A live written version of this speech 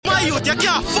Hey, you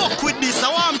can't fuck with this. I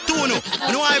want to know.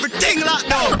 You know everything locked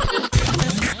down.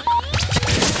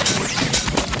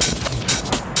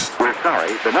 We're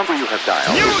sorry, the number you have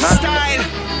dialed New is not... style,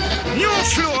 new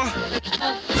flow.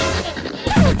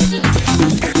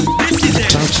 This is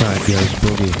it. Southside goes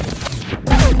Boogie.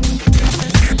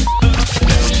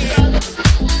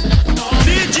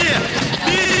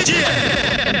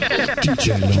 DJ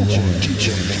Lord.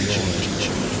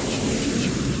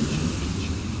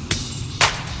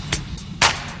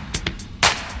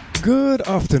 Good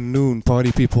afternoon,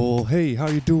 party people. Hey, how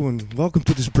you doing? Welcome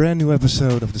to this brand new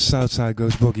episode of the Southside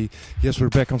Goes Boogie. Yes, we're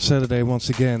back on Saturday once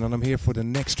again, and I'm here for the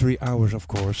next 3 hours, of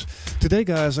course. Today,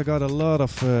 guys, I got a lot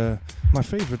of my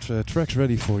favorite tracks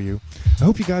ready for you. I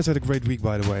hope you guys had a great week,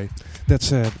 by the way. That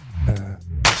said,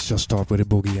 let's just start with a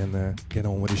boogie and get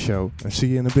on with the show. I'll see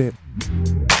you in a bit.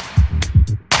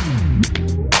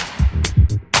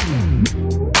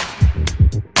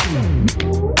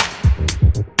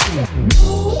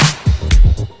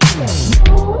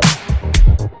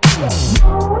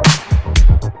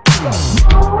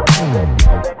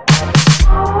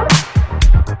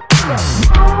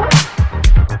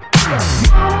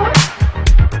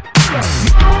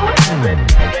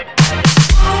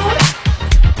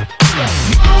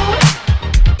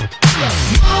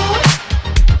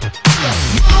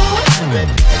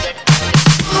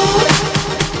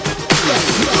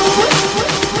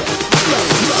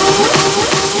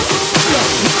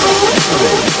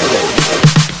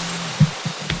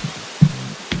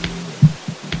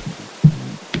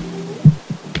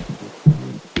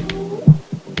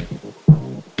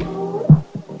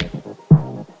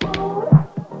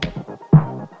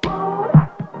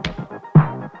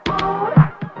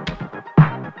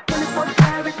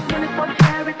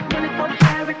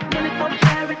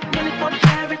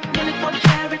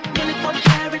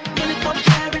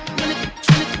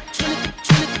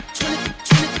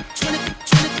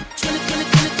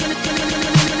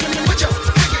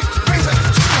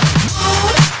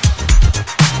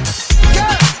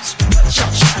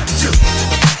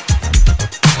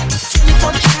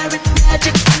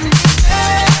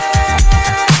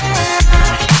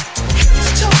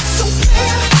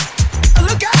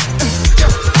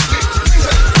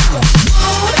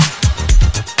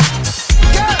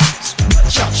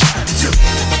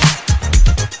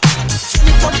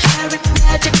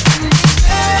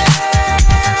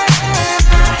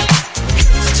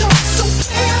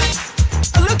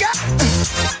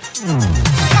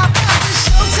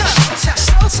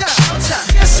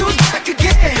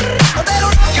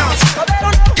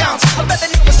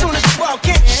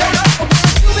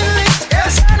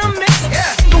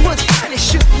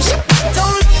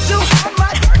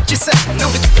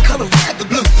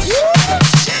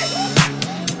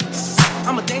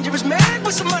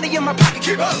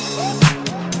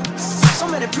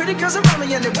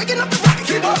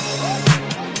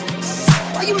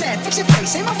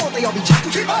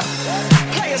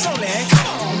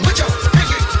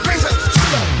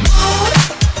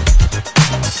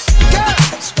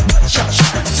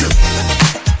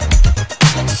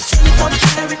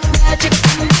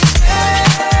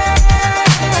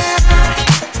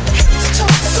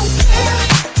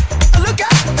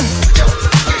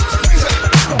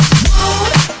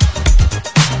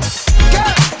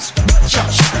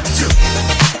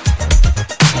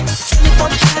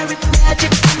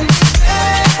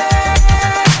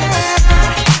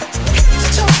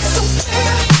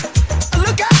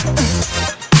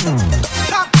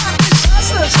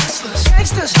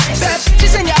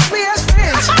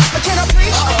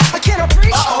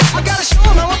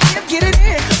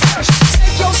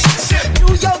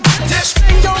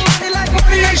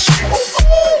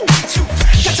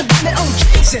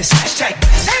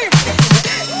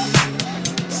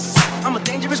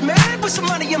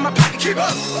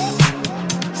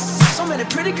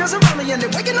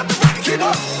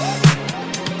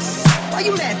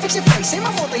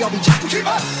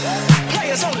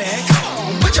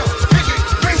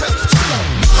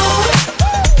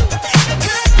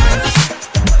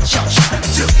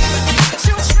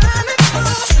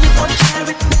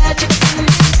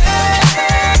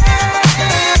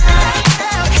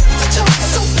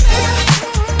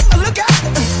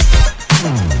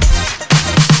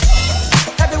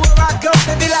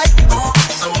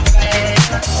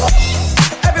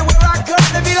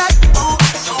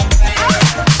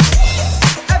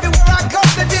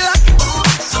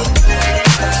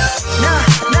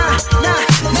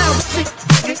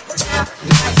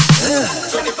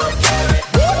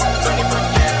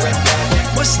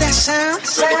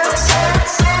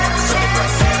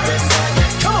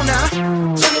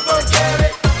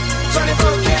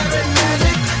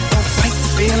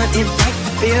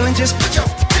 feeling, just put your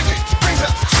pinky rings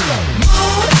up to the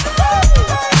moon.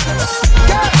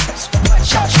 Girls, what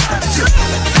y'all trying to do?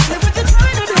 Tell me what you're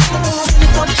trying to do. Tell me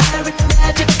what you're trying with the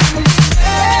magic in the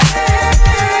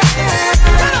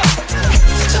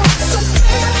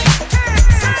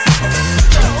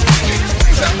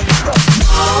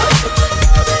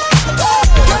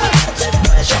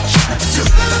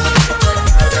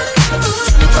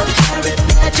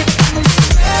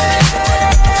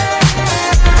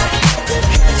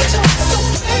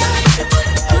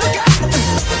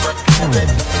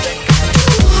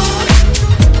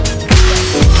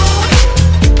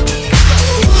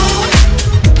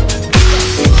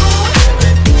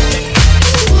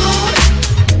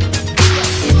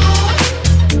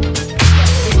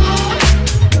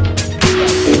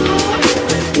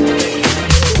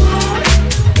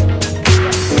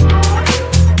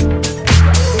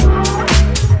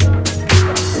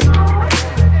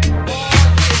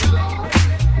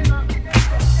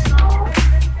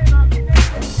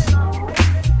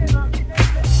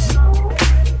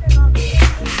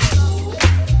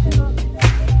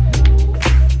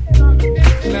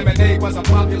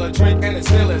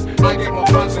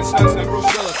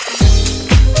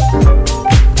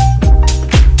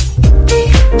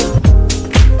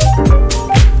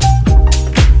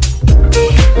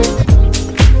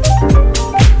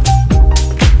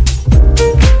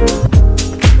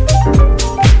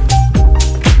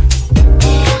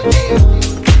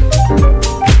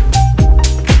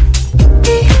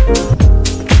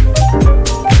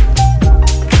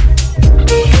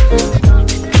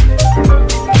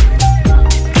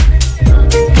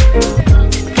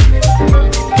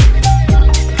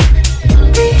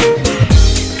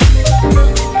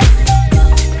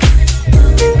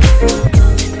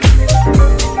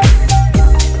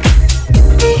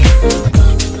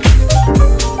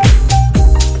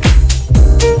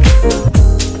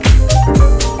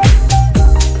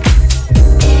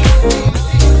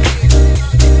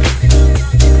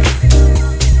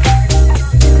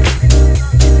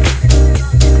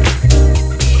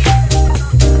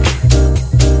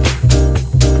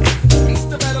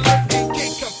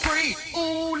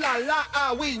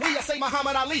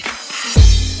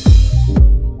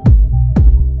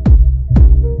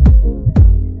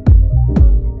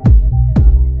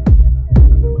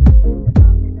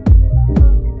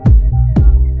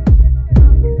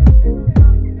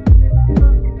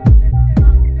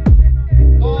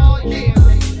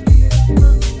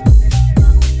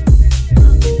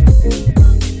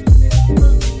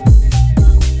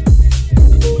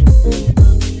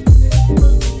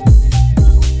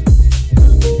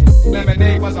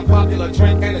Lemonade was a popular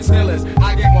drink and it still is.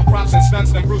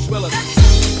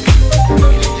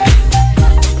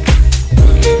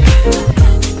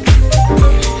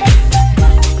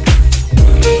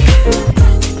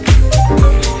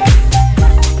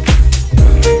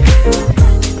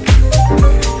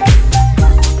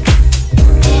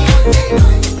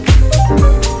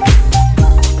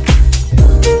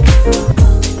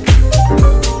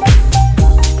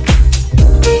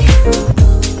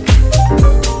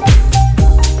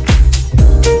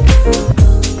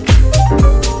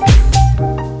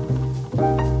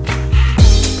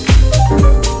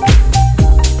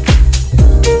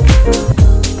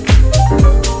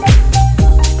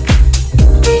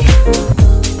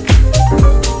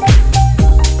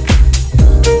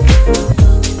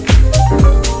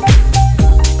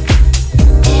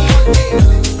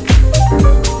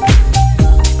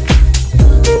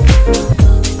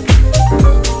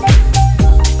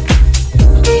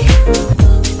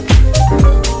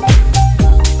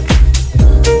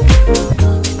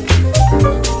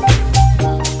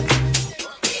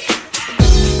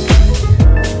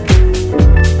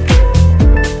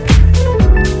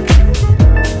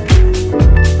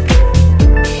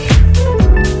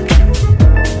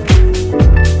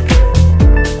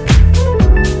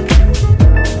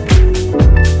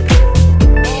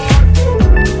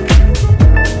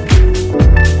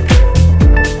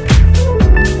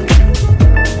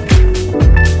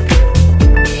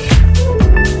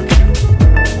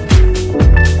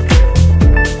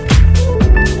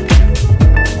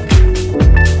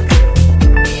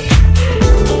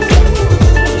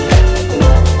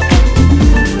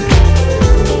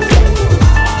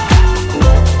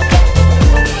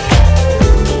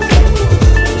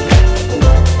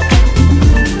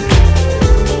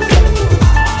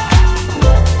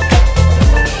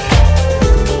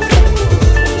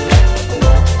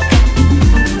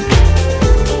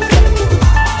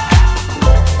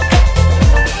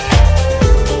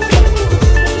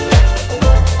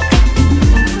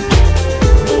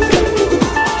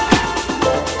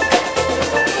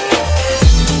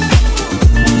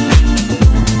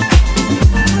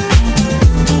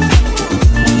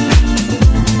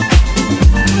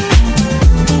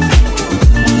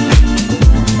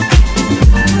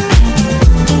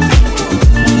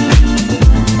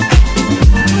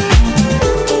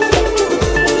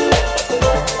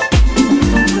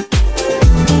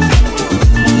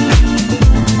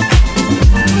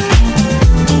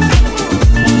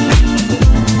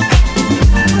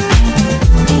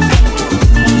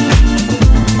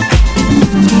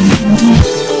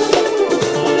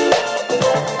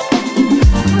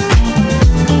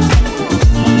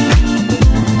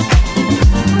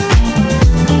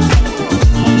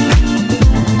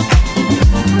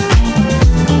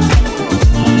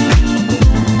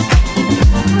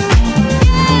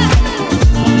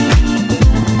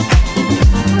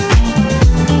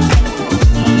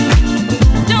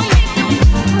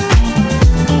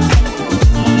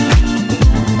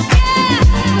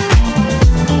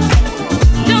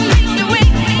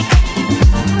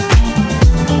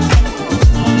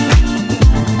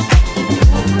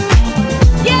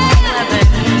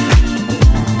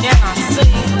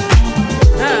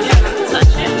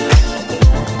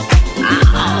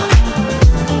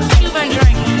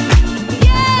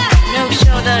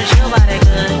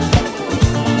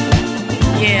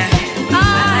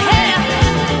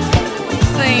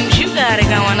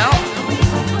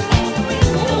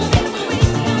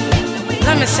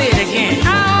 Let me see it again.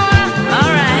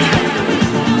 All right.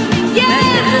 Yeah. Let's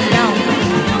get this going.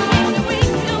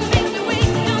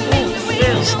 Ooh,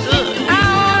 feels good.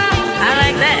 I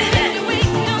like that.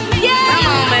 Yeah. Come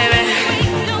on, baby.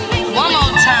 One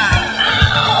more time.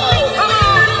 Come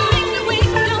on.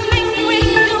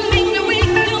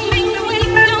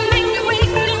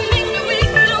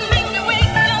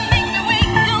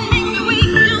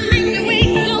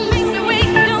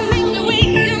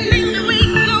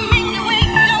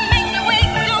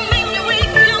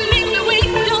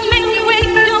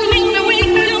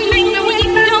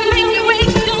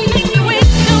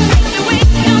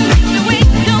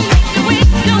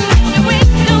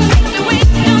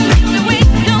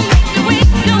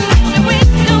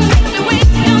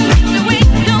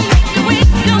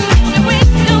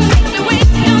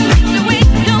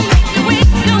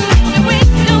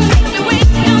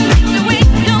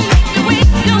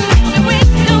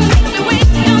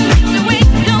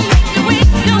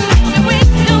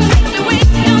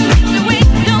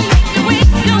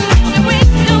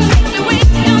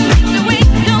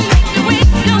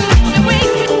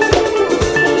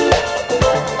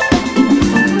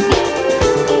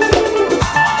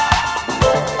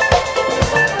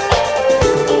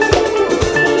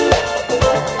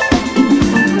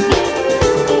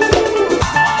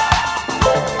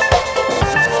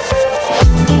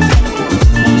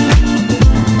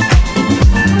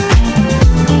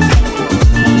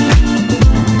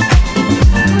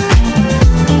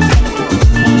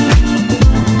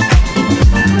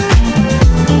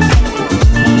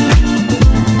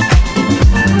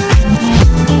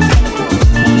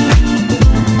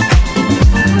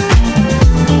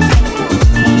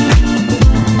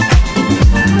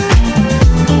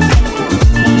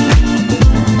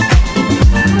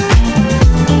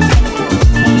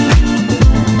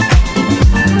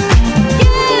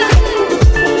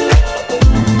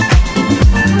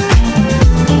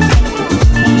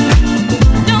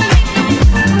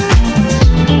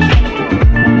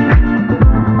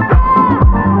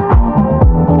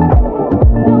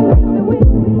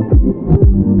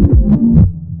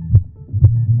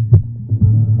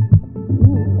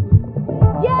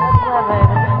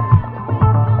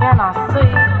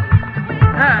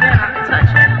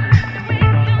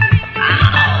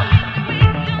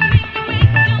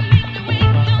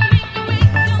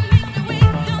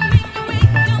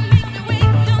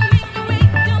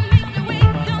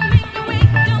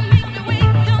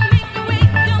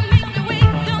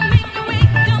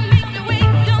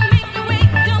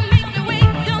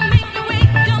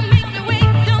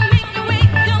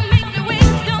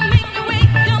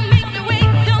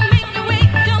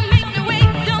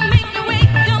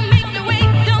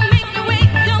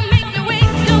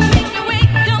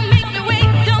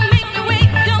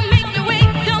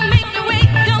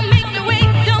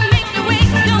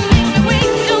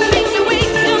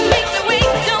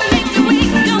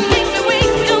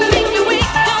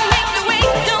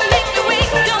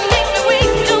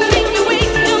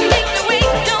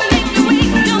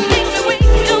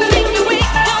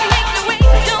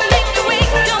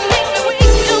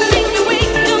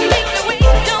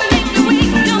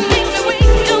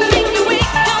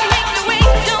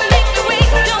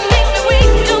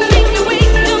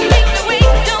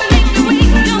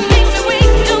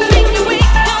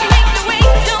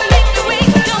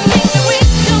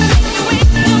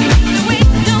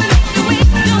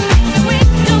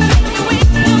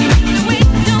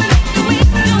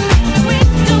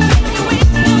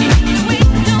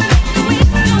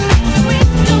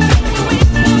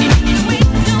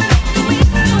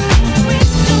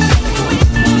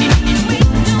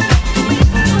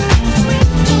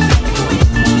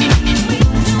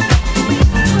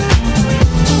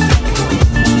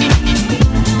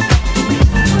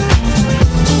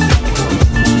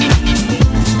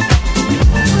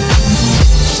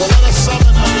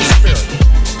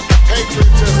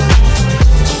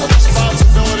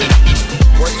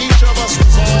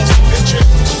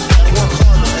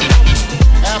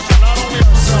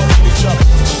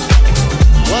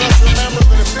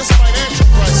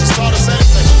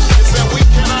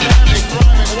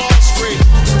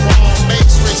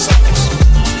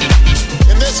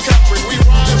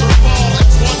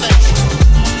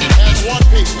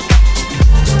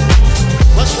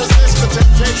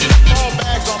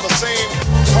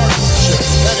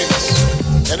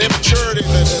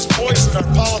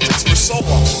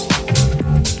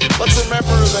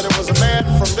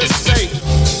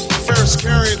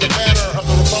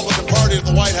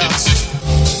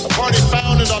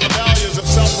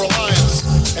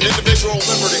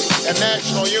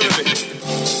 national unity.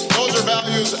 Those are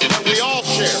values that we all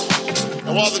share. And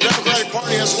And while the Democratic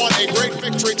Party has won a great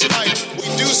victory tonight, we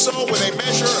do so with a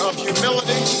measure of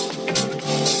humility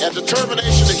and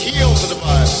determination to heal the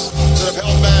divides that have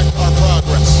held back our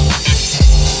progress.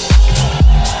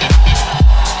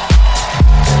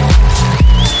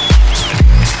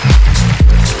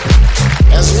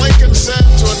 As Lincoln said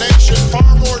to a nation far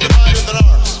more divided than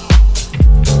ours,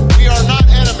 we are not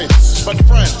enemies, but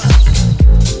friends.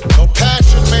 Though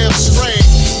passion may have strained,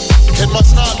 it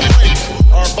must not break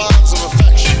our bonds of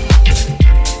affection.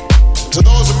 To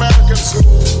those Americans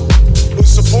whose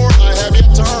support I have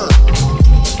yet to earn,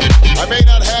 I may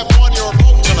not have won your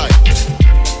vote tonight,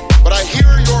 but I hear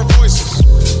your voices.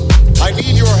 I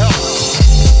need your help,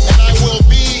 and I will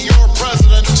be your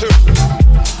president too.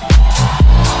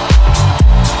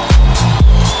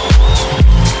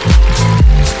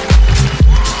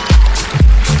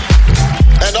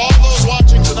 And all those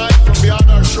watching tonight from beyond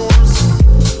our shores,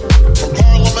 from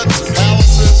parliaments and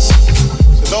palaces,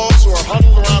 to those who are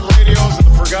huddled around radios in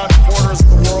the forgotten corners of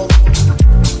the world,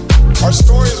 our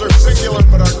stories are singular,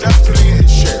 but our destiny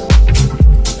is shared.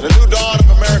 And a new dawn of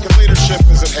American leadership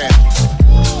is at hand.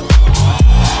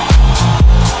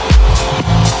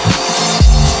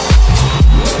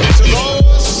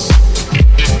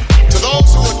 To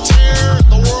those who would tear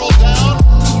the world down,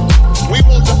 we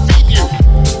will defeat you.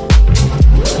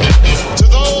 To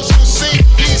those who seek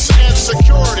peace and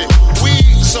security, we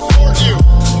support you.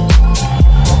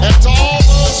 And to all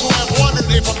those who have wondered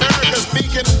if America's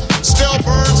beacon still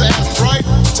burns as bright,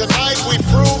 tonight we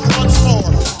prove once more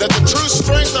that the true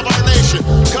strength of our nation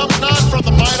comes not from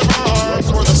the might of our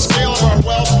arms or the scale of our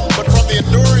wealth, but from the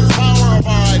enduring power of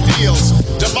our ideals,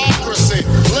 democracy,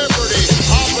 liberty,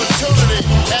 opportunity,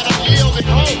 and unyielding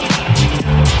hope.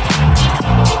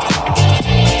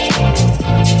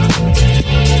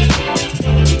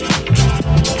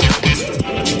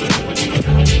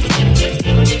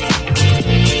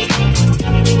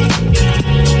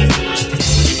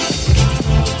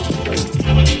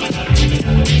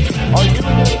 Are you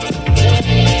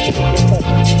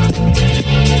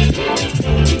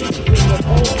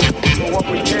what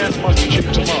we can must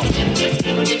achieve tomorrow?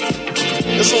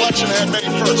 This election had many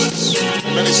firsts,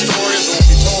 many stories that will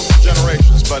be told for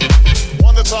generations, but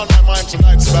one that's on my mind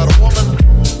tonight is about a woman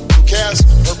who cast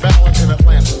her ballot in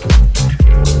Atlanta.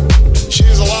 She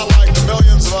is a lot like the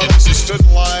millions of others who stood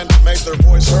in line to make their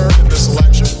voice heard in this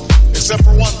election, except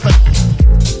for one thing.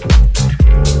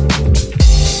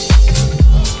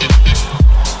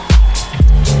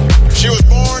 She was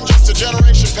born just a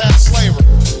generation past slavery,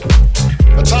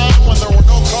 a time when there were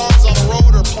no cars on the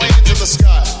road or planes in the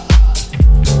sky.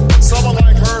 And someone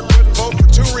like her couldn't vote for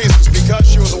two reasons: because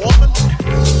she was a woman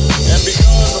and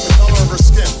because of the color of her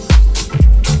skin.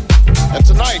 And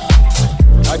tonight,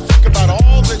 I think about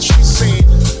all that she's seen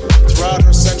throughout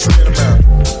her century in America.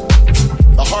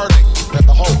 The hard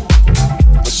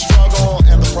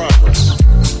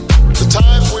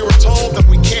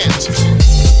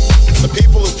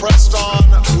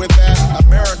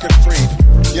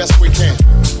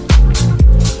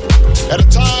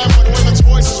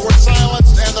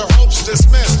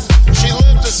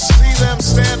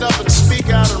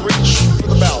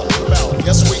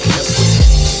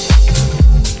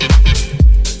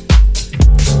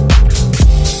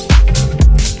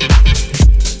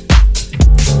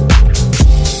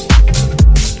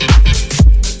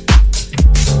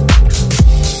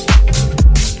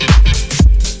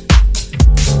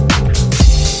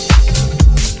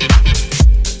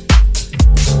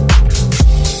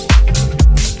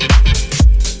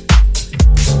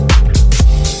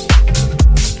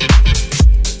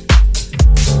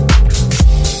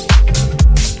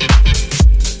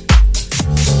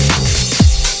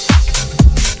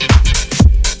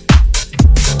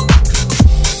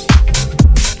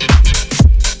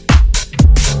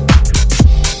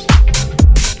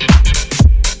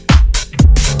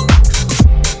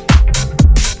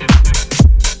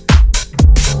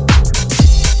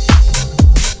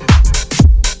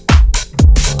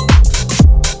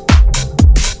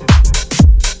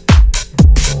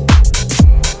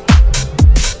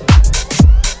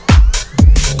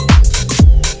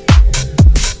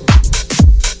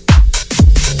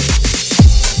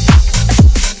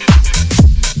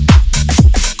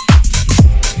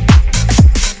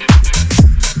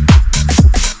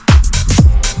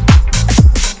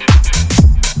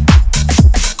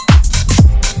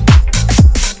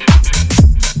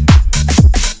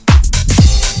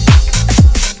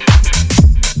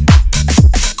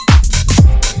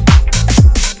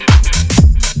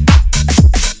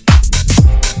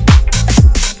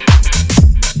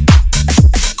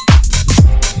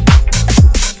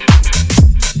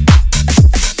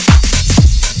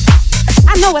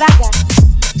know what I got.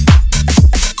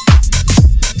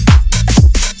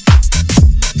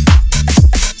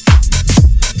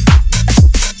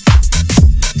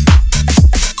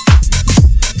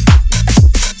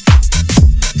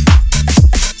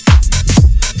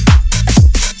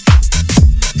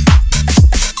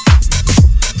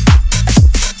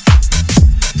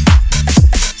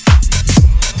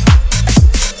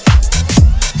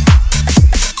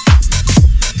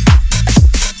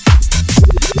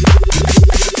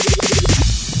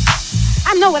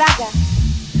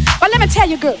 Tell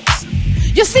you girls,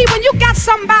 you see, when you got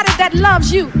somebody that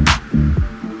loves you,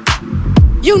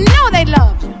 you know they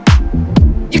love you.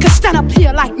 You can stand up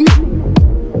here like me.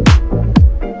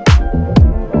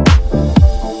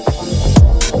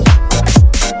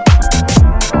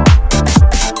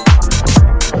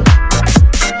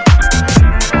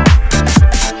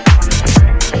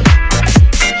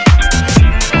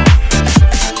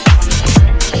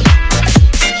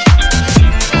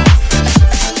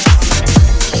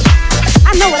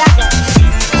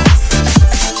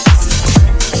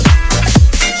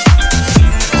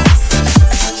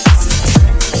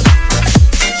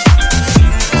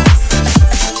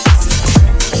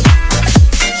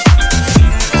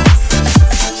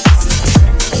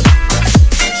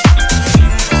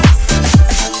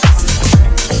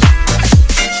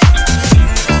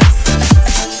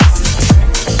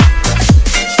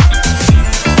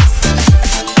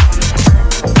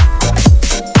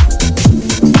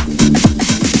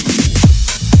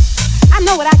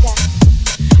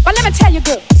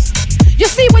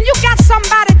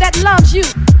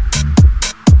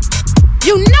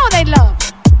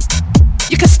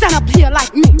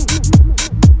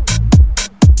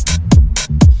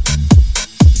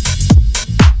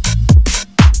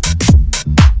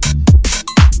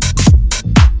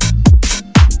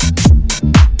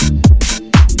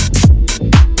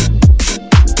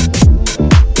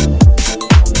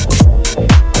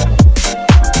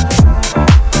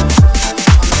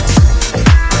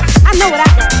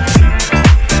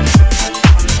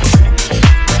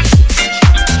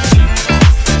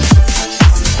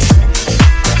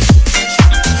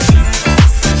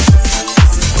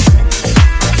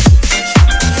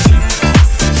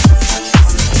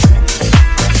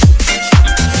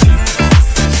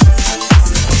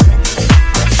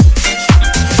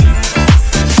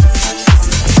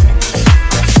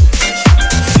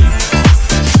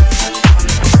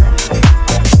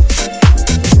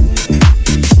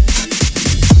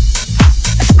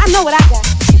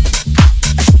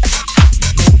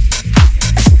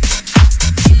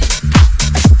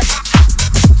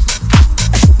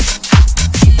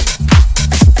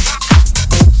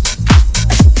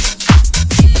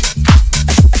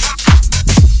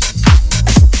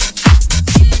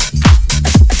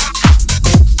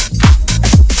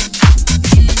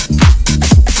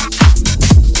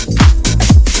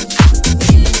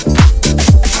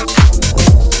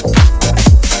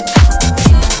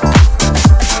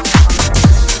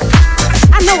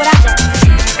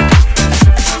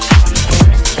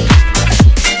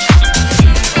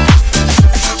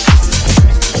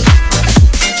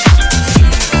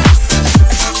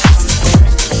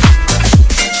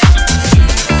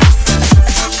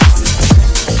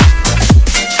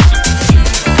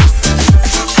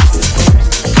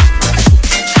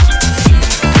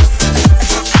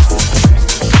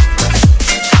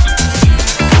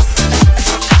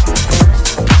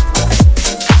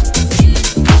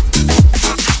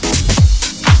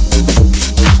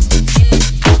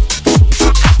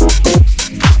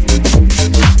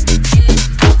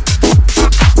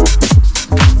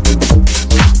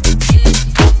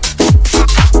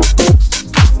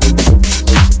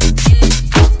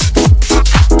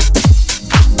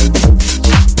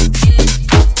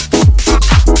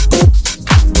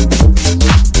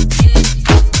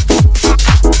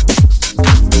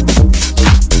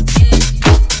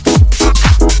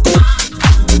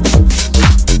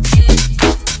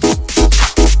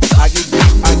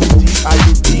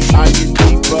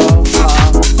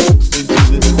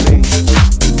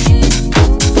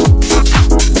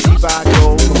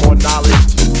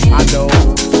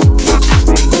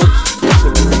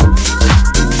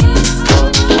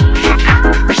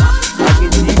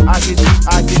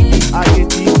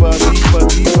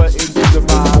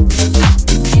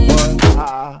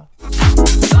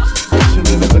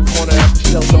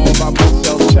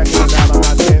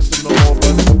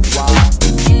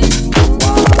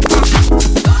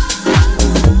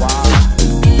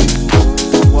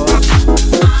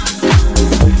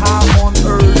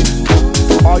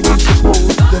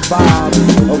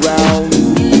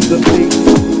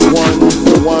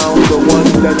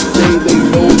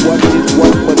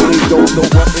 don't know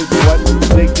what is what.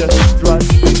 They just strut.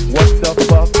 What the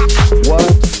fuck? What?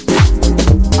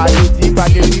 I get deep,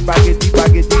 I get deep, I get deep, I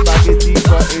get deep, I get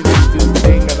deeper into this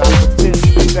thing, and I pretend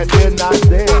that they're not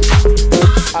there.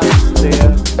 I just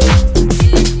stare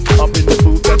up in the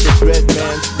booth at the dread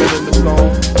man spinning the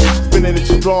song, spinning it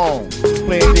strong,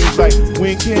 playing things like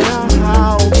when can our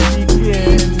house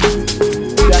begin?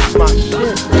 That's my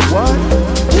shit. What?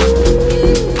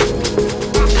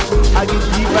 I get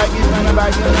deep, I get deep, I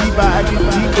get deeper, I get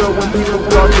deeper when people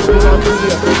start to get on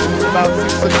here. About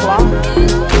 6 o'clock,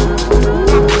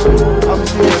 I'm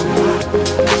here.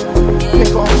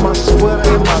 Take off my sweater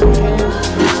and my pants,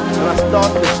 and I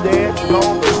start to dance, and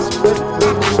all the sweat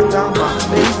just down my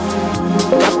face.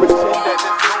 And I pretend that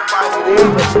there's nobody there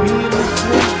but me and the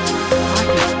sweat. I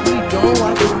get deep, yo,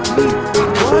 I get deep.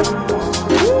 What?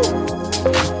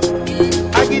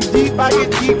 I get deep, I get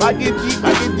deep, I get deep, I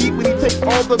get deep when he takes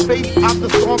all the bass out the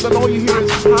song and all you hear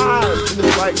is highs, and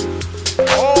it's like,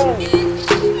 oh.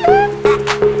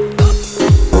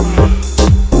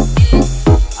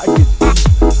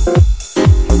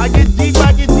 I get deep,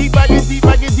 I get deep, I get deep,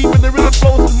 I get deep, and the rhythm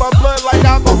flows through my blood like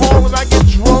alcohol, and I get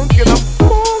drunk and I'm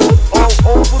falling all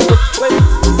over the place.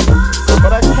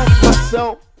 But I catch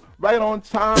myself right on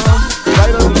time,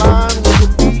 right on line with the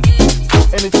beat,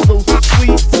 and it's so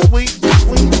sweet, sweet, sweet,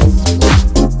 sweet.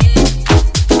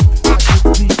 I get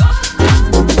deep, I get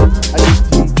deep,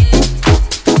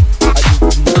 I get deep.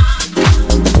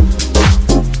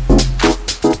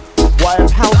 Why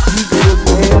if house music was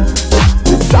there,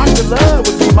 then Dr. Love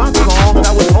would be my song, and I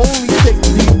would only take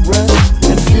deep breaths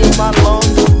and fill my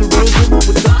lungs with the rhythm,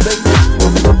 with the bass.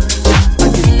 I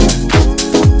get deep,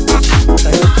 I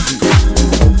get deep.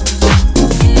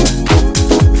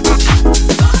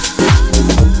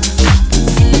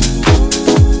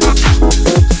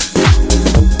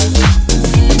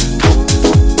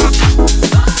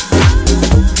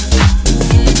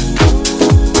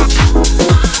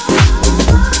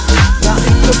 Now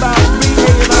it's about 3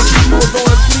 a.m. I see people going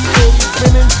to sleep,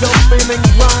 spinning, jumping, and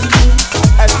grinding,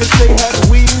 as if they had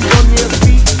wings on their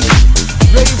feet,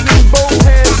 raising both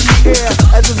hands in the air,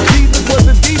 as if Jesus was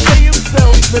the DJ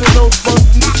himself, spinning those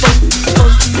funky, funky,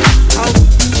 funky house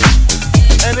beats.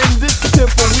 And in this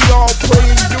temple, we all play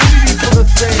in unity for the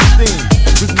same thing.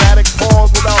 Rhythmic pause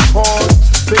without pause,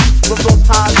 bass from those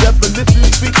high definition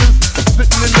speakers,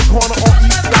 sitting in the corner on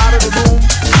each side of the room,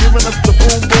 giving us the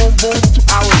boom, boom, boom to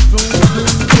our zoom,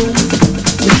 zoom, zoom.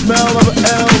 The smell of an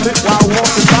L lit while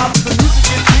walking by, the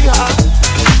music gets me high,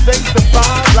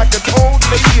 sanctified like an old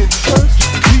lady in church.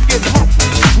 We get happy,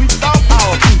 we stomp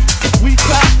our feet, we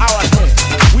clap our hands,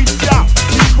 we shout,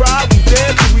 we cry, we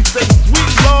dance, and we say, sweet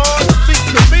Lord, speak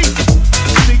to me,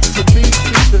 speak to me,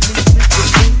 speak to me, speak to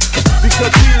me,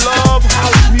 because we love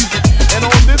house music, and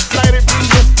on this night it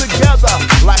brings us together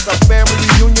like a family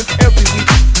reunion every week.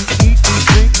 We eat, we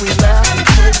drink, we laugh, we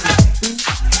pray, we speak.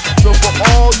 So for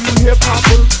all you hip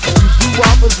hoppers, you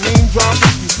doo-woppers, lean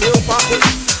droppers, you hill poppers,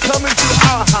 come into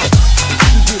our house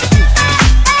to get deep.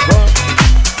 What?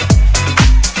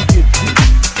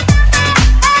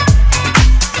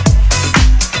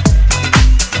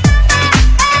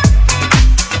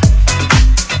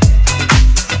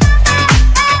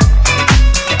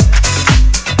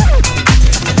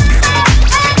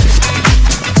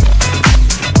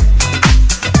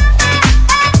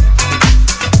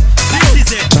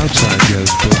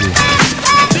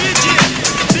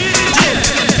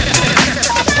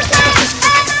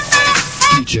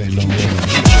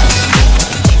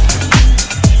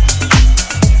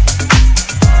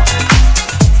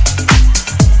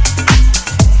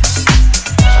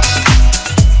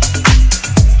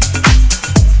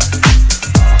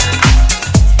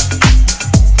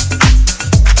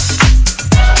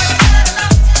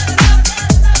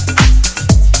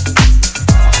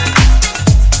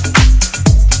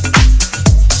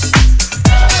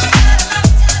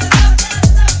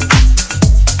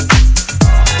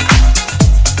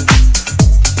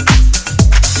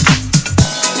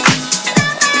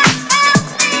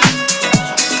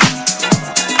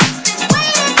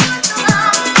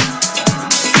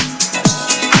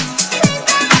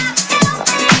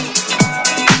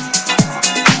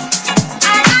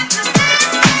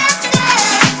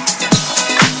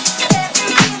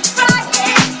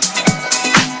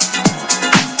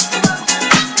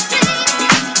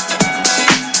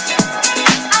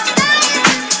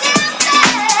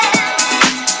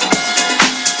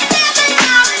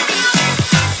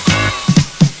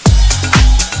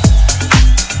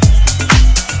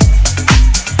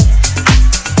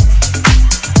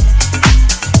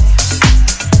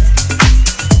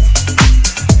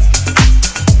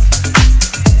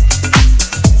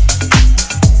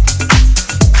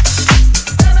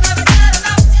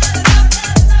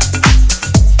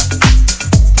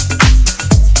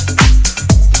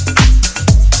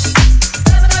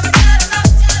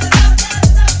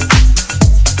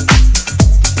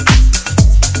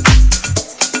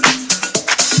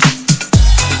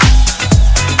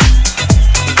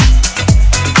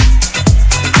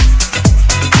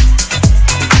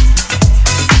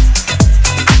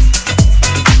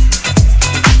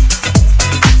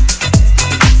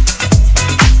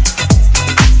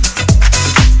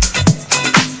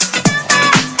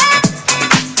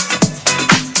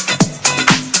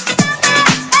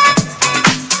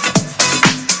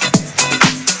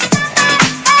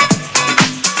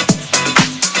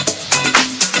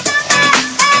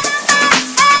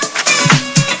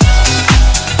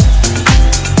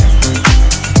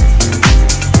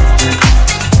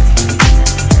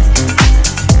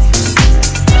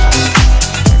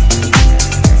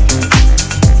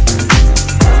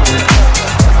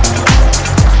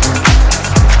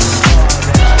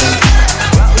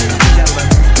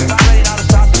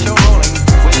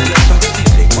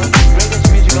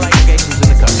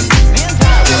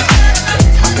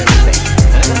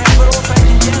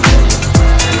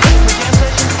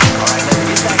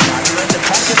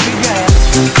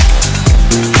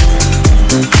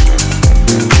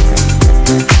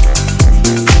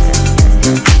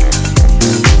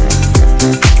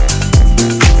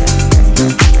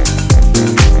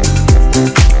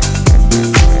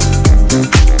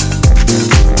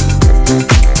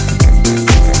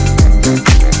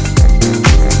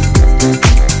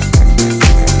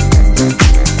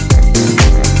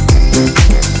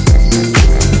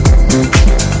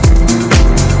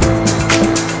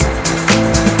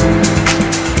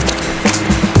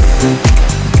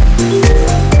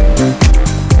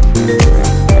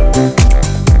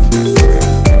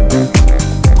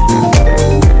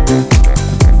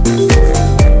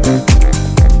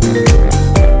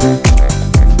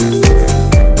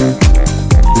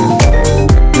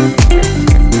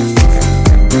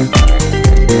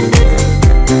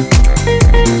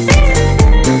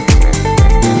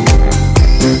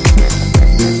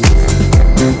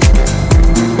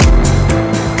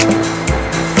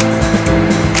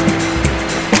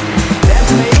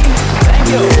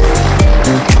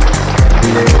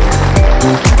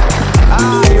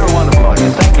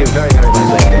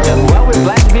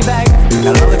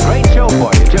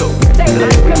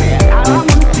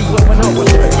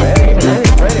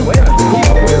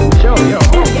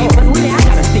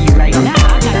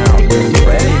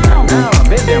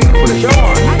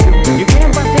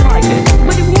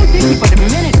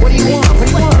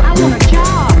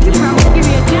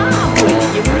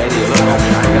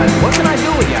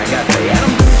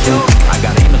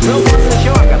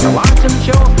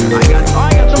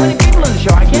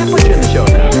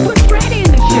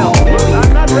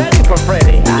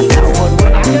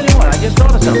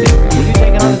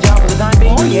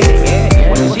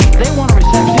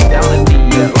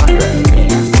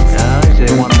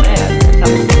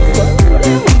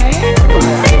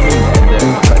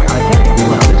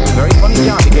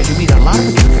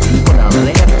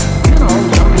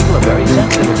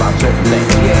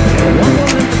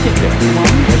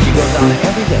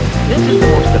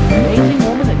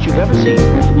 ever seen.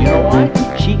 You know why?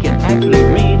 She can actually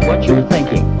read what you're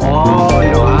thinking. Oh,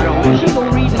 I don't think she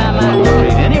gonna read my mind. She can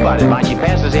read anybody's mind. She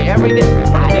passes it every day.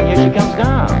 I think here she comes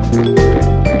down.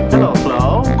 Hello,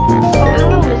 Flo.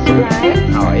 Hello, Mr.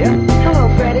 Brian. How are you? Hello,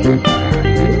 Freddie.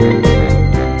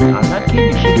 I'm not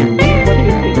kidding. She can read what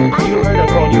you're thinking. You heard her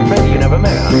call you Freddie. You never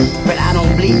met her. But I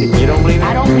don't believe it. You don't believe it?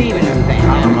 I don't believe in everything.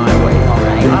 Out of my way. All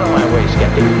right. Out of my way,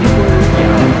 skeptic. I'm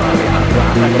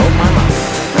not going to open my mouth.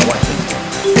 Now watch this.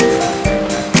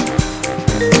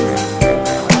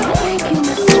 Thank you,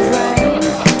 Mr. Brian.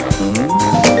 Thank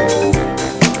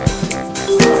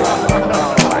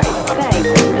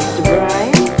you, Mr. Brian. Thank you, Mr.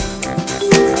 Brian.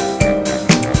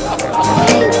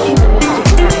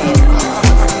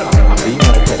 You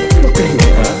gotta tell it. Look at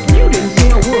here, huh? You didn't say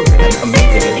a word. That's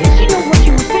amazing. Did you know what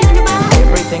you were thinking about?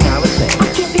 Everything I was saying. I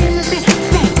can't be innocent.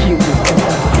 Thank you.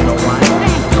 You know why?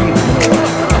 Thank you. You know what?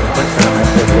 First time I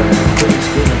said, well, pretty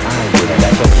skin and eyes with her.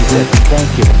 That's what she said. Thank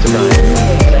you, Mr. Ryan.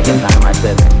 Second time I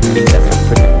said, he said, a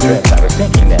pretty dress. I was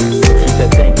thinking that. She said,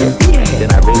 thank you. Then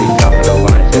I really talked it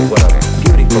over and I said, what a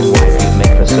beautiful wife you'd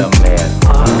make for some man.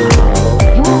 Whoa.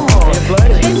 Hey, Floyd.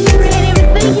 And you read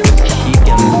everything you said. She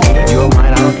can read your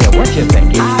mind. I don't care what you're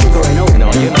thinking. I'm going over.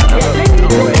 No, you're not. No,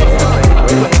 wait.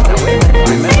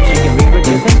 Remember, she can read what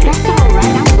you're thinking. That's all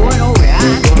right. I'm going over it.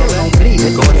 I still don't believe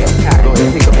it. Go ahead. Go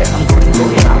ahead. Go ahead.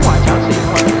 I'll watch. I'll see.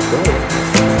 Go ahead.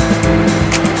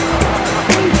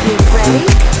 Thank you, Freddie.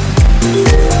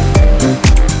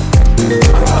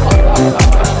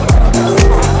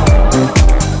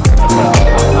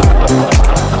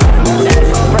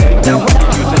 Now, what did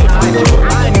you say? I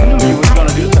knew you was going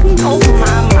to do something. Didn't open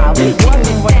my mouth. It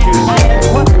wasn't what you said.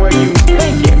 What were you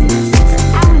thinking?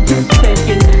 I was just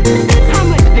thinking, how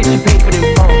much did you pay for them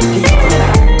false teeth?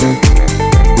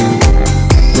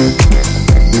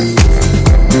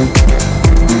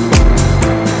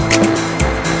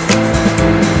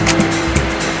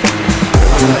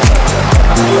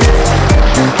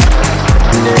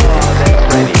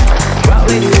 Well,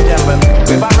 ladies and gentlemen,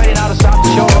 we're about ready now to start the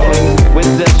show rolling with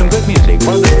some good music.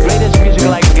 One of the greatest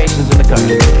musical aggregations in the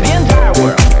country. The entire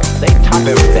world. They top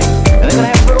everything. And they're going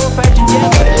to have a good old-fashioned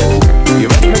jam session. You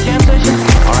ready for jam session?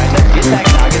 All right, let's get back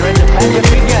now. Get ready to pat your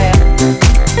feet in your hand.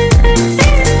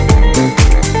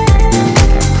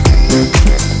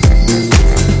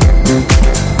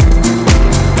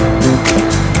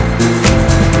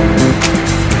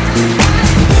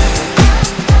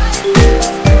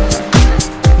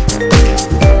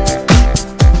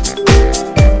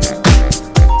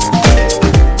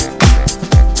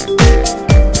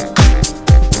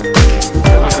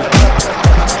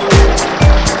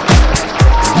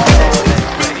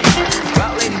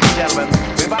 Well, ladies and gentlemen,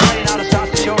 we're about ready now to start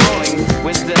the show rolling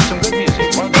with some good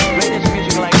music. One of the greatest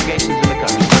musical aggregations in the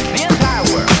country. The entire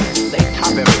world. They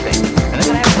top everything. And they're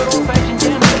going to have a good old-fashioned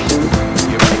jam session.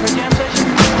 You ready for jam session?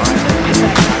 All right, let's get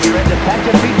back now. Get ready to pat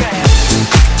your feet in your hand.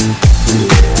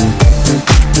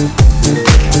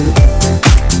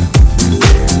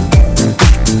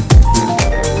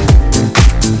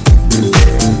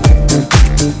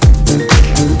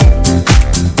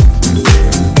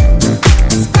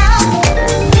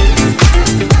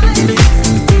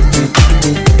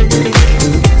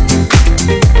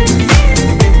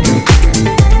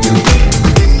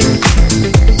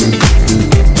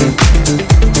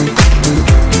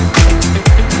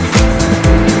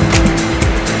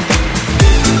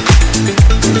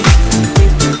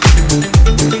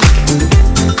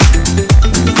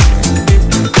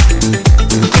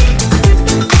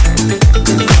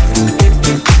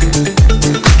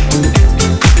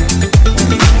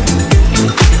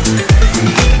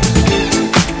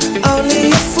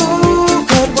 Only a fool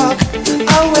could walk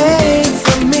away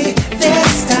from me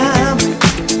this time.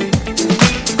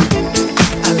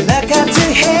 I look up to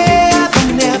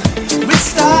heaven, every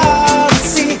star I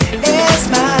see is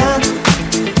mine.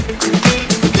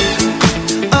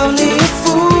 Only a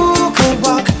fool could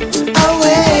walk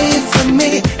away from me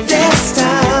this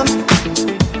time.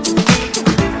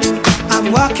 I'm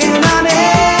walking on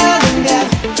air and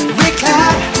every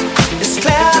cloud is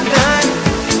cloud nine.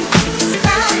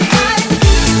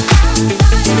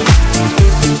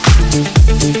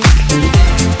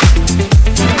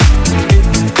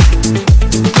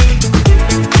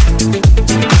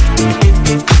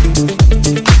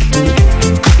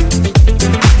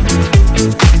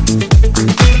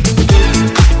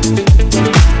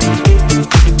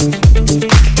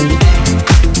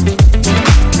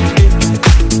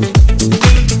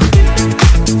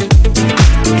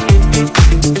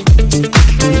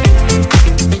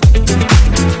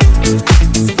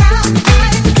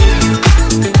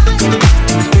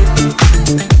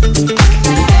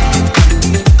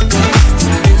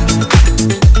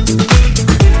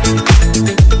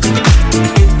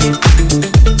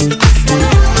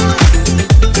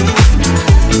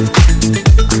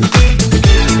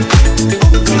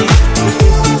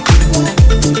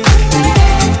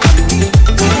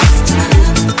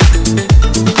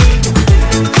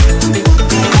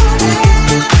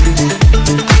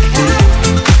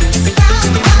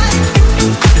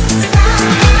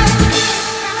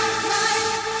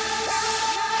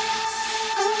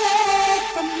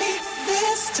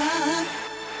 time.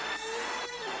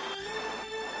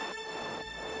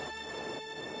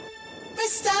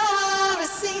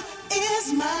 Restoracy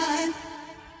is mine.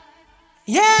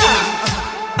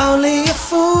 Yeah! Only a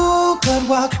fool could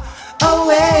walk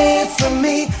away from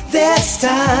me this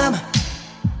time.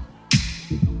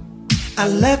 I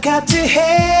look up to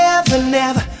heaven,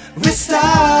 never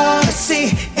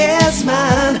restoracy is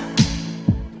mine.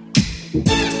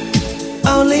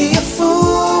 Only a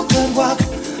fool could walk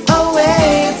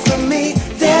away from me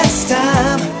this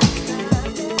time.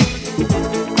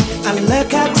 I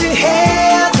look up to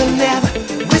heaven, never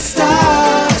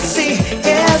restoracy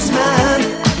is mine.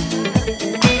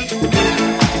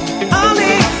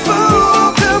 Only a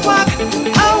fool could walk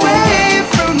away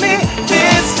from me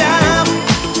this time.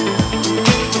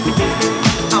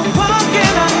 I'm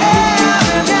walking on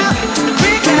air now,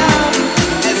 break out,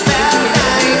 it's that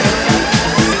night.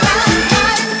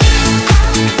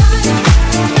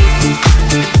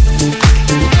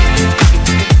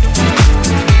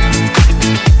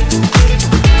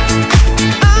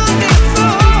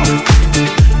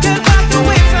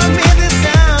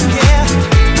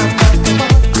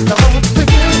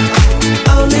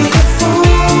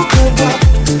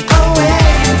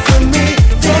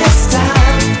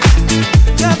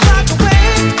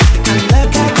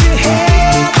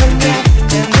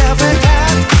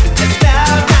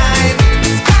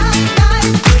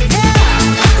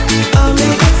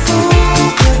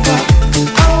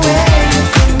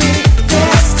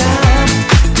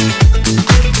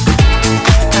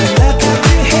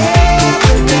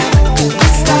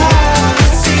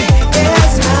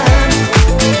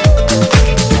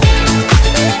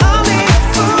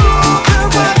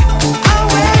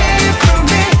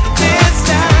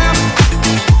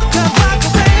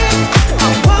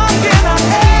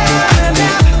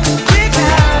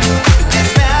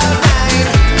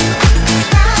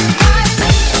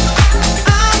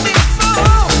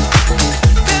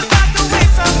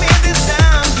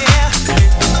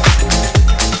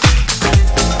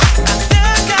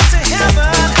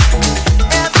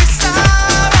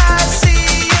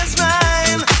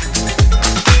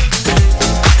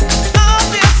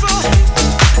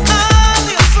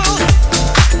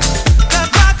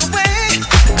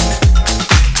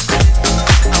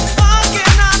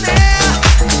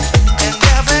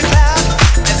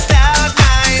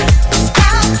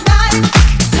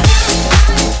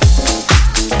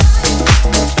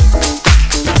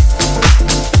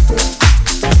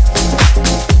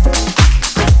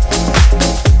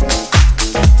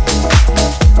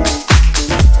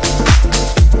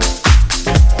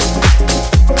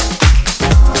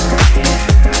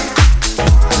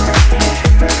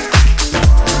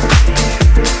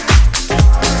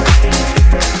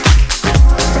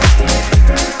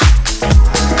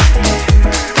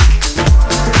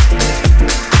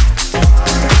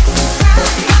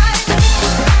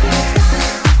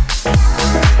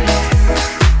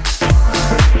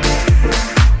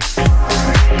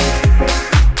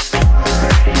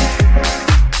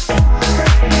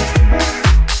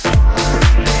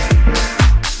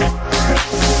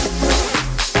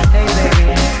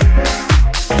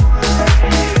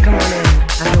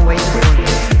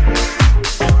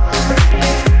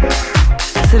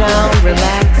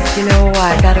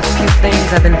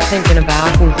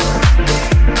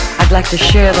 To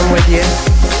share them with you.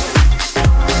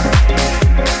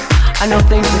 I know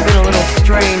things have been a little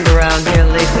strained around here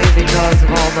lately because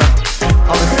of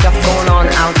all the stuff going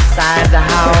on outside the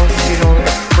house, you know,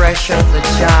 the pressure, the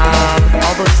job,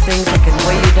 all those things that can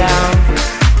weigh you down.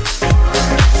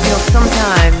 You know,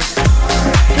 sometimes,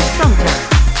 just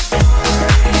sometimes,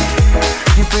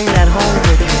 you bring that home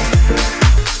with you.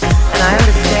 And I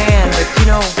understand, but you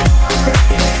know,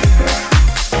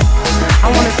 I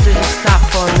want us to just stop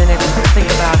for a minute and think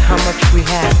about how much we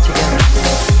have together.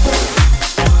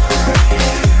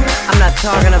 I'm not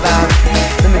talking about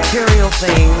the material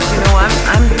things, you know,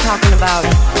 I'm talking about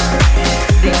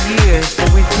the years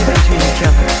that we've given to each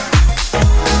other.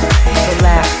 The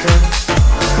laughter,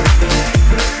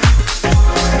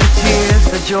 the tears,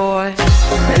 the joy,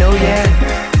 and oh yeah,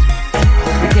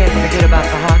 we can't forget about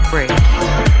the heartbreak.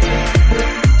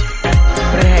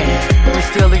 But hey, we're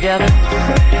still together.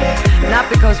 Not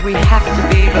because we have to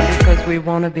be, but because we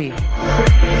want to be.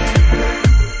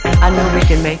 I know we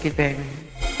can make it, baby.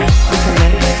 We can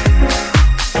make it.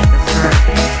 That's right.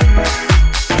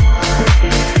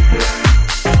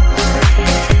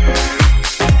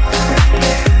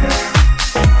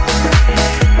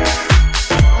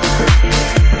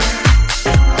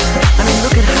 I mean,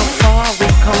 look at how far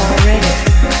we've come already.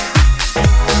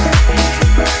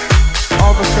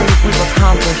 All the things we've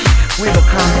accomplished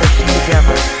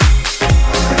together.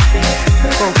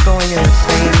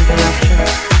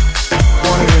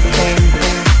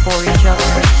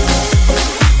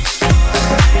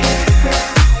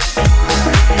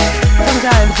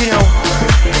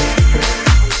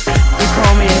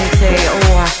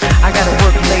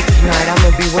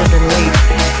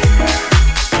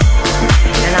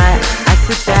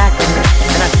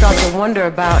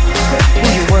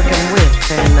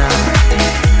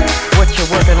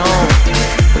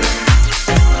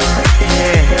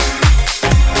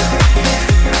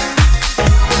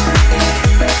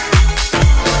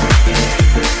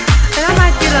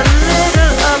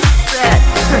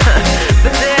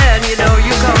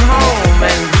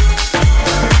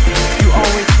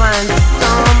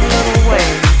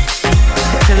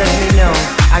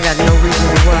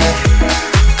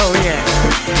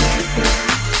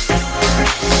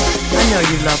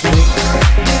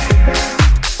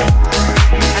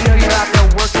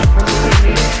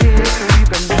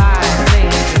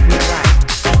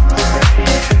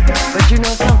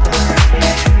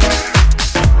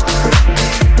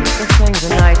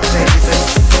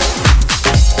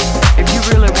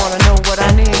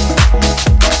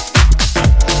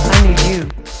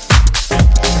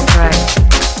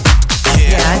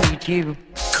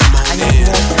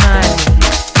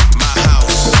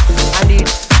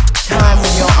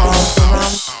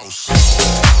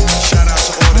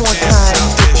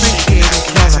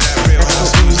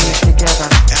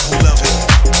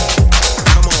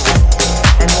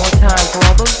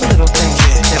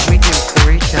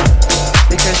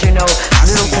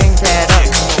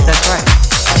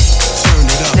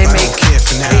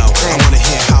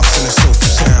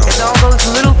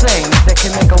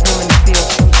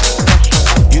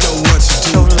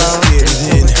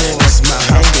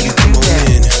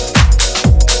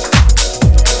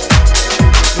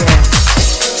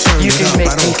 just make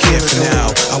I me don't care feel for now.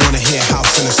 I wanna hear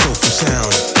house and a soulful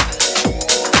sound.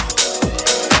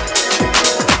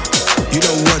 You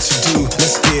know what to do,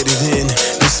 let's get it in.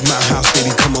 This is my house,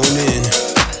 baby, come on in.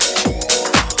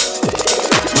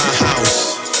 My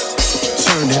house,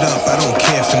 turn it up, I don't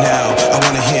care for now. I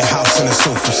wanna hear house and a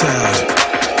soulful sound.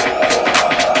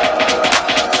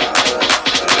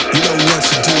 You know what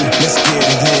to do, let's get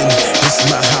it in. This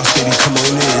is my house, baby, come on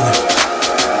in.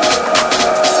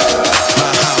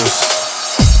 My house.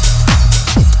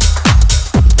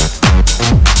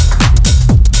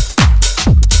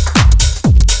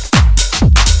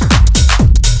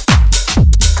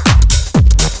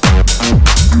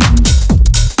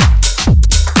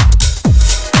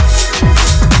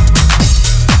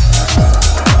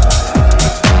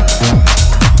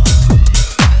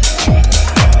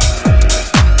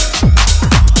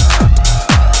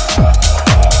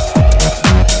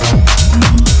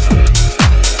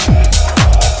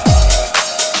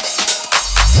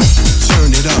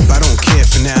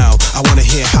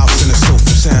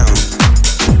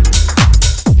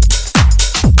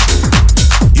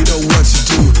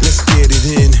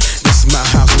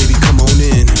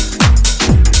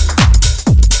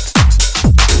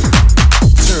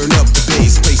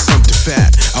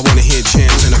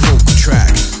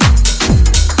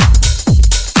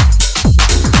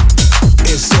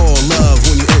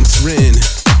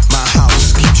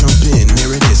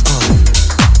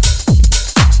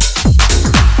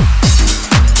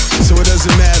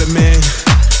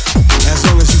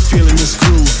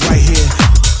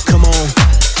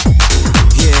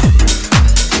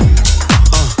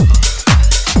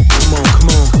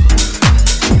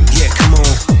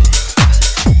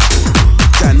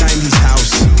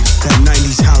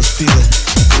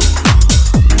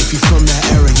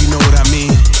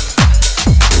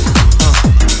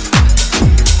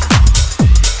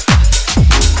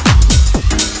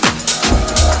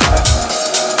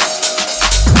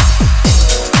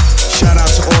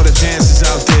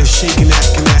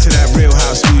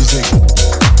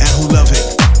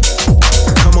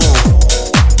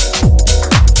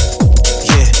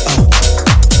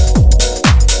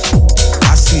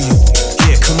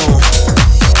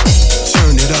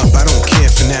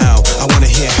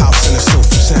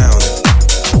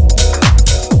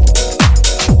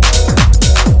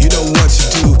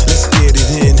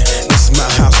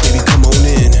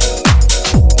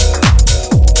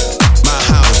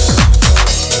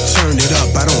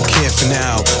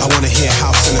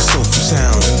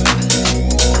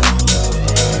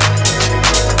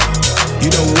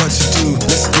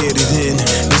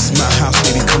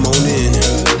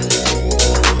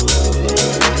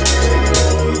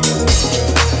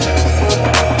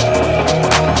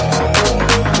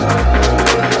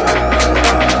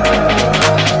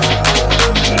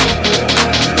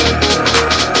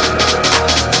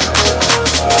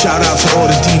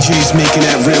 DJs making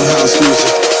that real house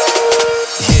music.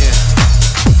 Yeah,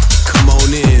 come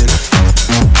on in.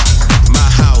 My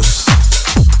house.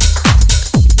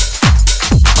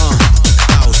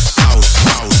 House, house,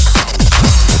 house.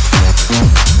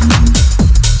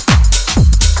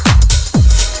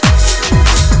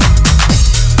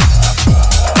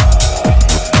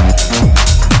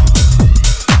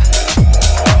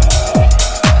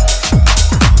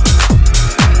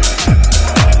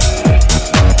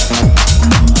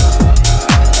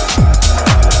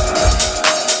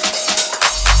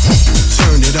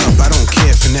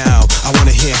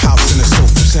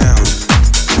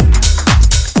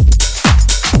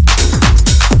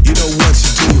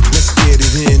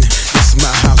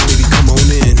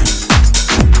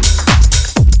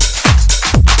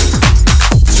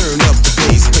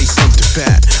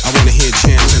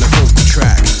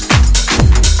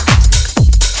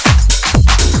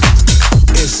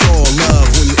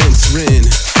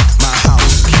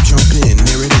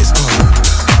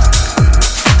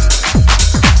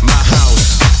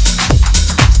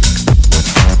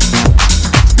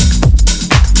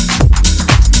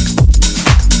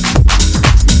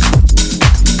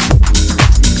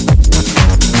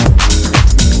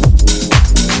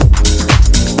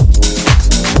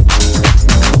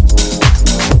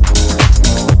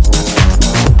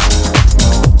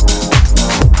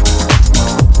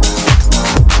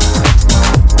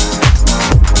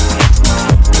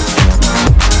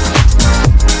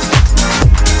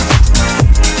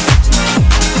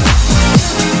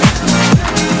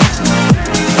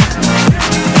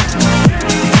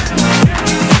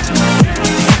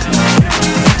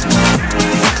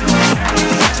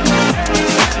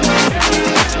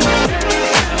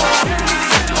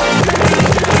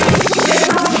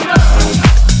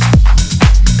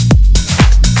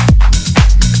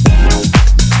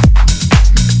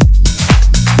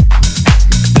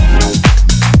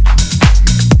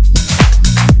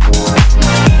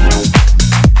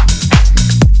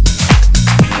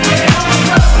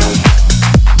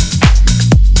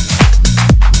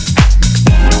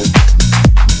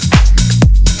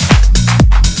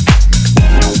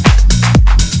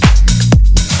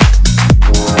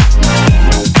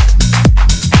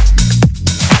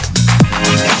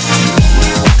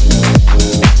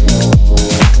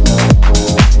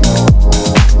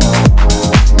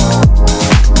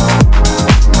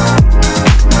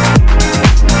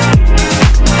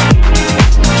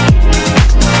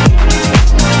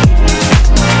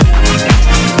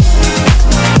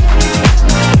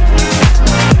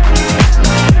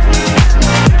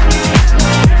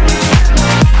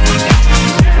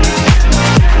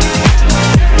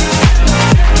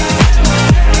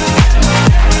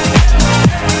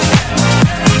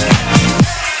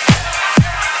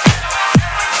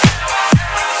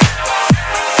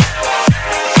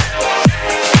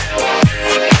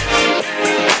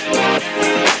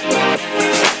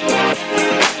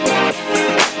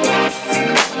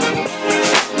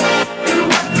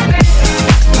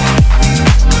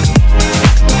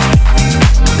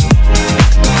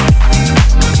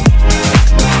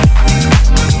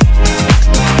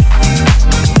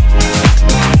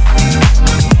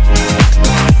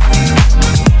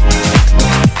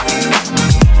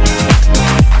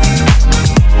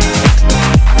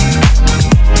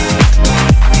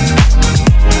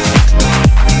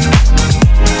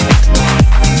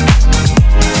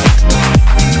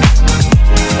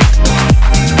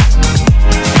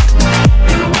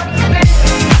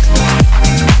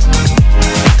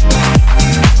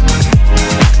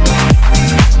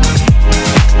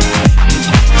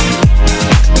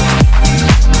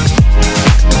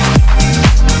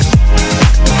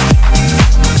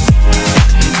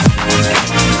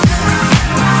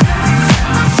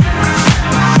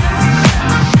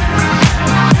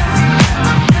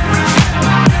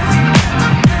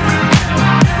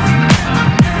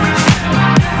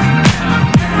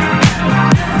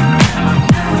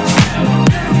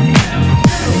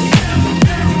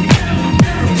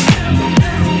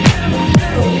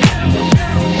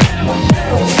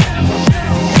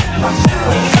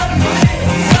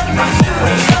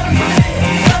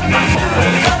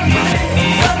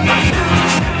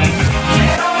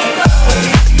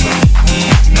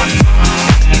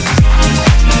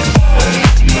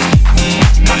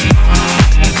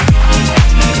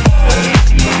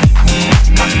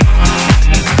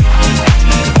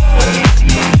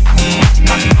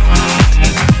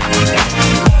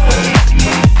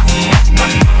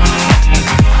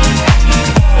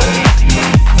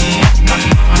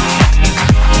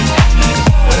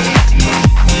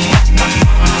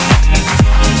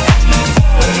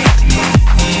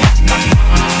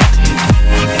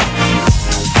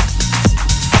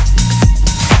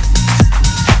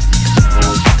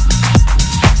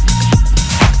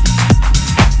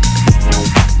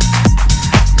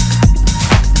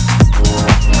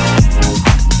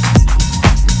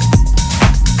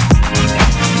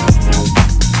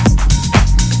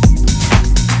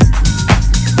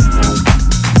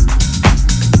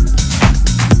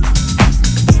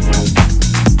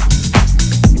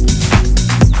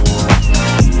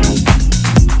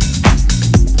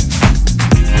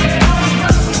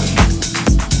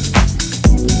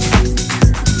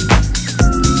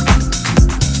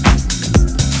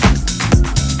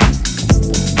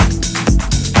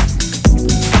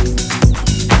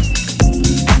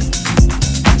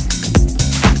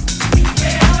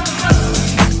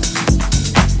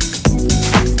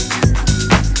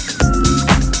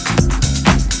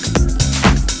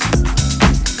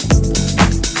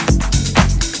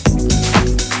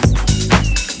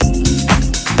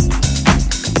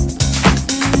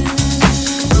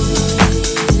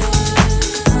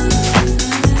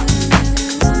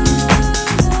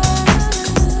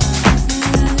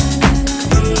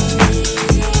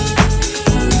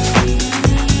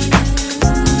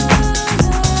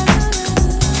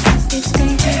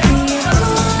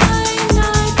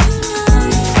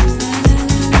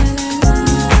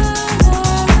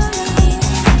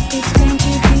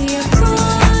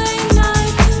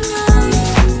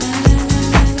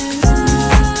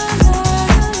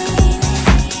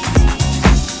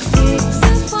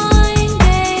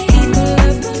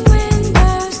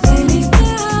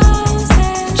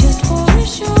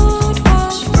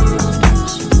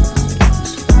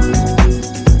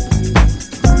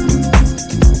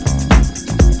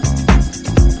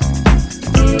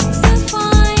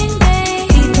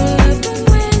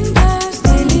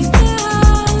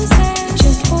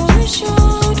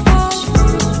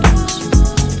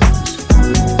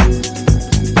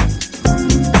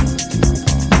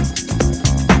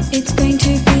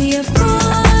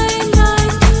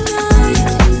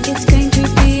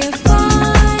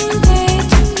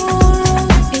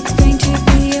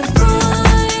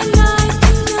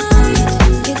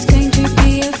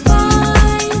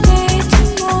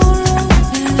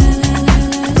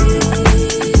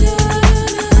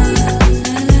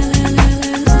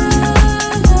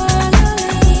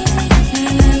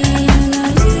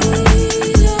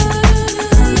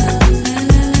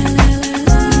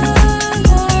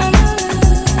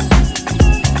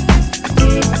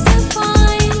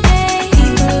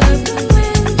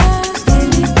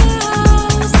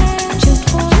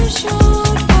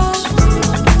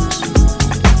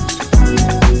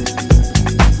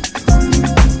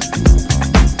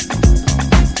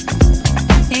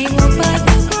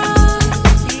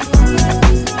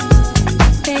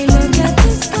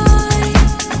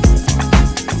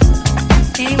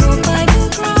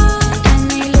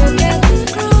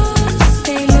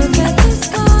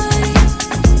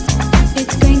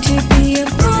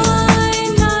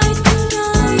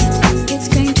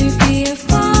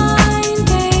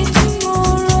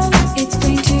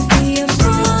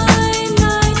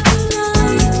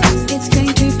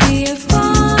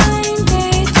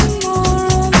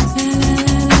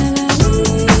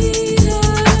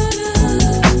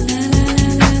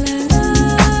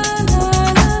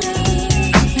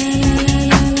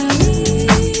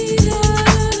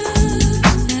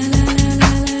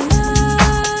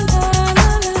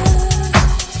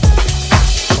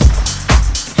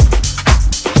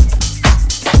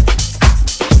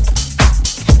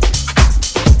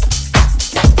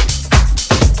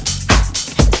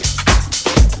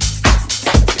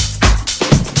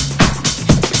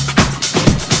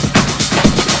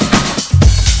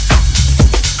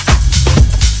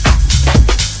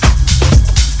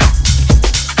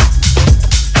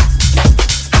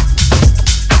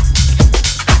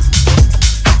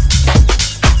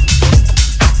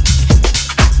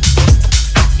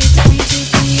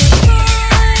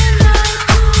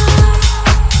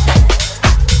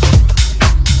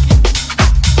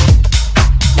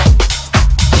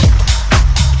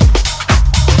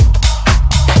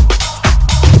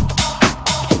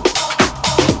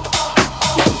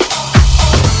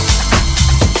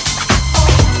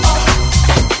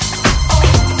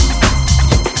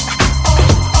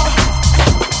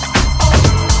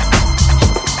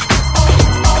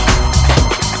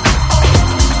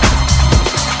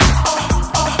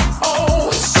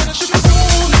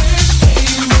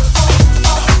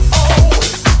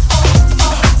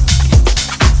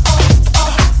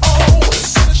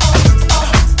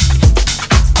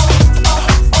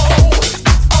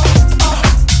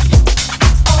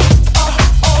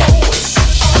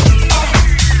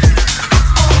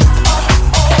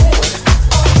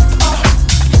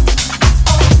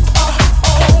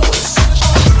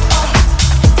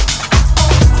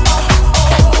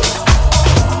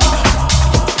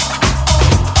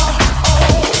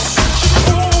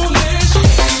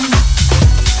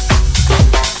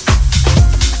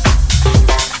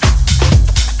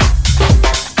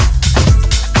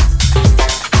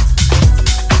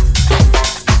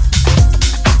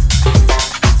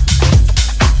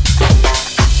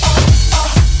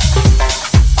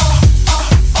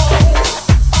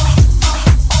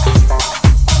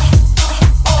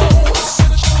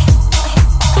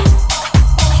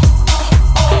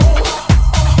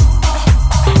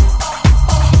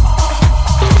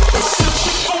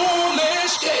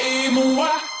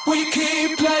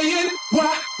 keep playing?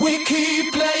 Why we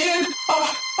keep playing?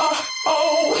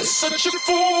 Oh, it's such a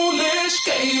foolish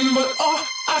game, but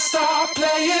I stop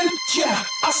playing. Yeah,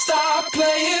 I stop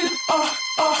playing.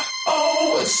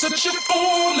 Oh, it's such a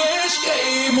foolish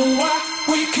game. Why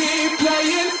we keep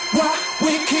playing? Why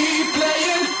we keep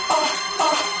playing?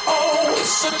 Oh, it's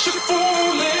such a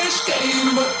foolish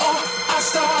game, but I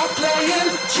stop playing.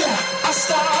 Yeah, I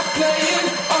stop playing.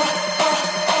 Oh,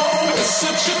 it's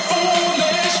such a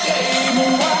foolish game.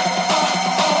 Why?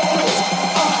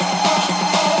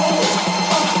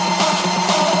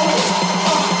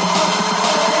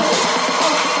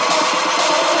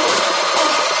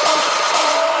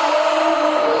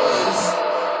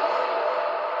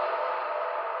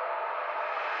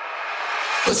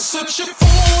 It's such a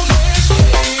foolish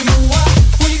game. Why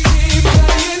we keep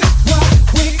playing? Why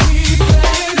we keep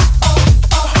playing? Oh,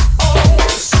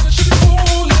 it's such a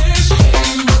foolish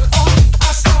game. But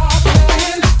I stop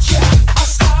playing. Yeah, I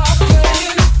stop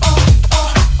playing. Oh,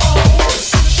 it's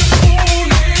such a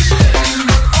foolish game.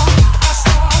 But I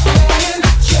stop playing.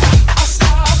 Yeah, I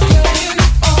stop playing.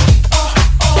 Oh,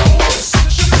 it's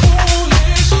such a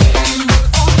foolish game. But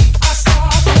I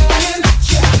stop playing.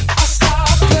 Yeah, I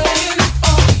stop playing.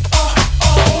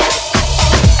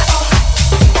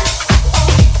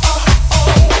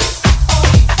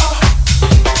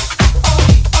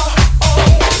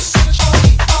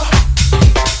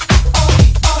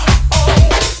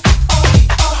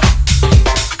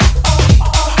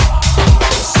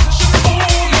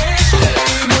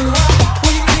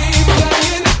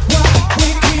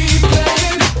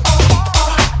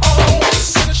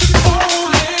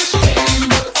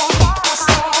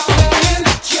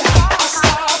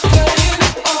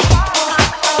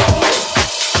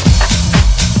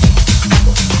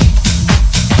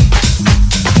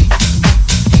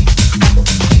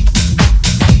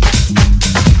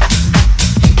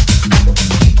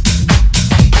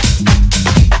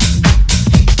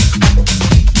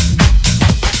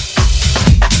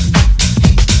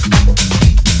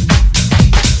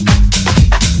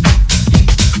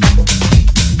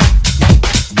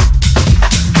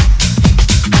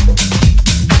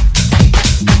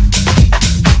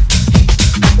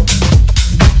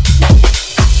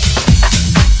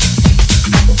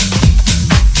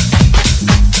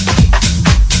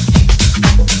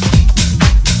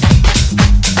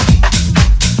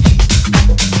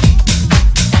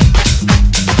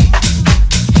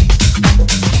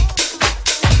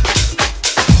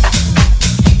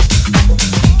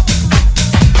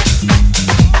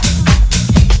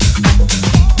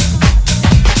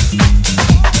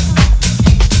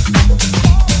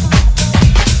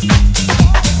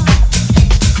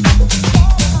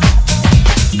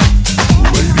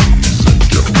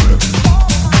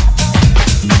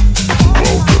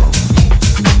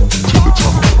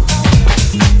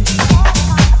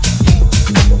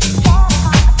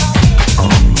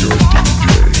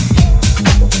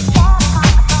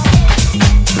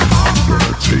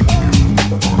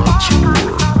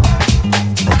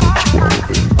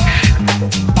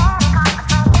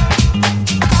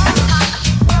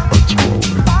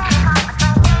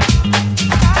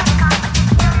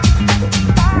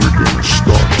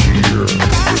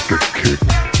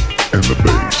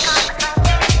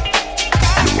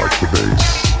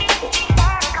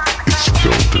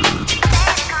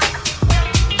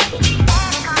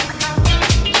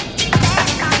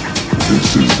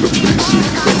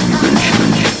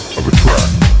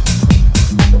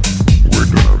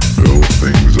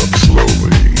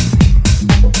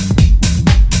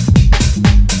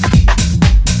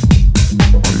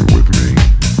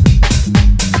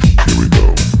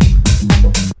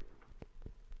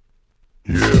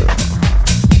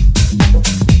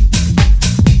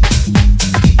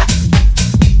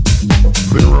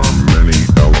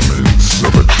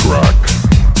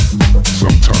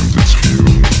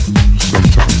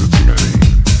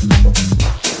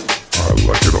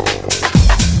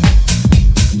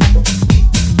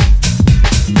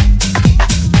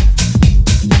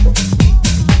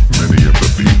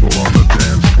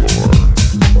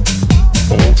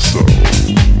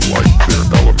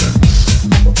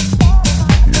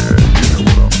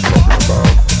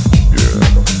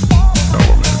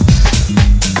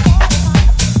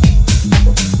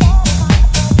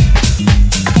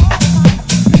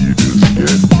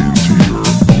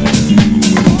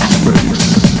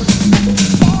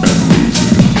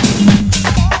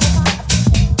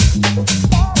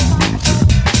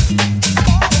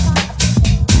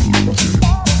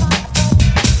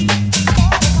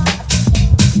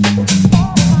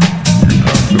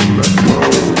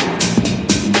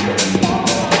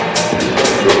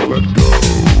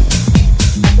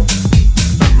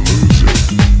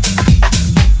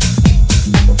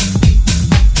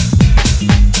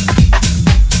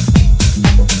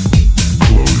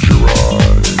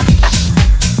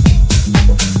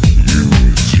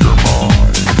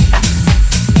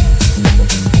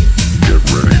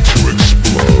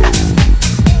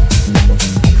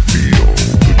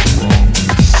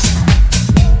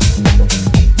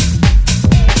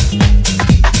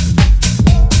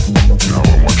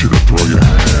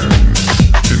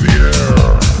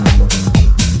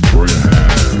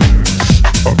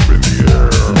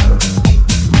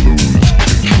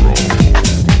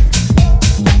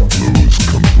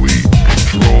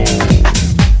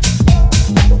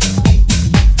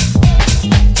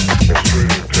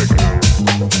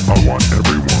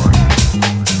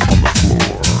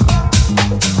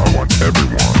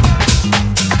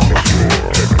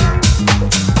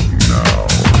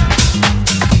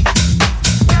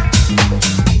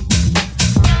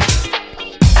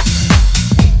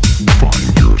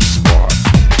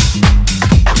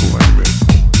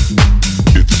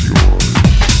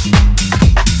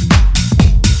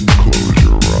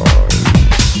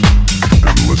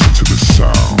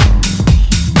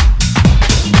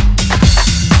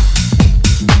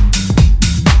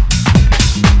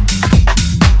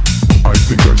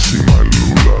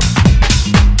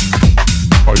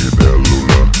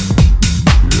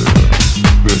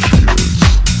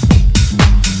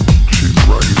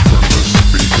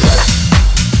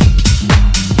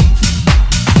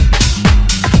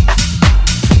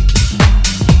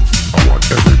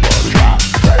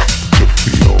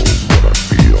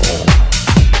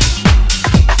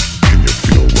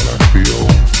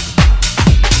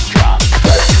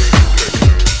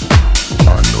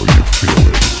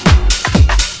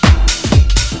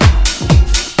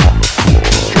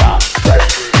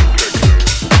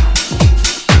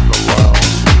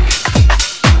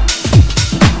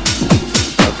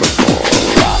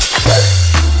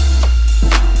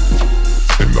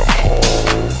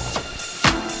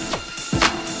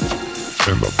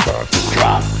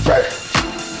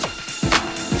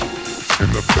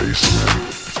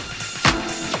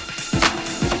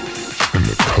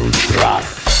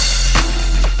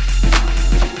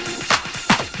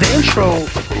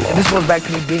 goes back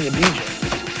to me being a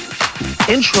DJ.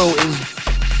 Intro is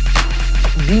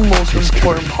the most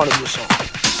important part of your song.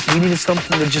 We needed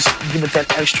something to just give it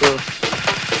that extra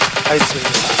icing.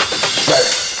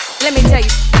 Let me tell you.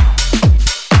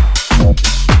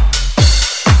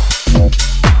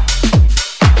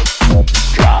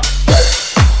 Drop.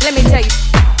 Let me tell you.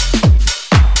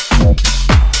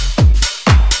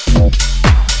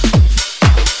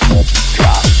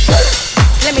 Drop.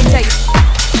 Let me tell you.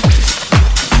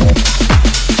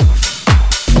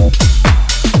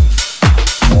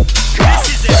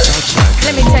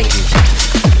 Let me tell you.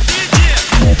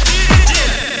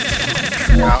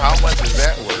 Now, how much is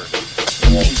that worth?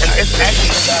 It's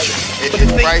actually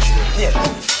It's priceless.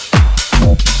 Yeah.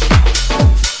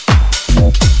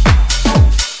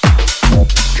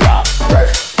 Drop.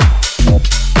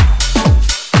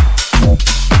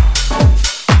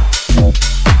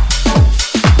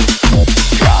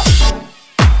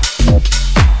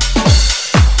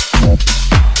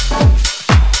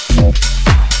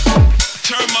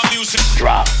 Turn my music.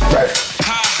 Drop.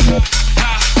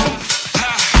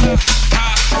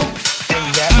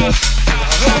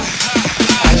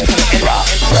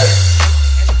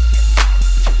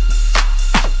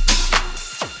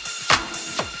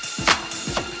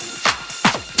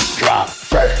 Drop.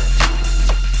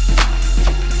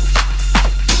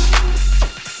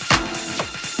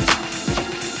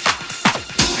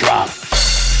 Drop.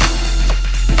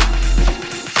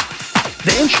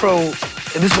 The intro,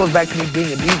 and this goes back to me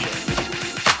being a DJ.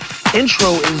 Intro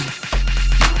is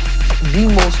the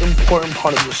most important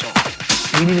part of your song.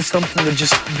 We needed something to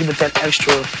just give it that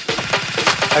extra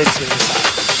icing.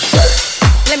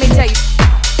 Let me tell you.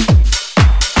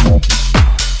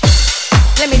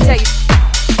 Let me tell you.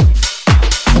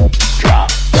 Drop.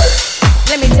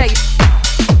 Let me tell you.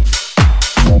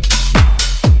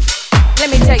 Let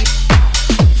me tell you.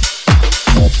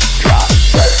 Drop.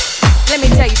 Let me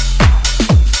tell you.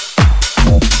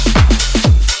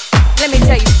 Let me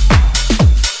tell you.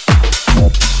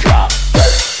 Drop.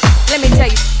 Let me tell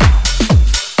you.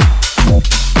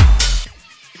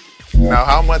 Now,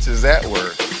 how much is that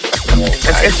worth?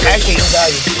 It's actually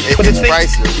invaluable. But It's the thing,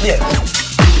 priceless.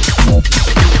 yeah.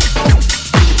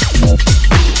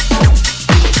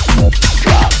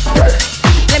 Drop.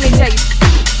 Let me tell you.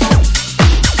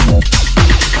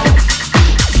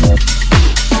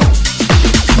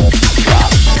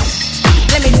 Drop.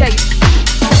 Let me tell you.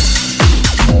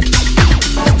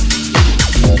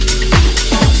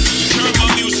 Turn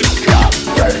my music. Drop.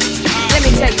 Let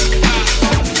me tell you.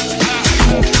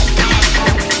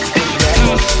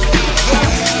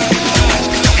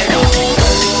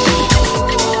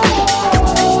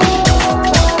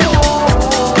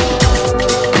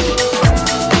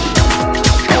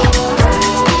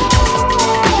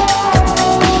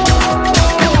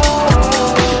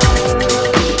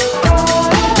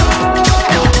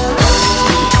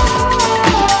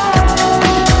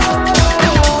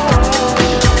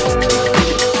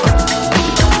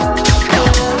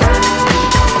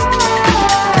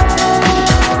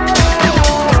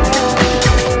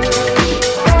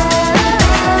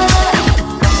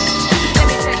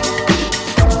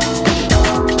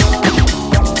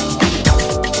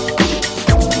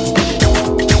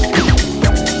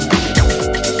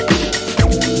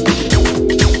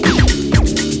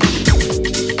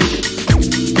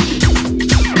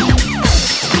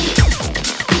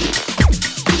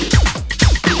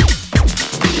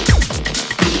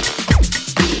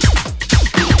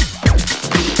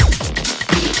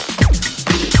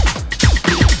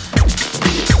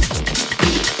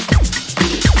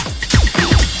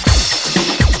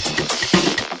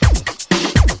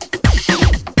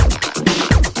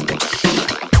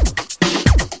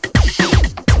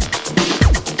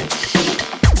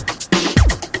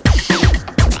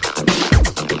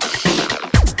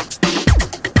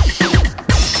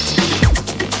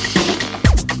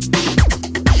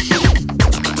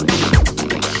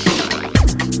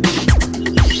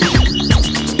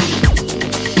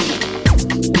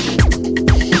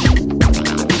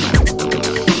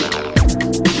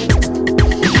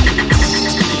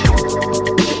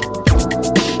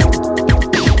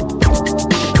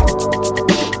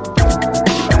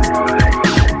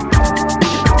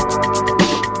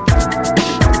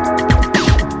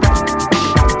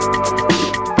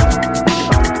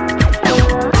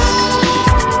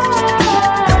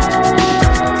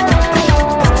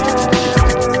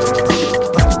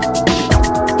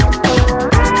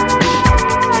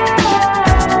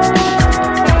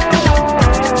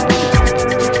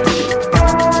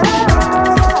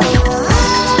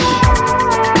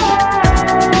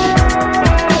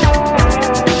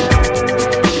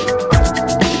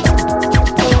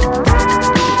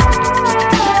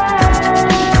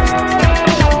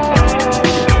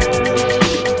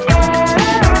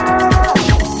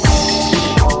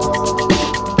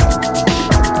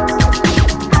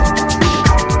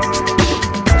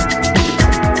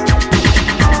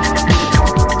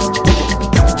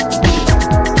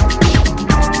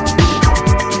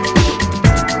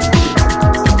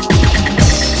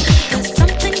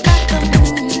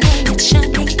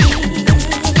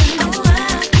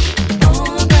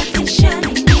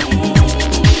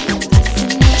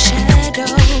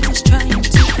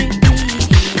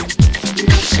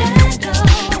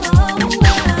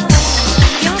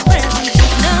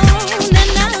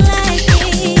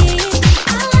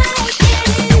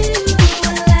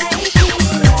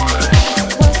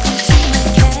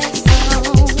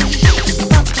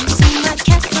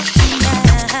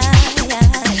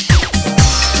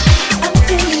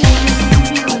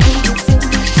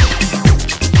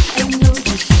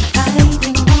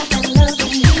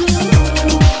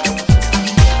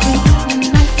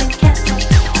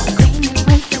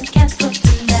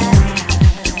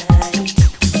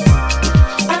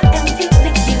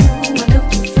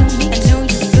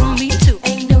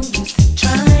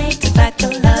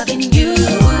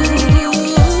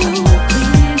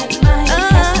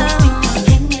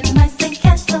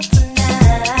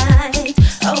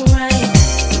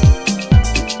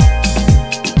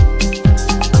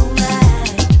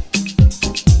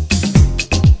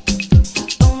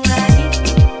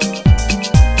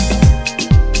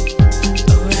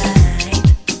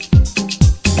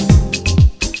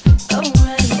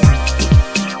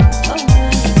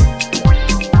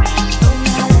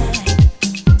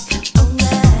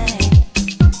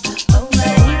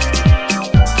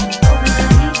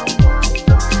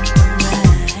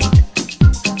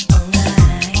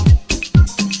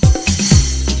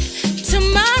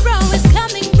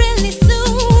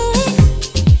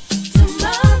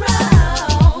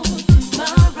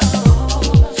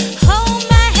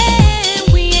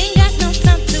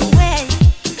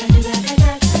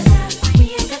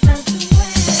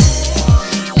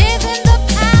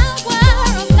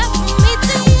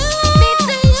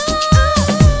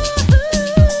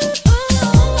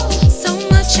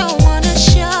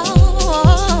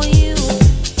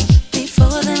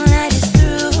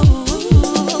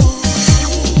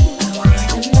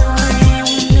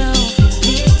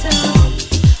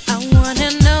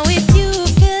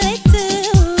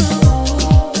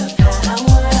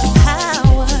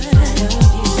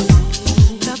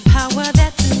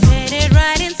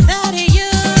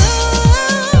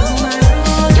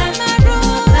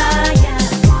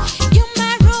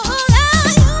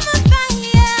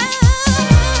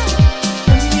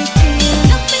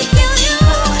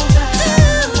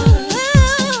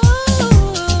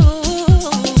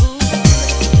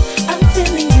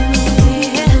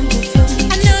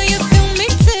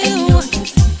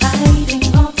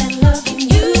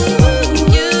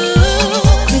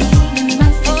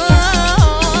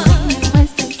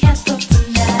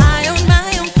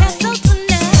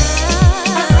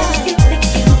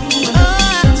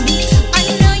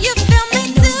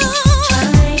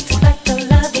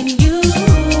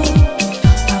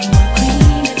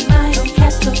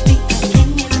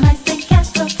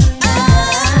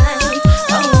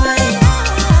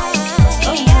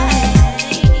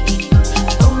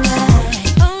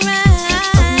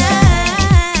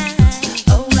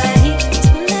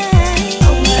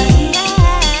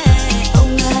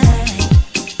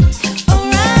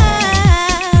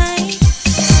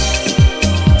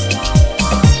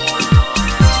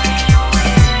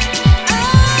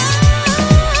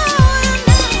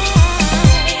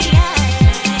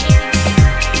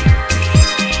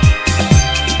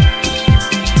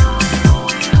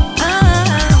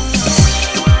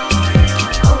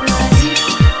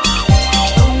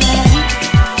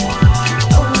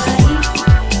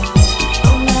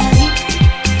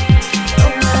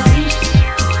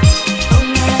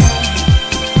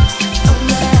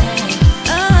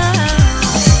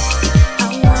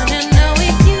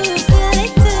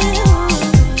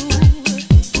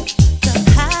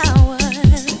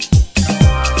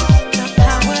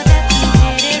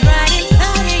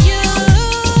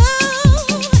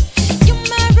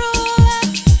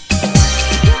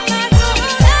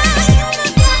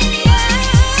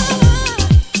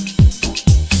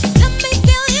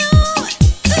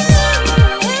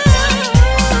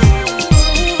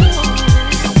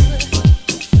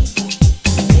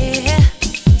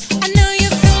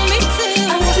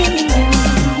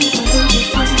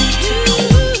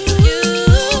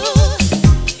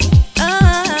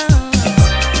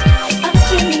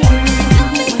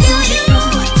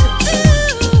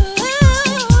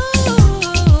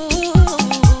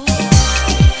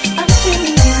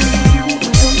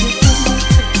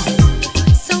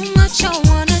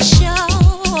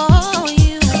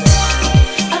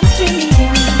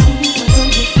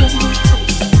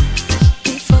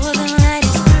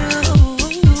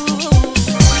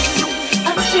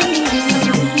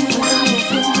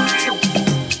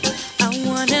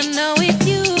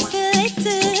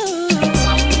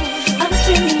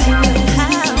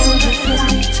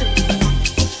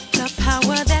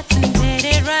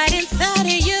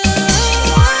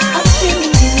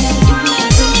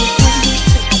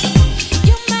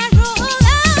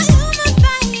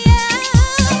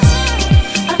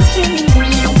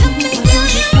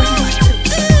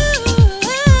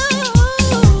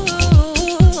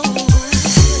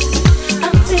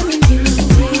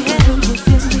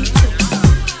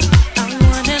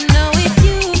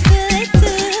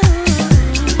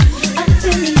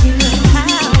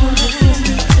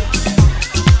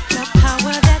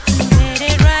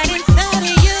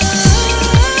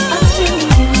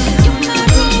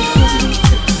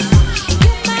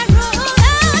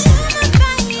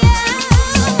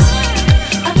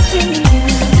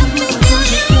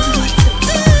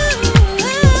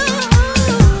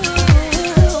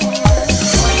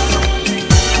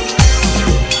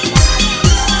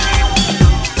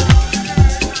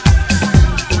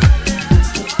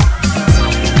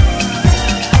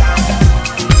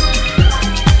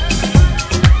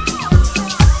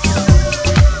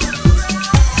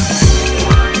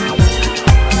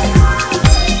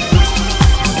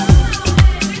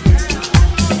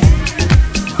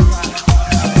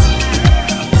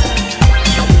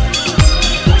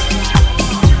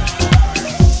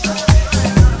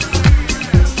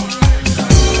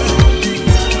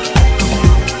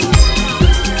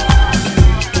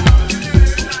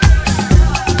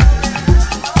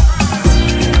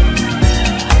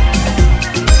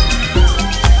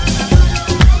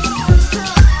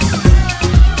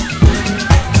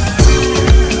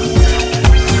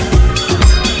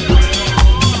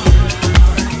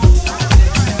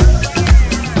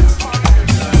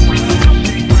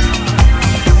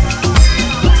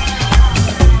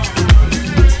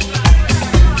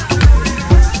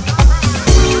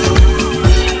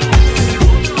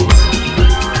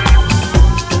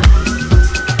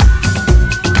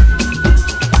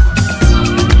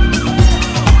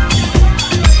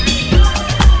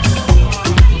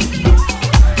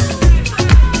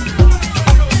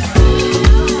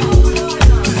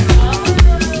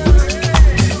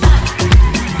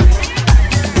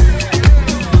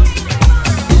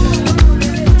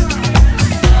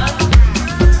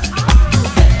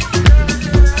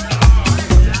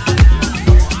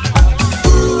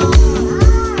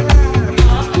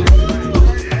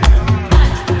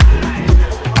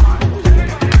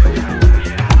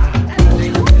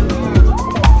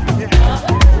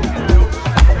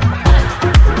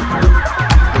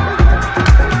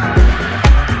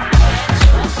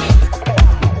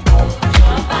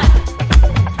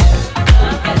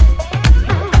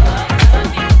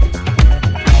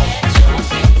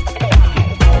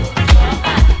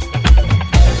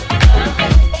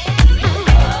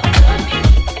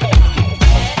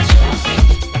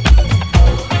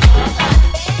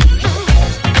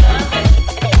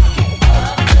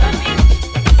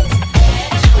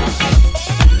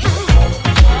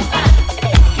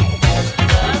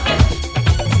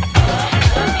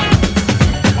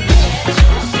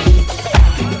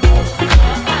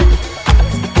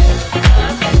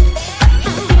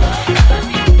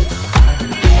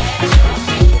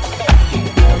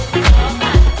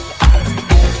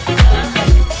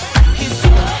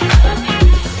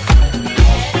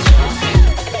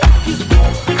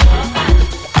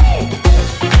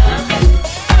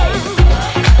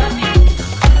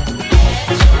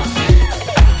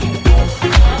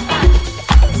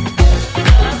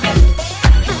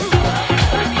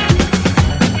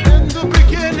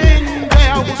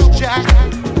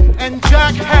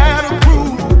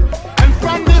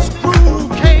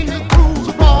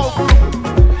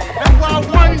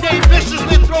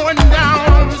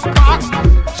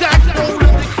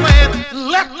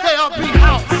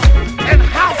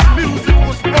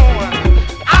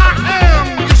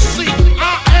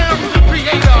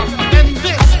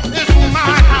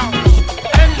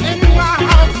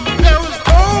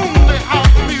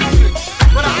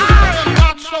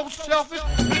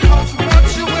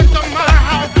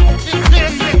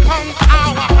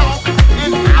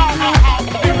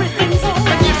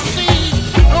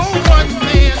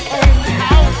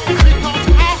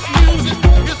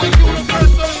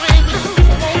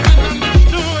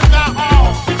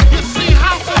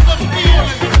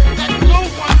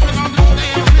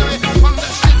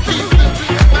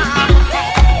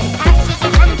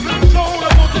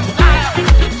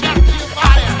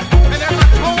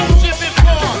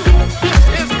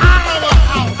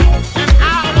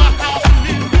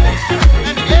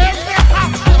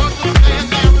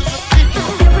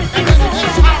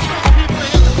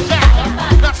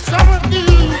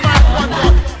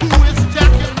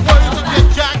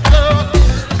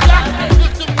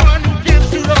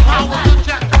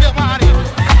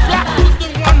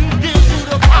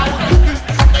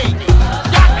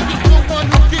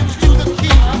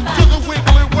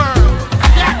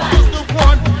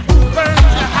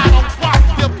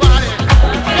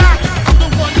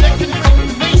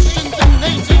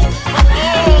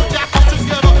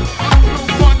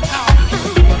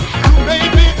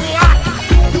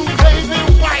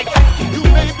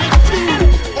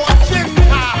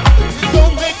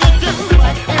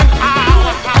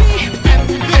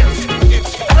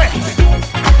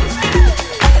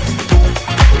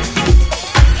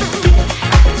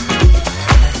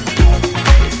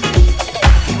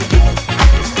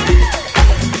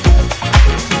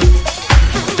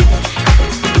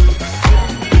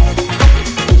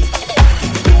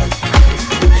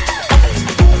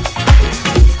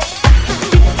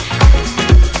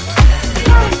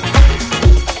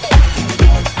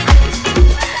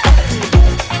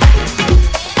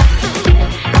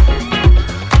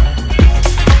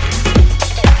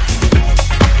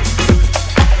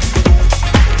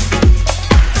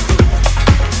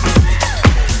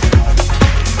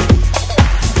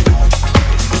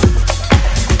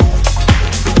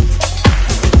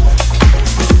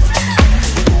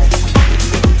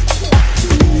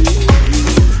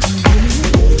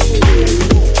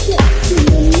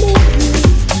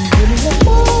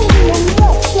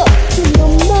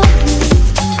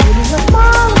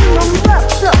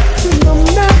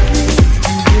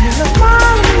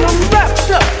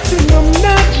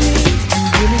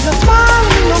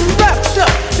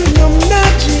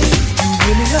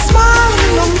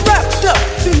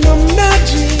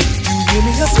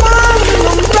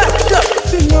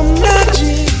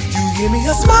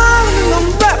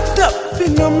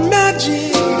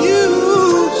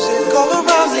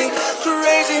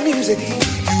 music.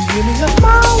 You give me a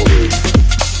smile.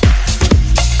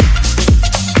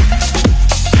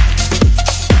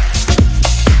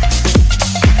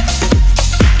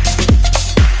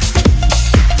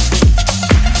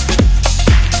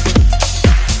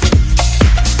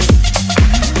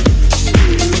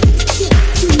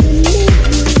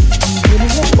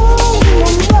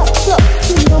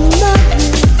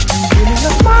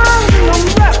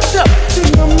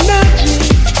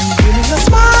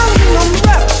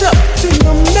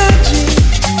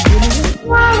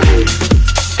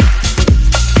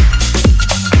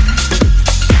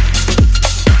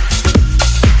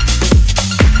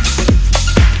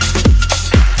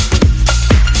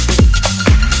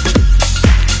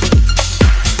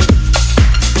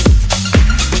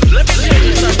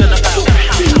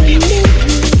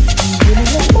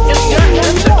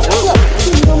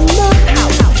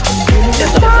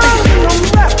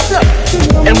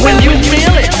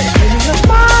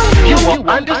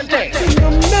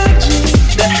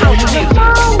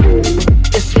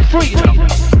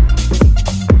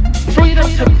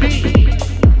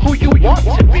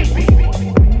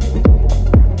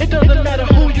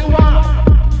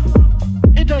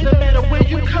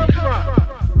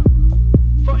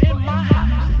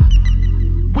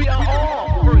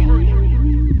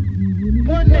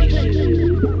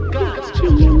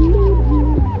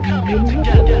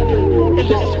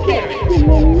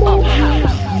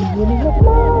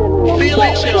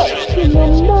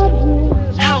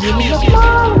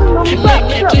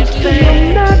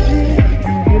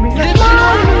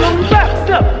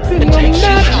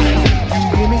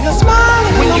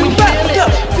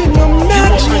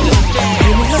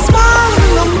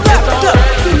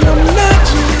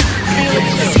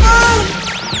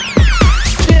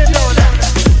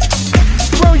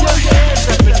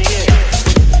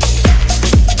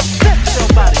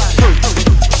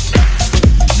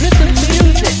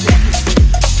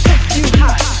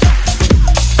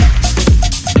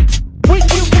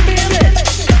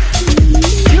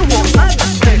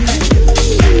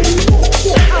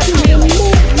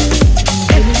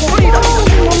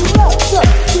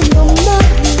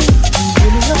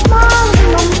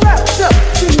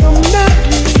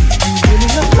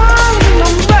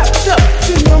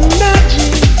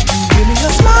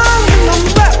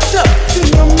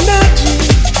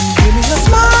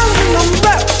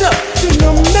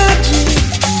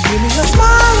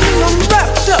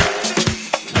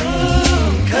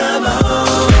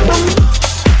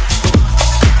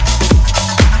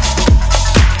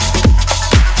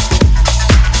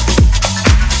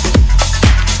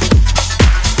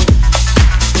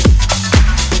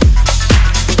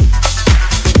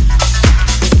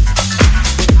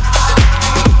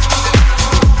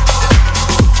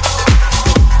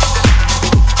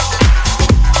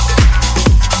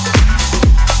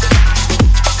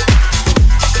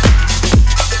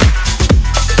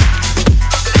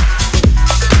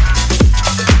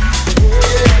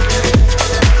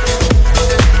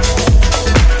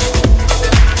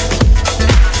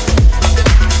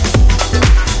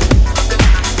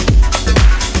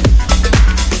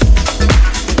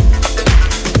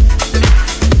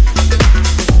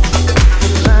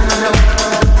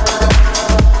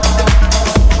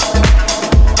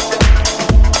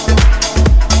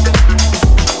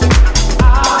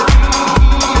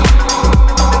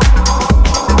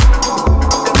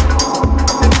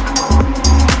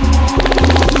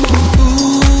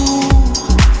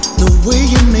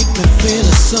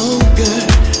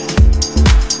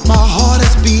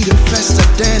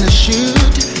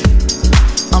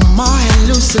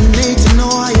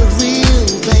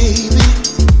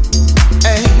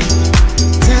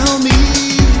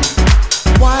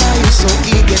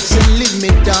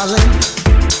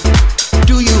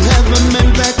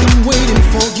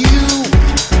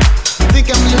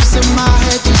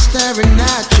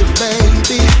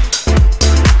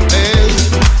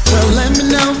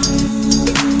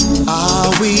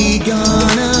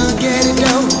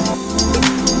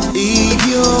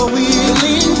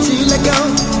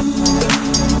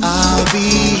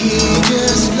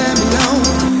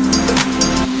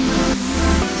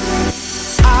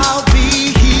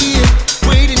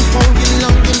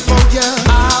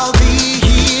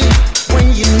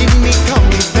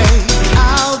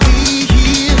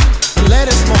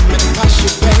 Passion.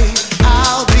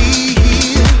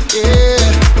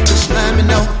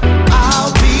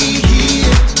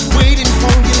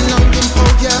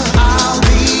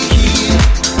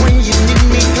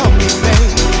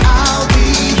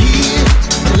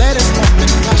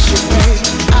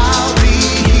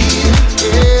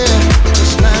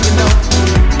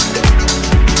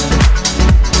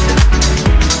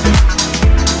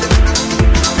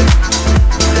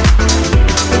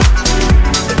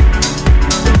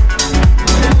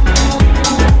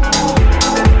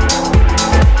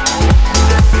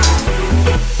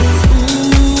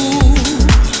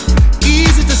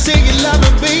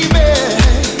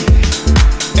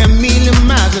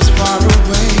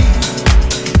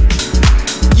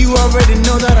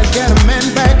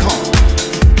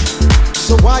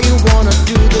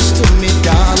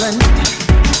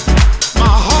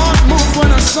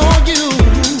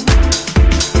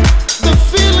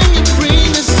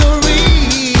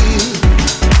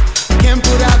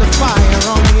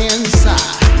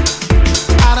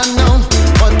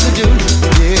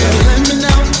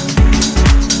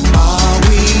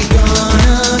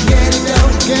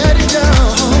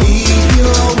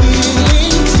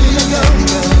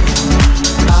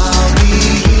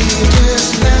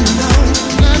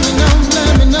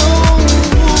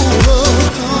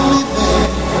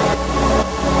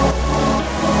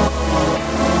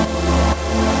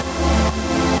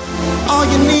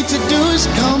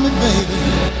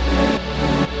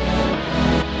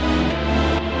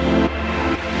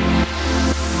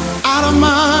 don't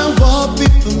mind what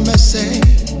people may say.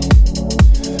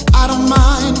 I don't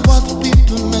mind what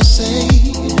people may say.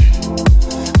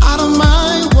 I don't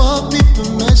mind what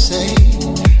people may say.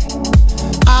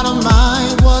 I don't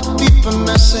mind what people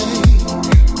may say.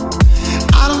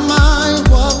 I don't mind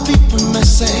what people may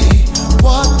say.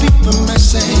 What people may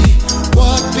say.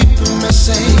 What people may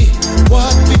say.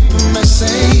 What people may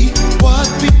say. What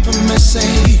people may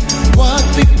say. What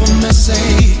people may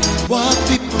say. What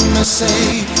people may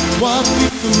say. What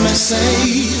people may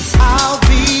say. I'll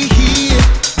be here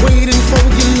waiting for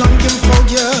you, longing for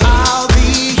you. I'll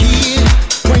be here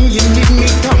when you need me,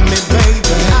 come me,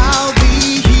 baby. I'll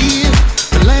be here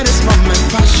the latest moment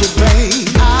pass you, babe.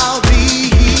 I'll be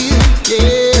here,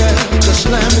 yeah, just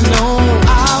let me know.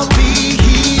 I'll be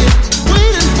here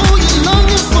waiting for you,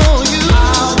 longing for you.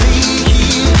 I'll be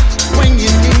here when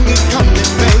you need me, come me,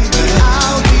 baby.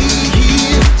 I'll be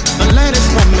here the latest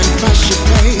moment pass you,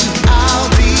 babe. I'll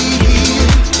be here,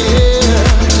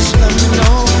 yeah, just let me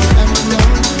know, let me know.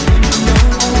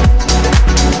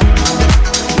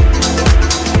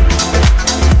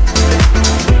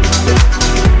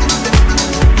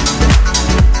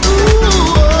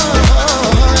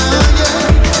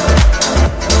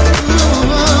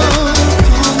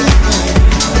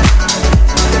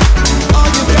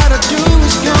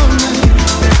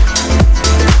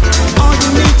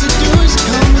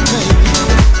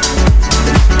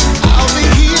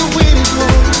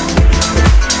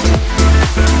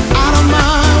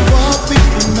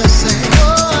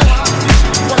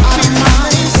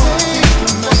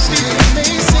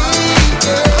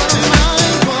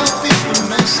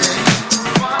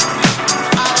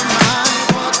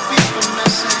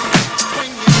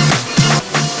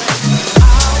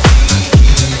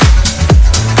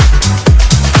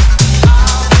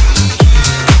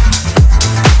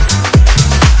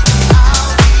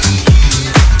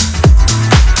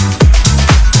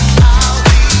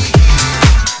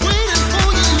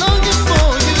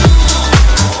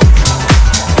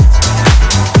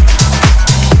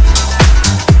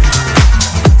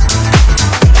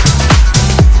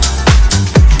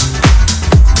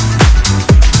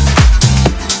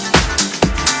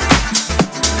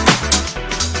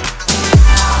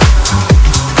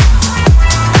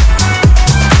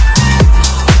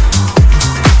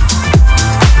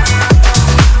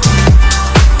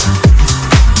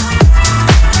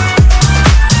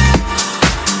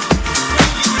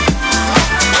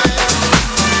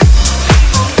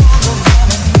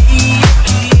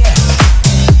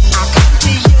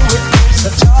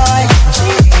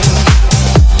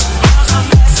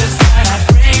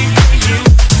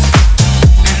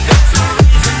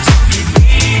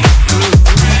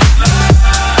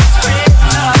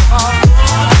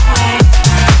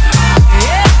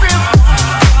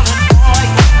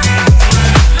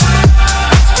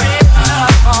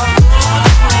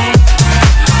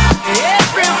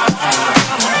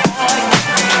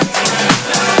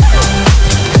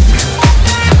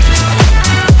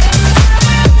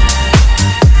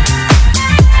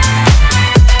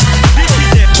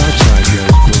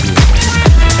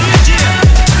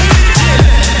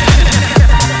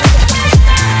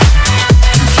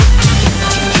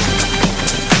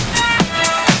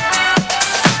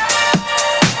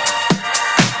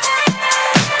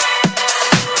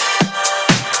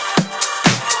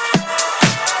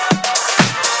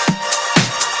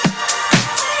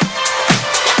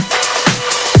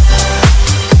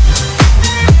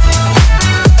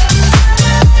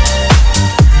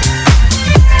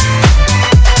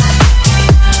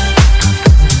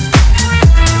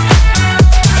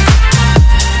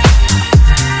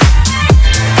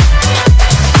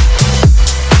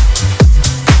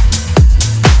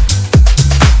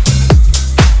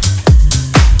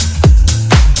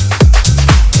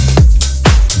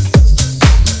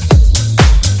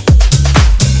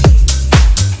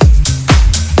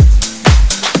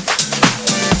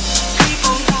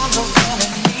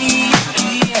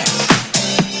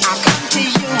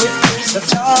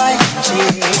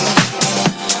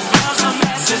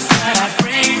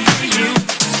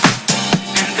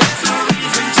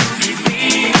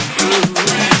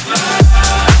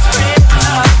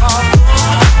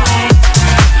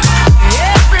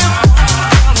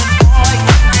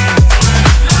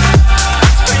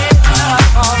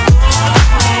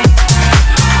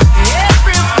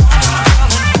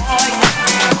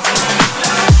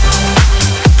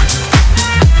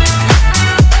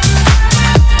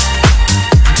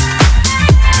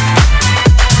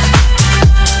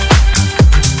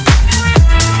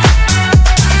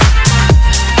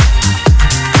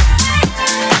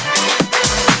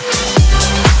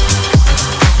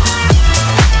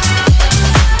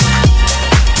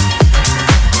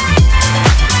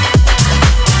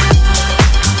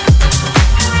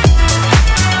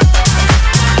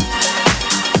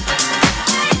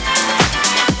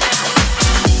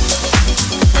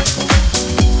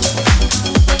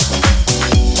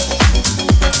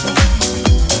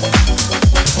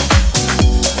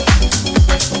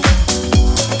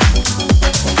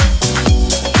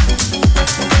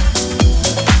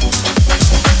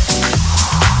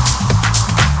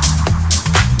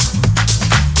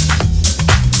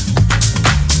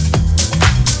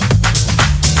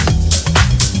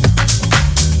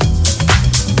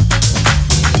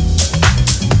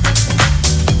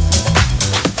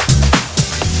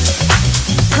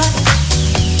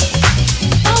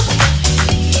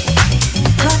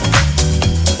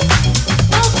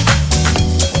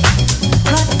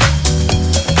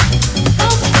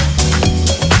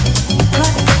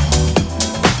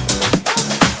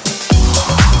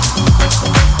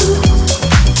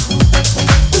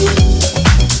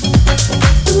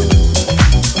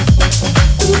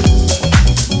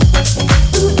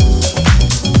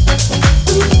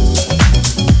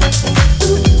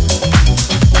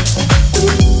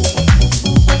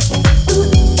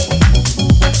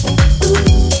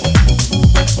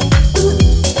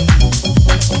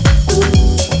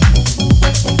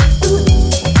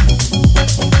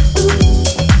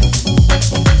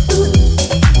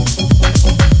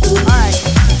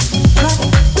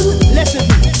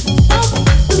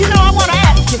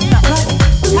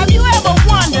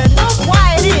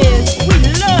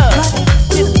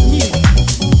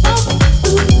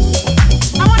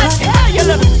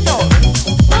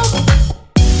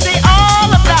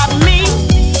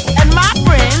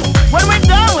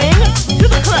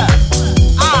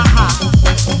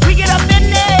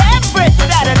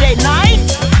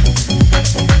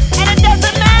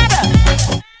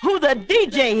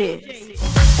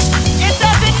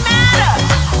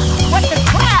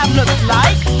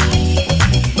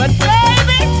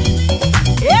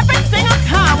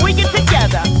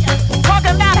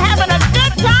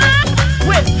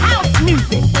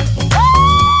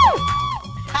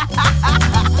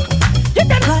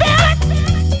 can feel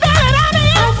it on the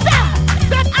inside.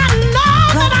 That I know,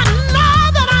 that I know,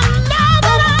 that I know,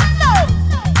 that I know.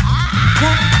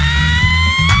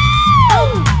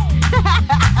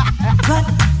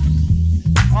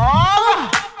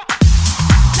 Oh,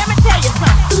 let me tell you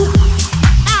something.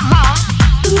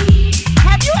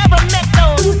 Have you ever met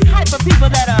those type of people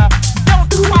that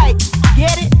don't quite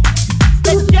get it?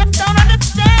 They just don't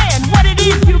understand what it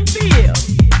is you feel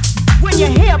when you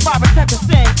hear Barbara Tucker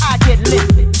sing, I Get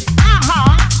Lifted.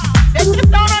 They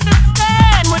just don't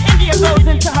understand when India goes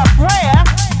into her prayer,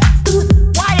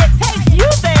 why it takes you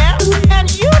there and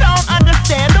you don't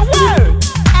understand the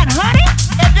words. And honey,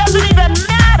 it doesn't even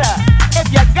matter if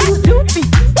you got 2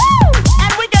 feet. Woo!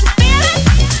 And we can feel it.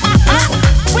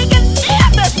 We can feel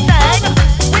this thing.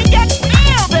 We can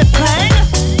feel this thing.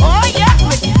 Oh yes,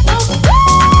 we can.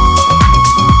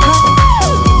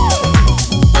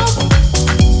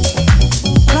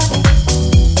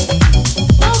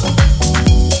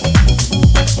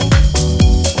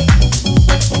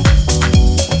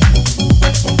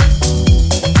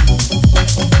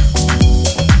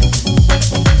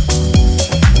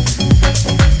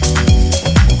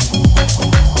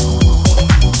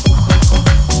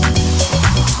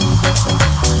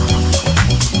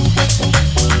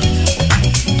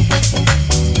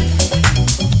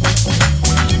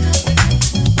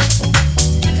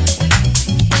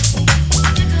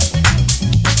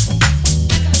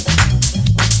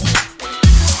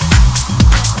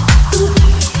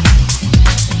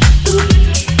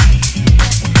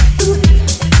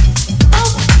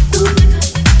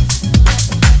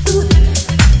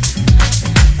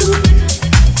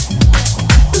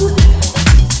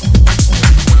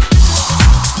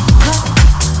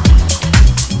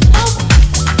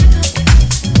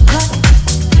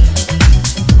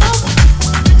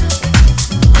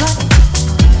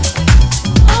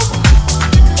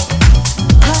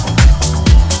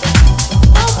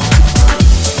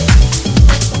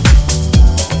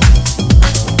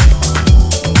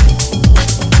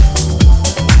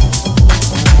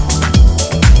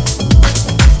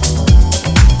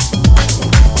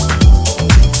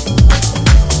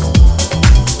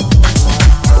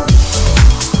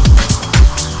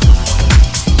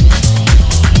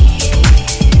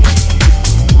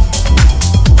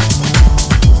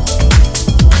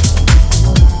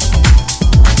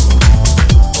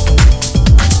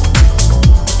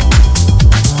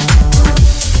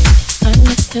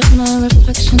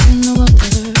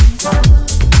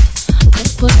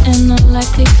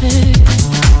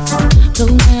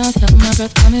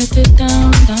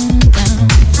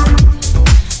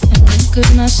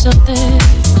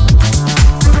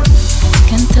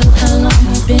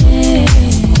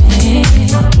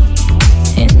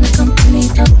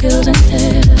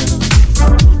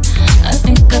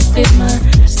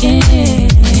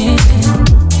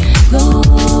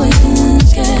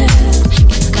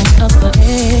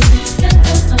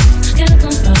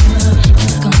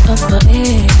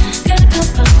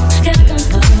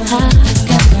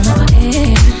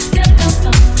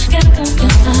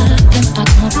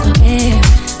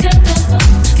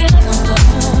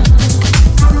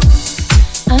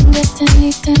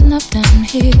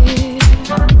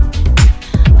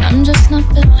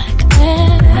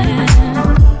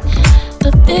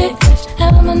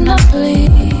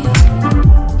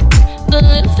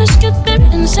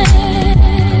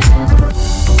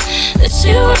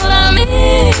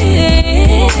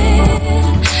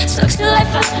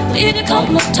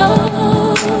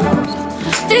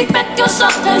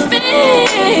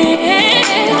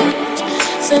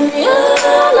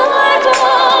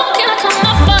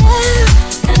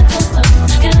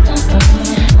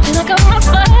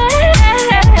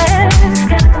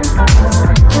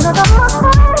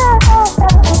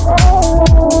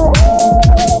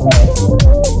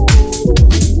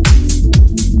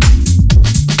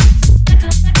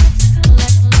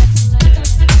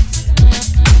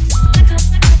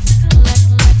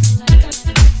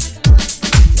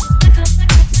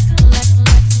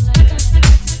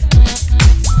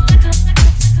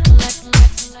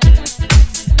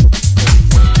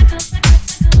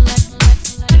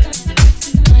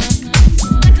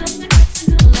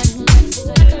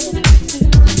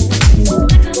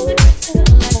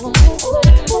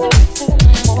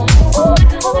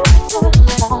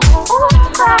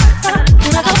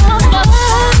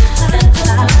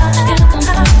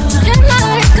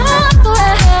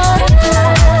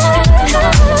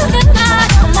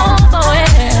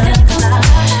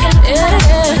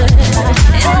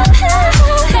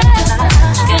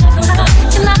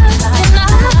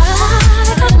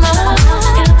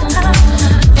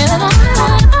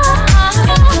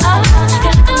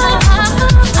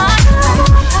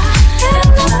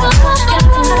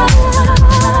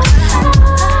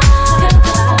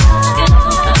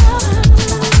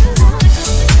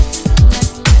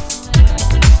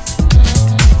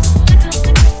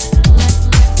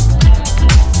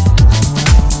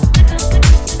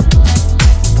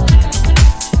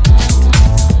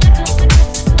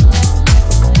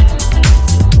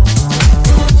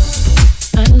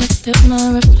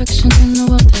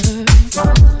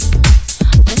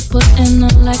 put in a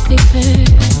likely pair.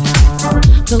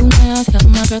 Blue nails, got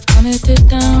my breath committed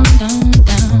down, down,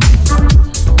 down.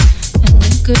 And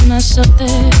look at myself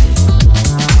there.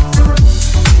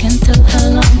 Can't tell how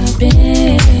long I've been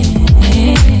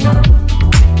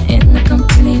in the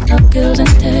company of girls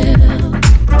and tell.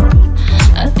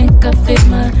 I think I feel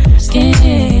my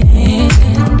skin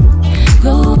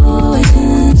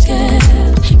growing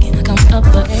scared. Can I come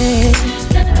up ahead?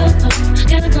 Can I come up?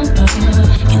 Can I come up?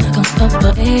 Can I come up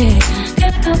ahead?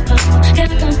 Can I come up?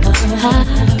 Can I come up high?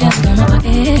 Can I come up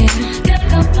ahead? Can I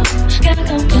come up? Can I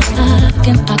come up high?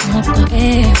 Can I come up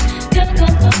ahead? Can I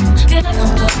come up? Can I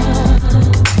come up?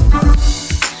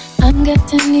 I'm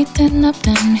getting eaten up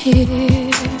down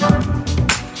here.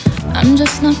 I'm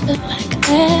just not built like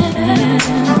that.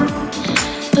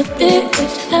 The big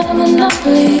fish have a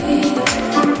monopoly.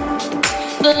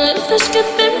 The little fish get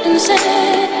buried in the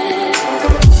sand.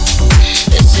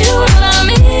 It's you and I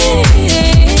mean.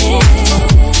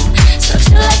 Such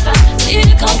a life I need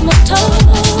to come my toe.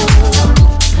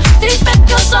 Take back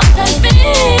your soft and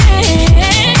feel.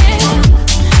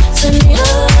 Send me a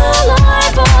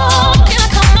life on. Can I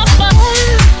come up?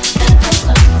 Can I come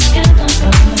up? Can I come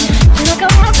up? Can I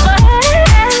come up?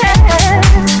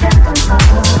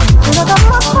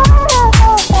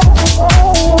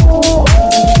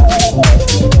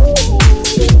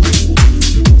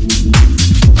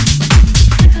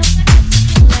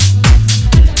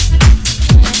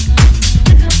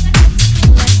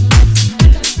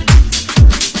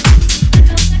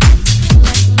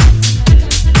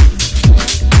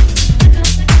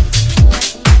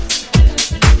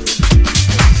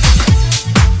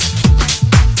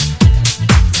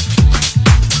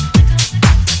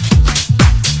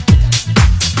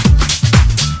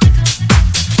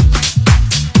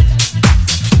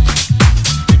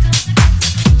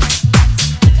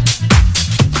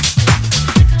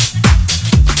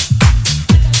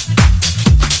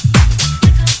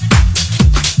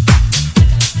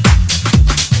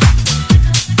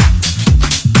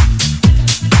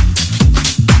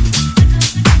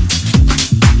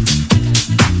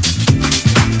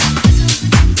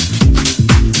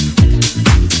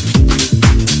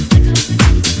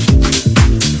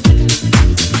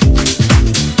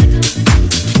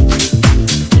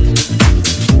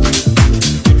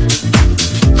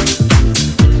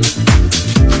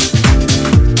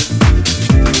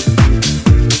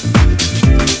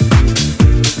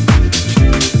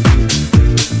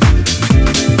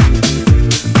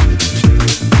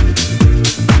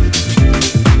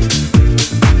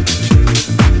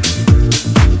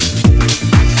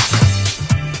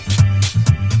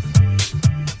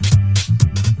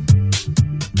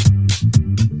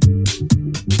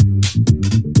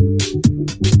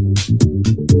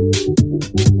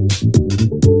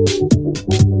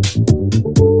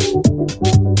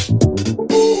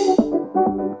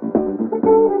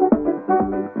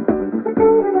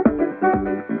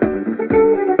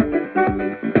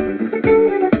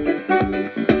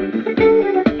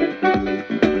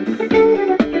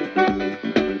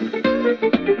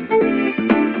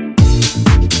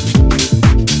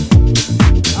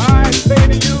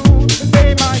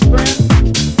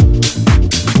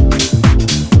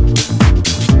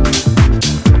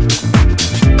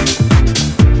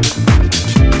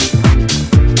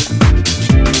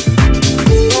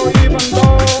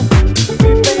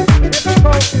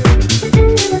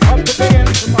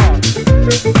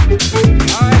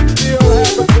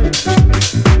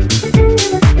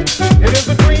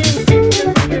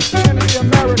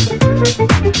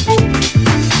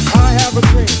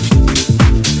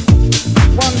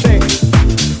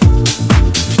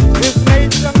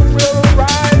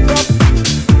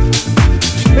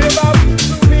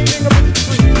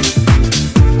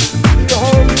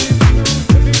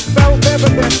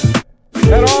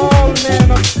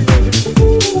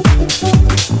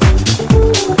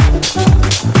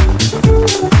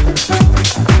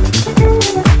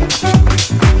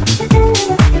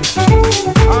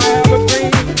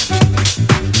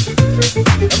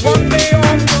 One day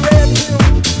on the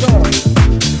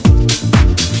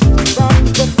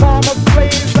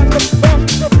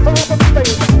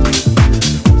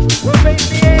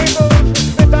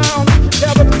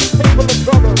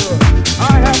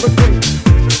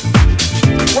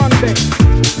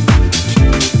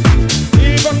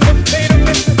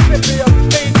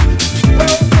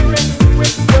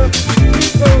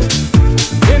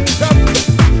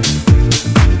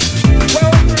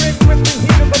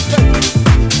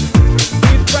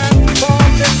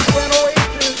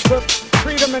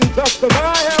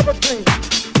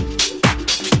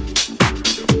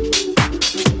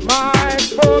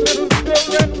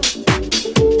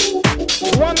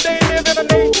in a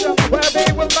nation where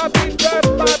they will not be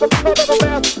judged by the color of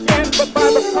their skin, but by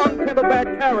the content of their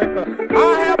character.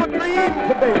 I have a dream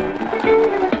today.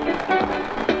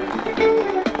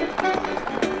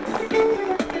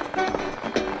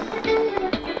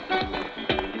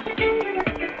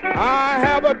 I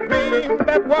have a dream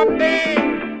that one day,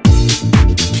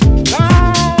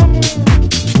 down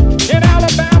in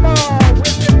Alabama, with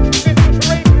its vicious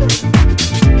racists,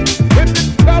 with its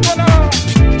governor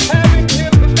having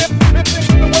his lips missing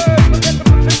with the words against the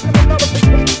position of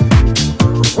nullification.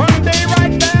 One day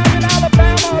right down in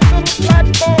Alabama, little black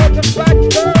boys and black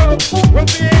girls will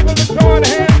be able to join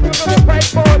hands with little white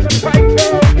boys and white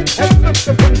girls as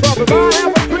sisters and brothers. I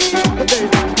have a dream today.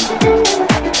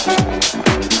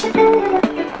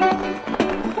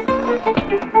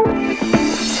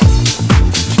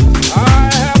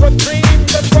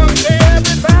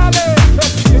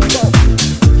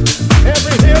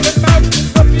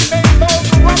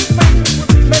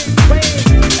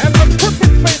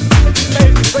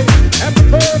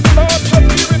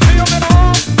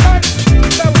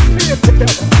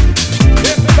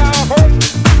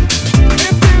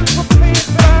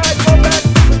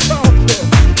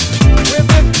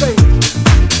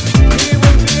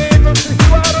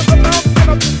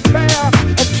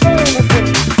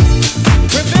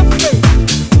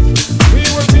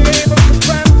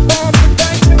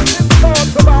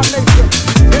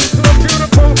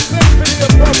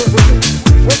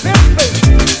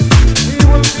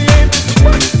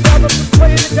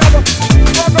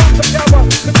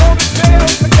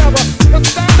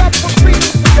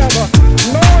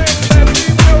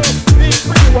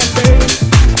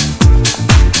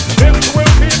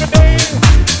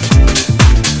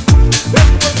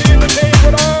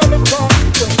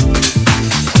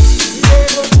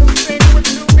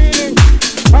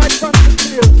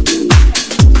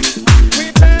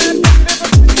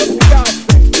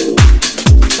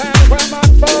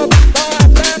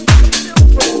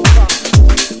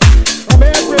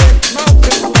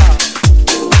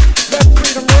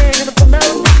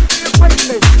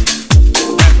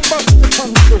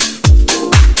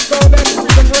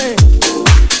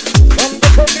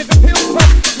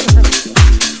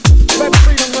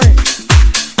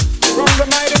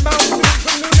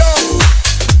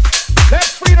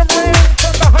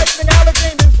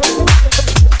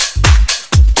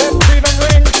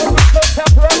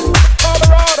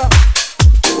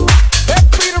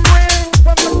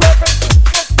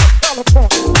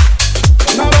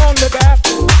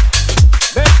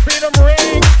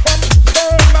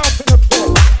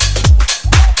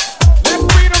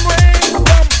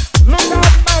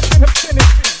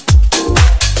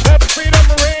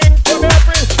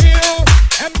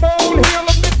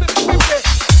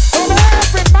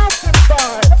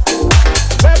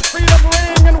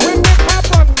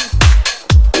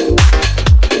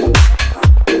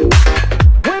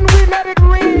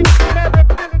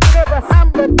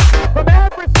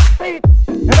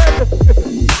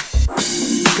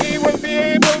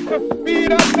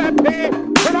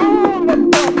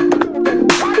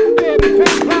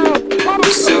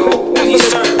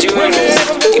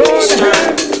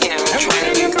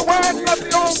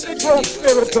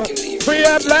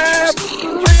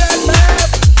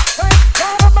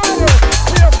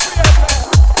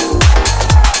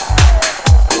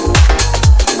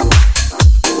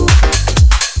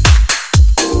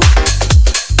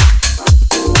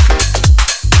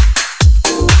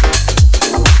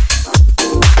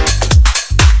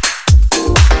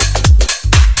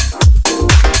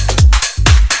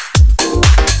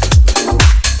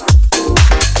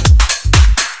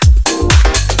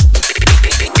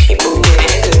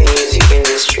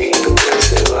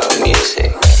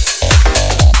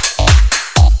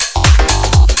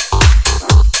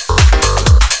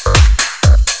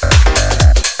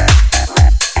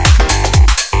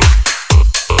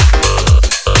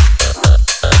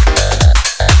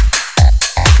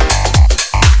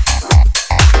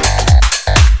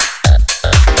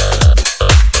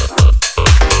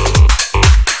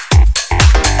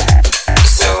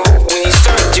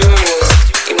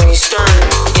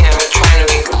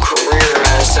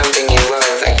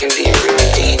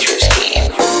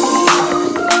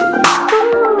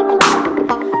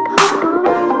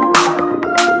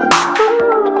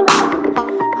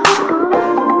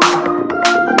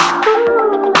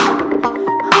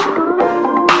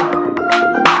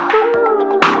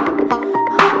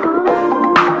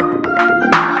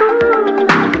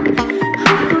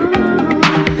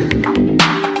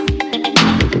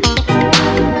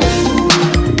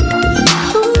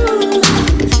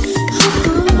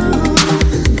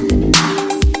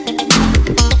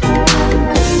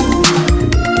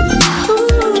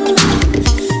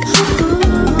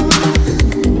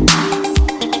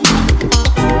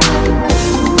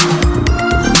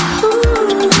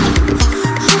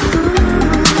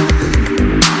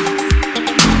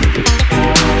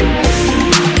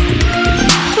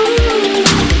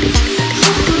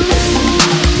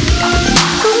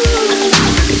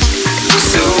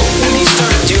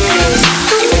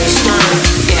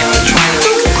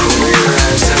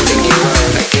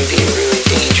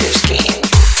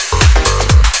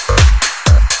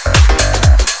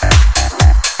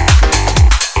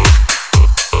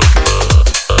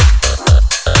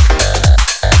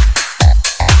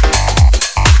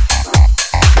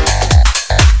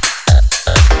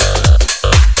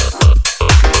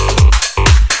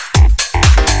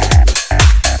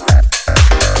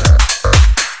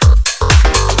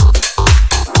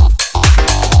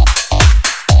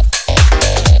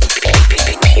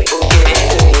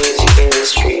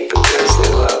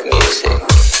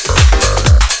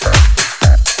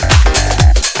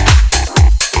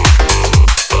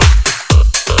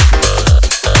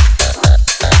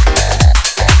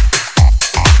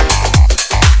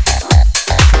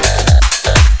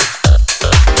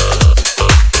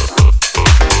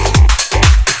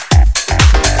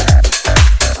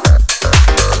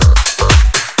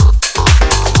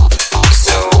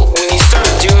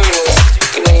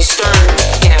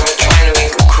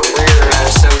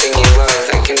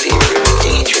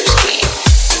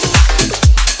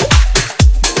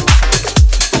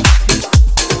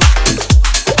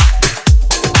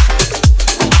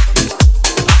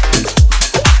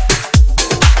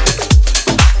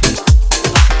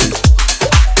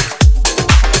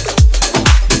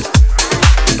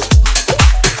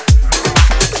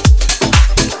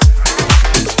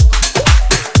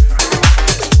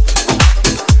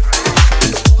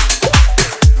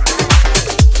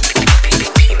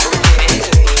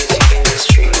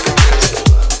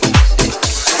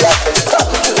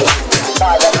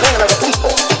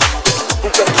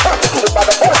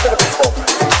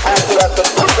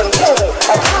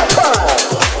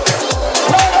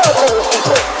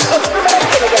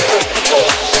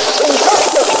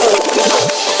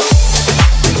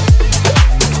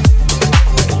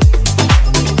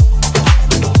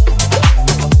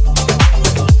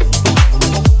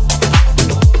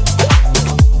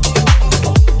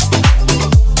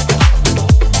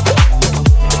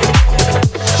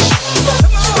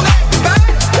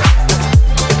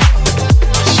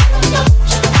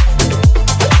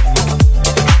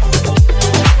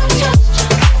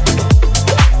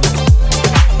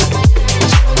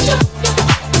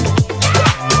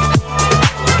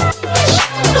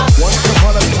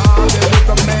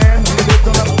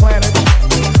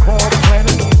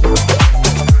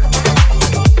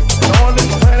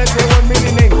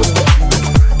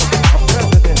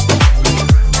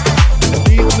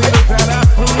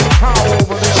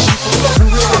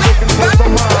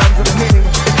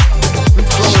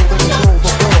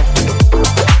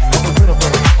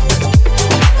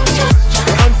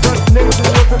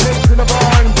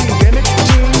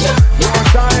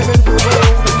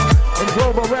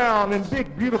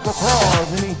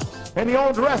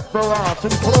 owned restaurants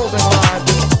and clothing lines.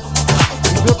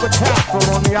 He built a castle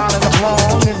on the island of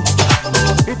Long, and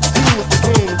it's filled with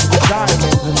caves with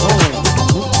diamonds and gold.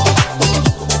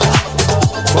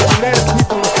 But he led his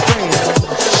people astray.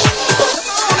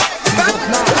 He was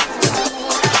not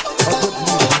a good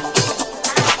leader.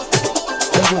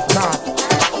 He was not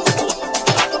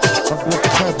a good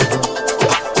president.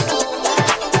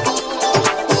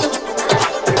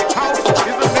 House is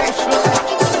a nation.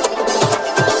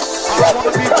 I want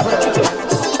to be president.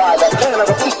 By the man of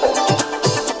the people.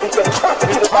 He can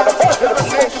prosecute by the voice of the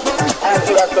nation. And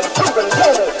he has been proven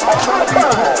guilty of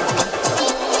homicide.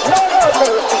 No more for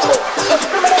his people.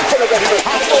 Discrimination against his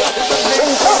people.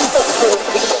 Injustice to his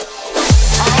people.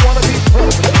 I want to be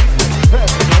president.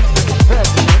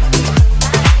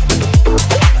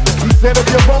 He said if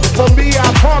you vote for me, I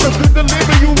promise to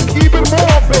deliver you even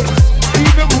more bass,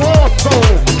 even more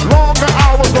soul, longer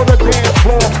hours on the dance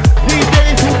floor.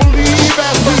 DJs who believe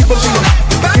as we believe.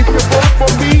 If you vote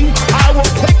for me, I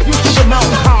will take you to the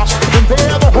mountaintop, and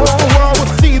there the whole world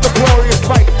will see the glorious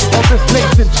fight of this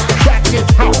nation. That is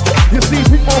house. You see,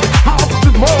 people, house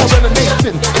is more than a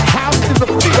nation. House is a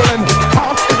feeling.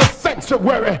 House is a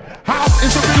sanctuary. House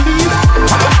is a relief.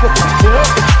 House will pick you up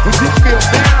when you feel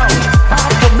down.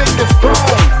 House will make you strong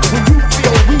when you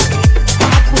feel weak.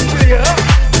 House will fill you up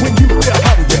when you feel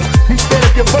hungry. He said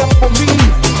if you vote for me,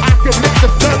 I can make the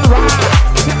sun rise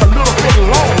just a little bit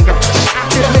longer. I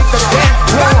can make the dance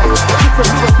floor just a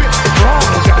little bit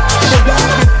stronger. So y'all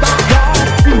can stop y'all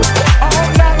feet all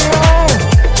night long.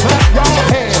 Clap y'all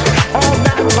hands all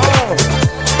night long.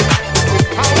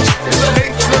 House is a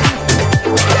nation.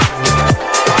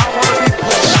 I want to be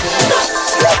president.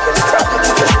 You have been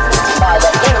prosecuted by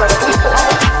the man of the people.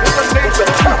 It's a nation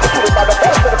prosecuted by the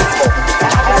voice of the people.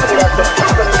 And he has been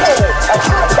proven guilty of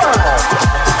homicide.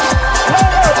 No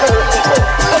more for his people.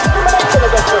 Discrimination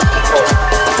against his people.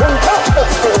 Injustice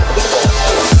to his people.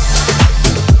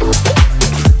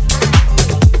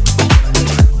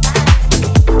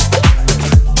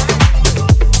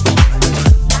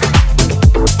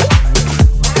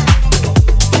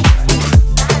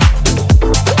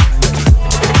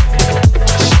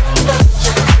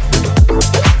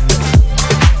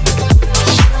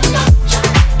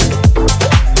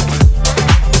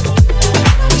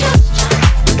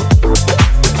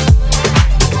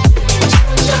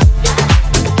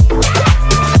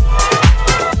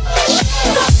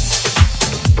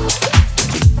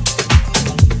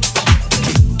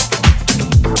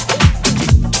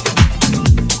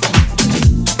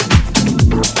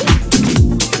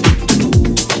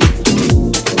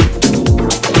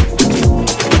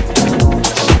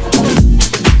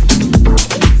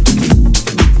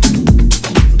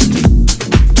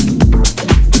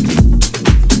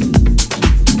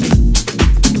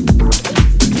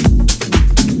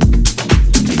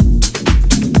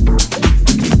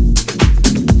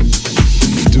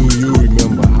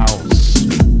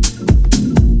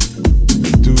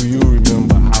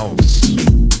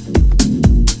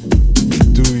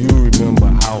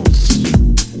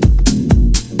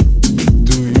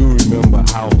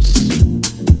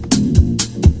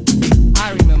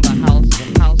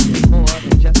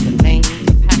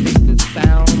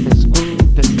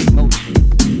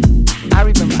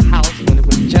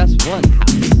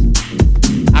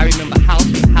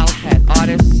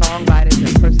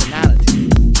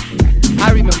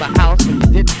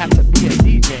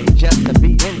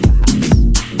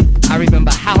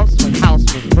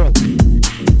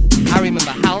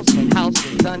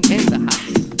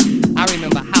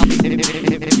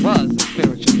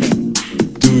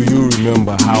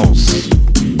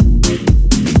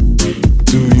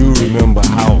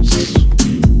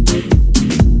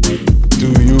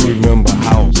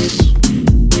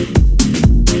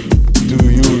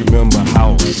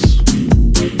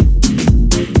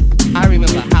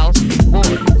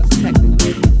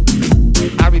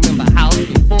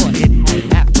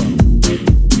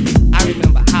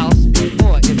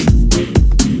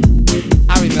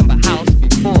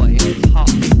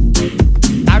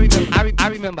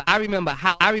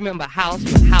 I remember house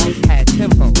when house had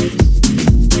tempos.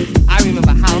 I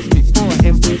remember house before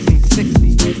MPC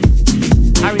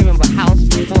 60. I remember house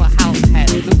before house had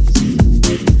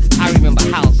loops. I remember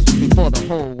house before the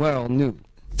whole world knew.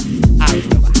 I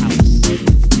remember house.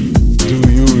 Do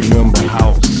you remember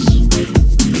house?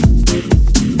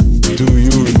 Do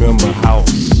you remember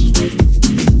house?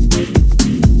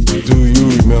 Do you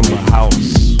remember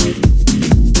house?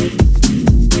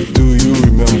 Do you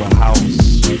remember house?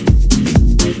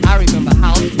 I remember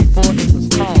house before it was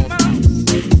called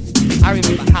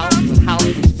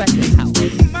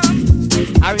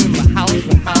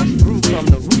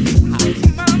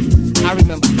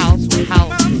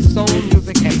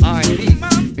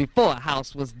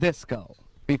house was disco.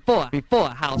 Before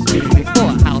house was disco.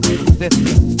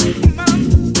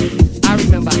 I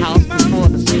remember house before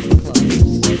the super clubs.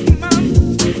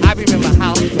 I remember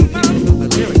house when people knew the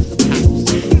lyrics of house.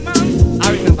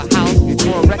 I remember house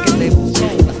before record labels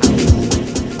sold the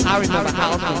house. I remember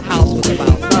house when house was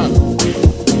about love.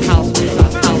 House was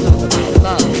about love.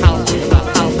 House was about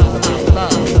love. House was about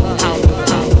love. House was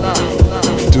about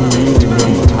love. Do you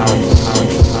remember house?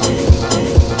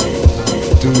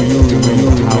 Do you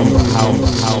remember house? Do you remember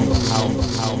house?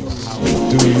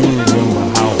 Do you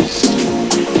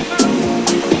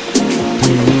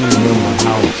remember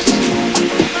house?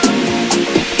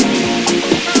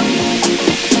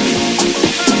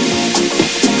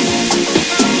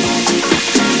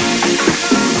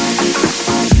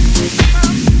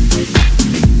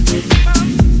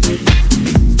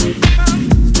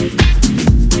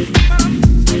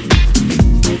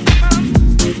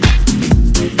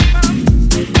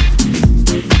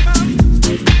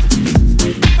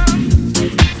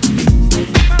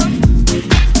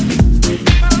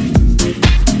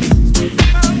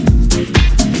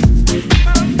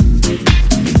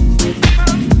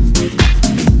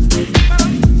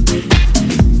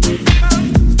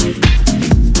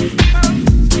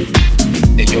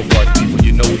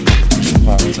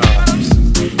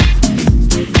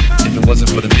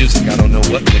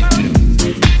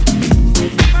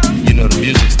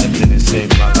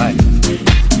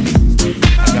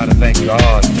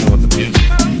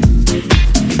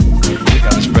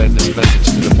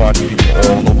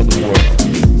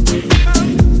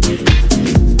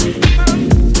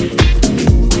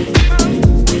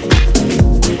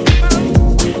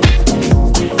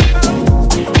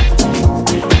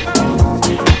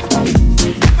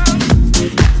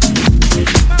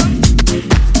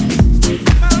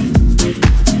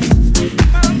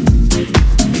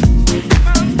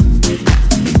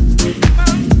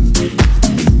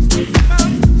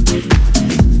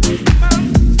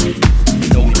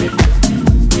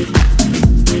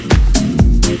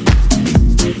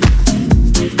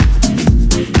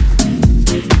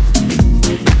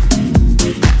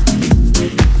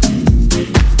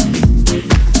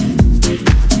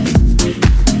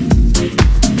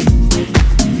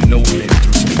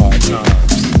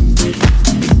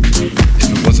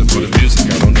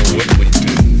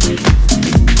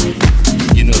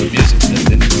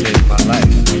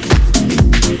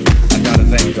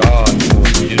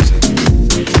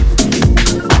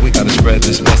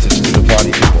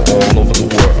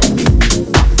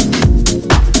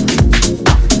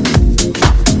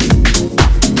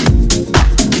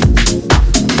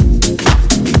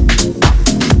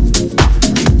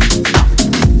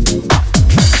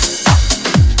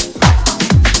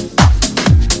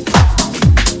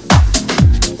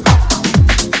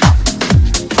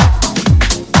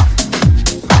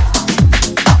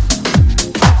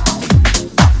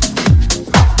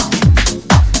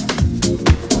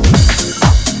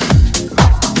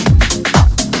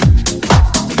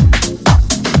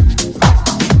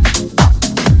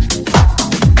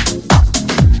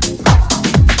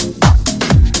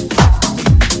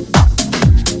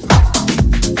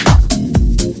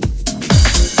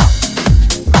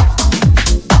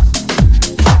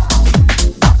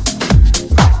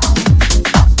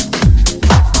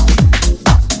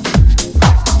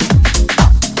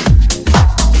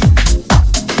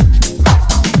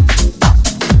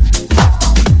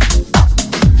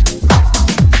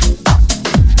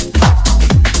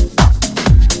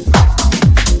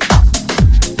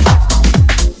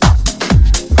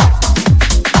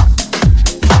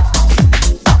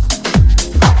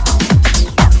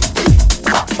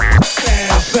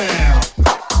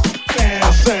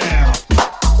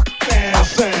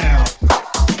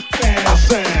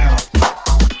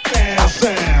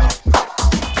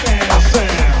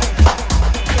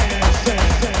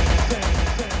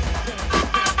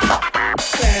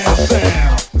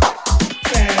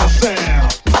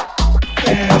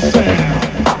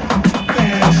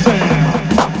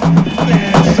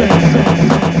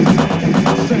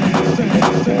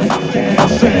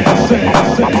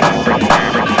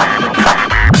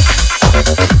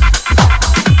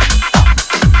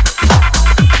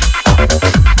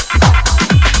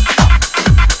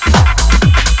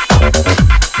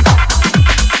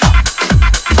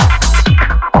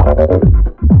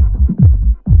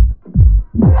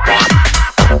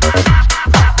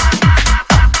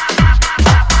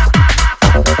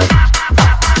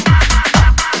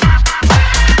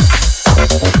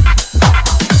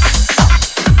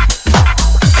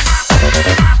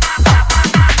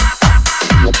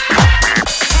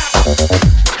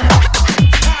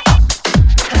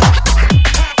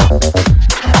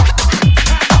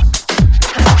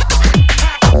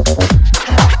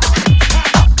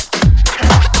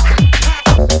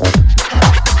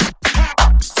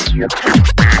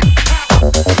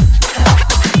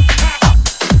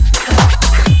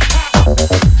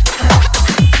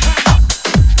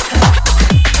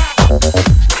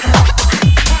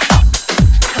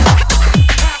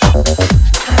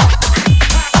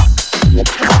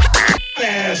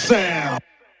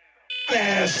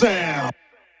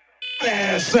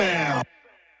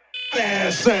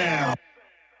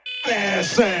 Bad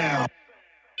sound.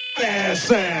 Bad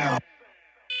sound.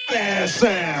 Bad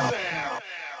sound.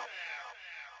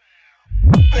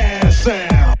 Bad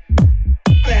sound.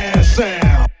 Bad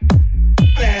sound.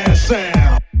 Bad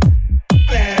sound.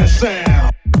 Bad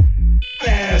sound.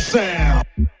 Bad sound.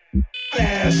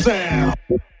 Bad sound.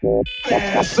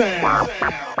 Bad sound.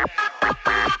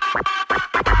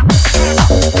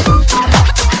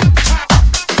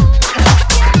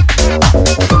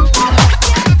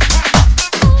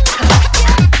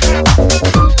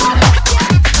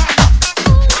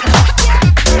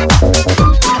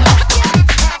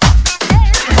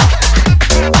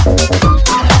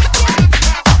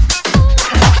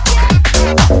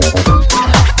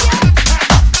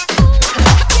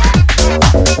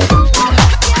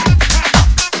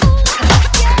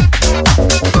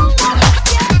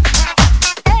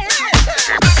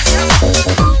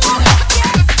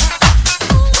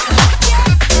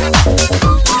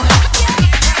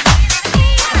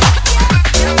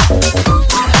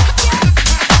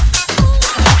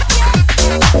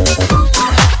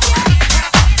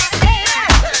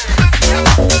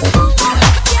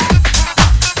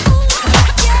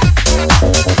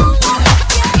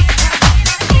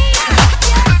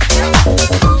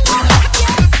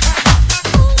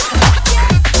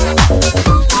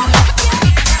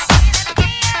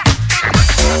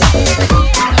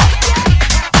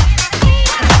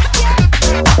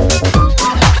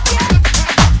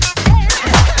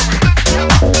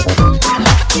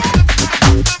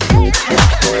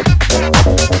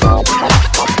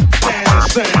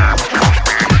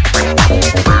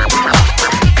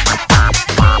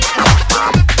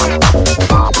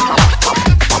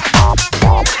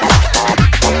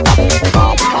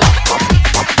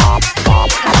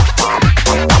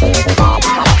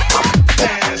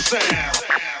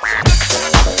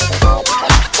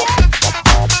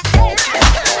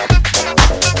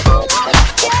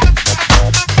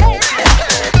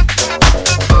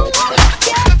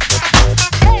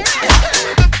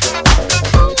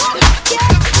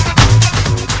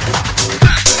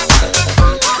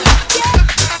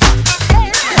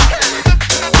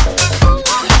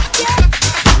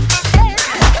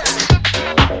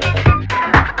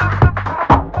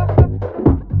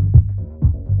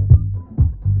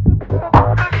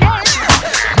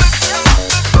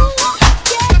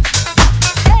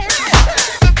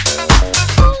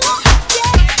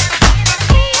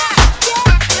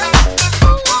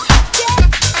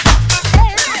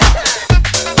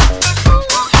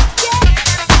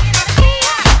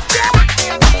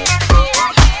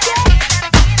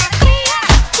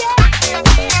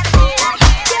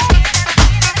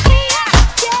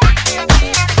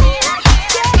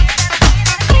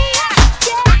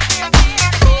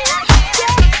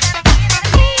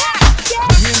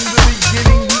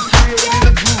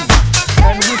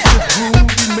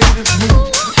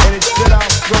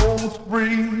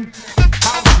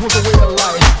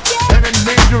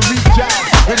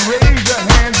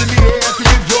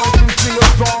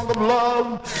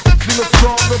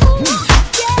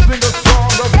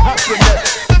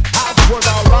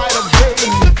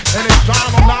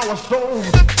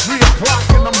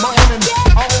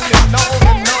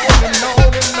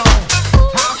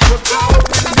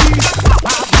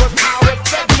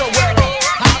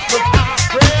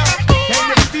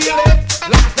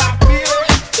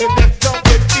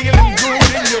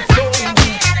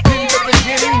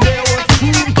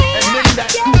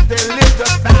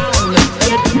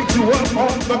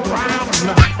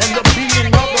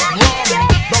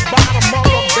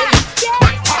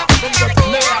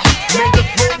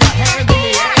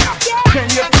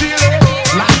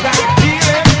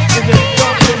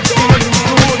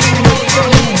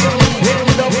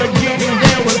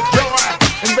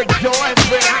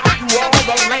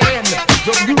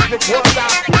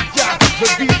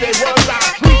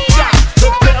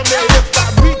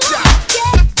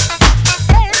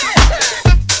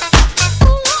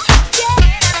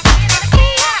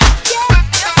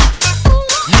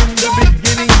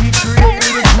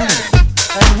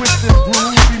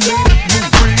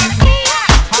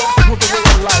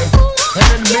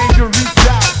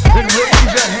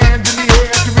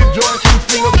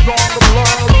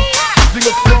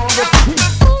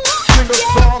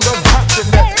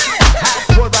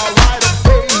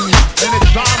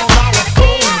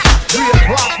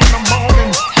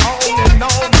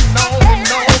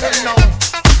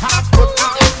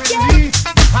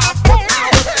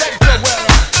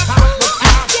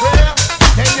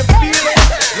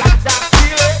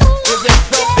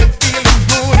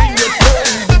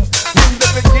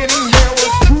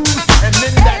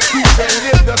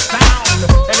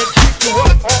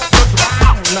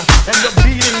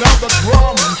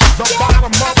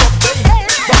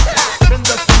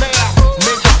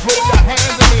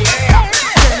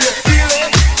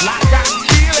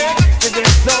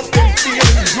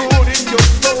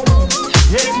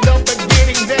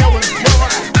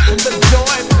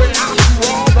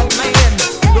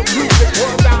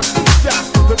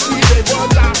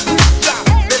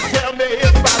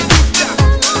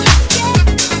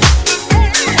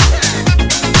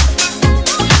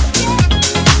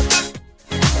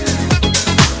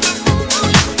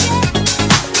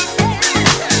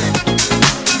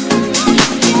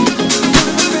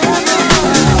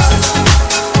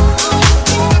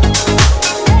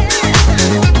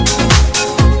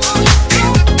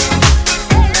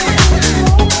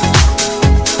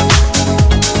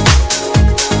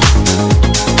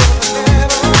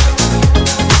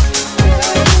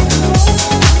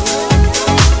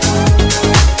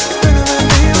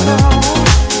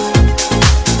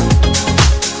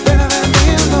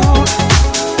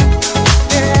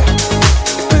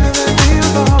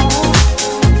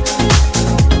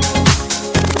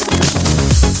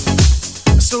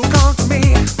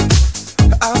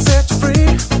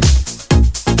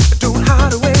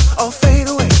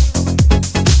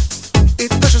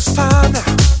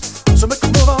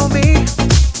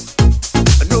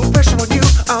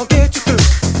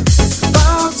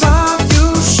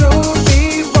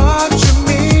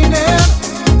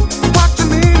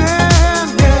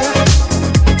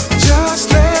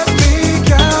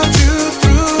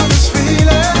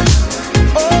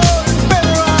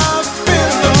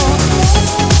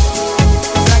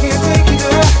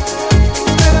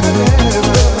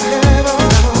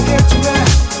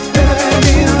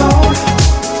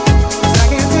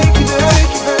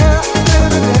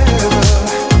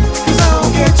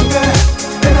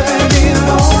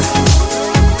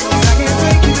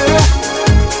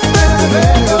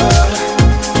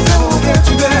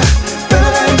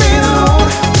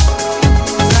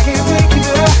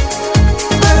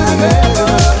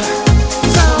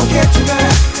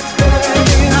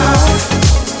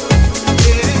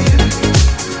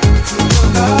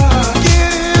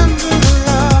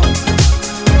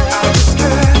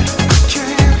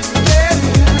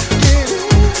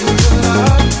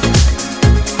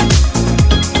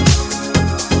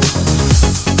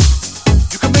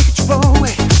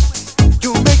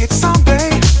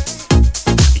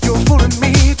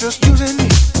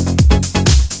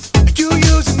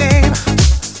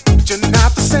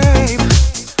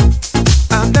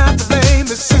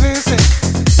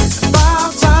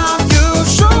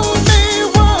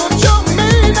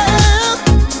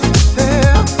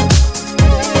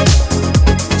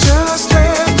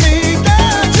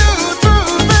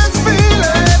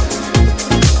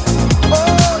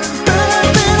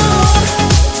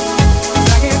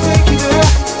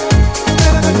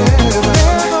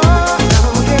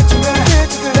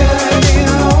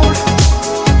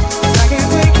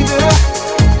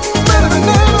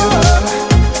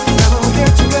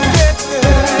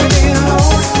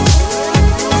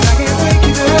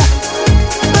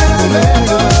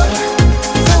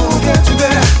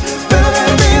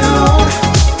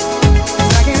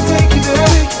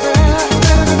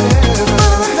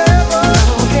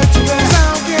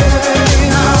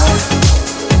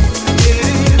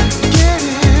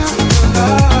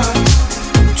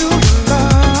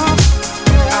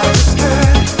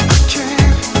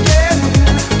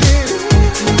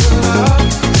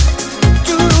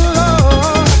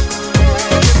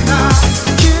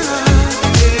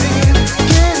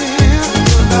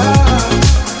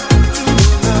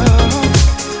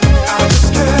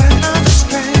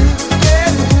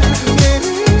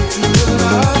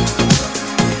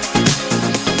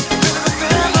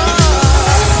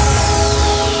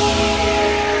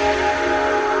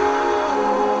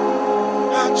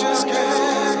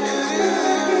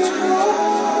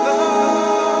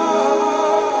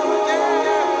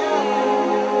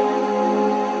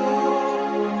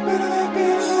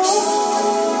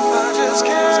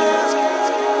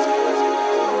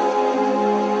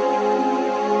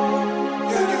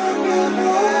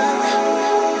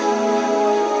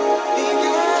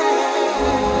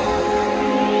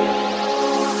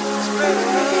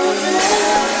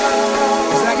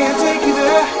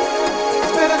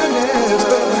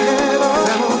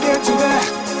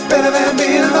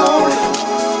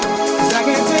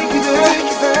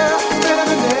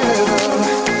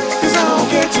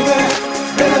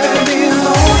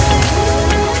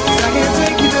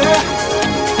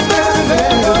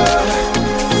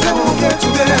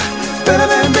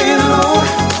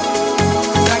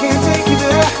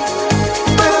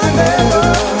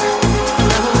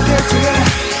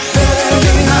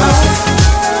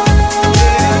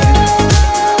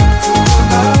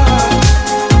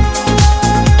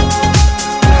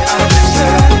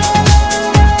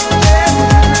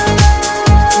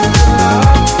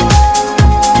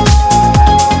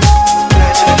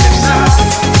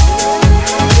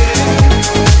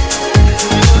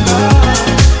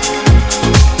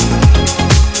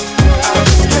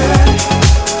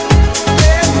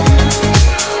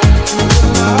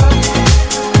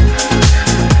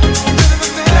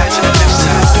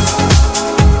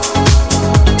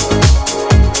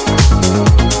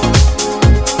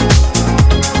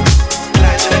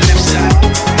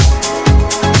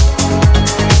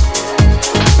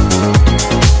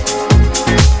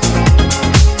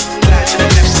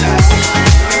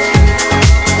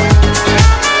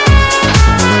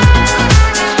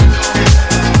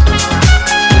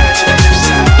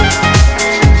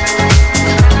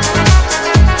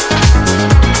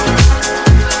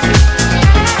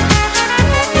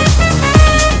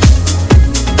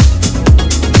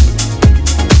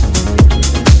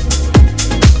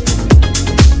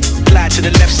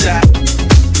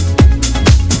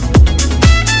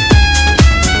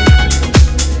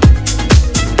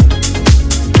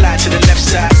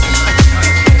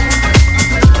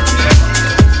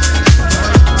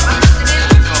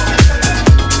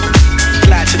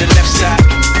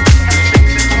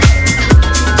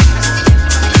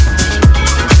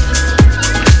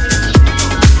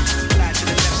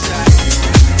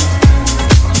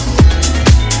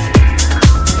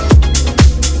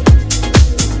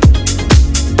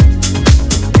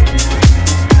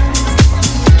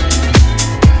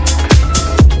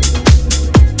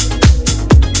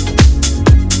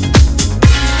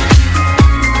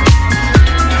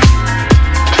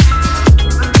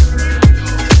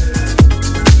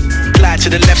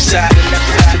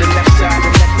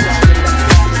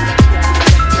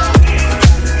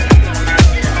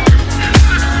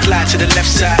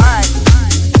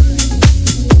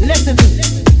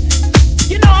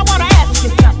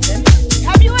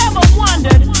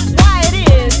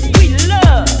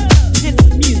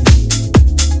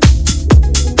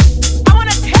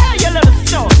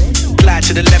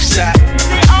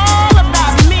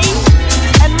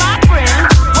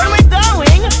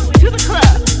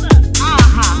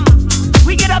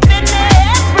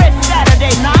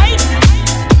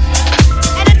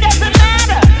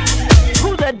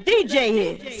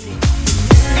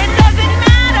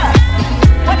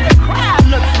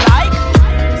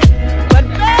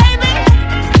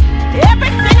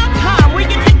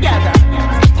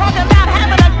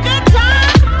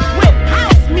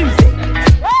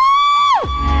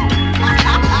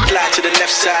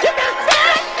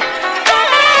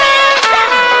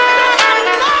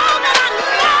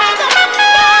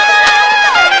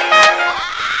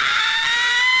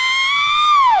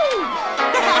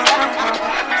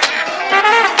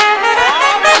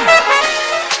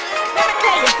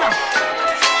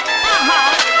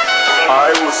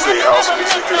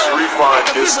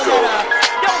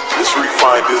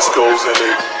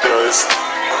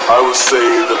 I would say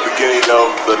the beginning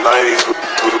of the 90s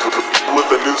with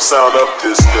the new sound of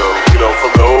disco. You know,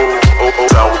 from the old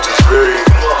sound, which is very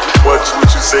much what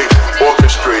you say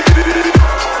orchestrated,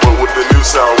 but with the new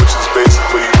sound, which is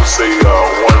basically you would say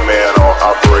one man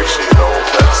operation. You know,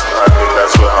 I think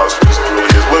that's what house music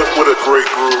really is. What a great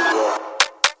groove.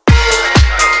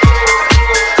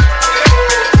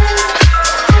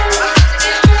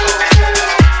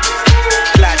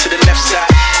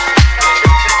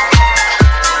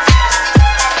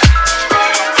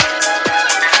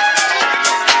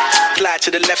 To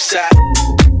the left side.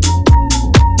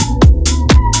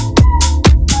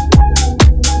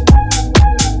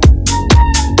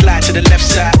 Glide to the left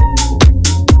side.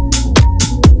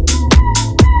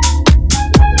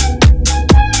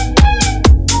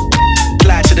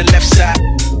 Glide to the left side.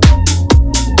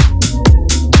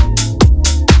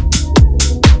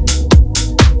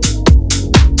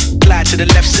 Glide to the left side. To the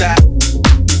left side.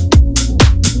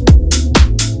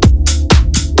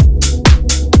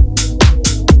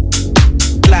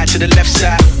 Glide to the left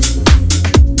side.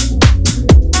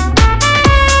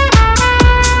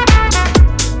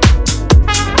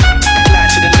 Glide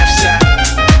to the left side.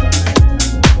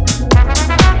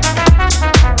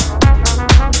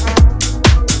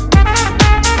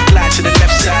 Glide to the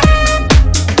left side.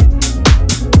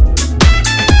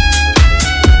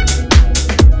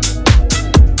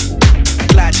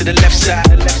 The left side.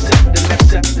 The left side. The left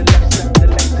side. The left side.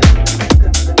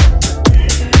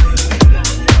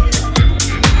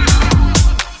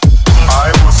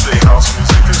 House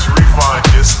music is refined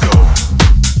disco.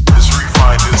 It's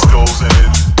refined discos, and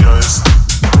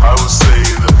I would say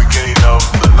the beginning of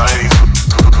the 90s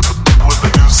with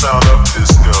the new sound of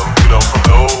disco. You know, from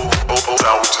the old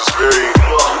sound, which is very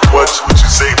much what you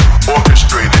say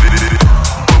orchestrated,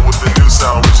 but with the new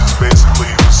sound, which is basically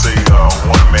you would say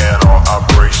one man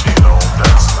operation. You know,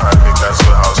 I think that's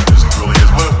what house music really is.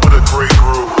 What a great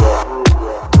groove.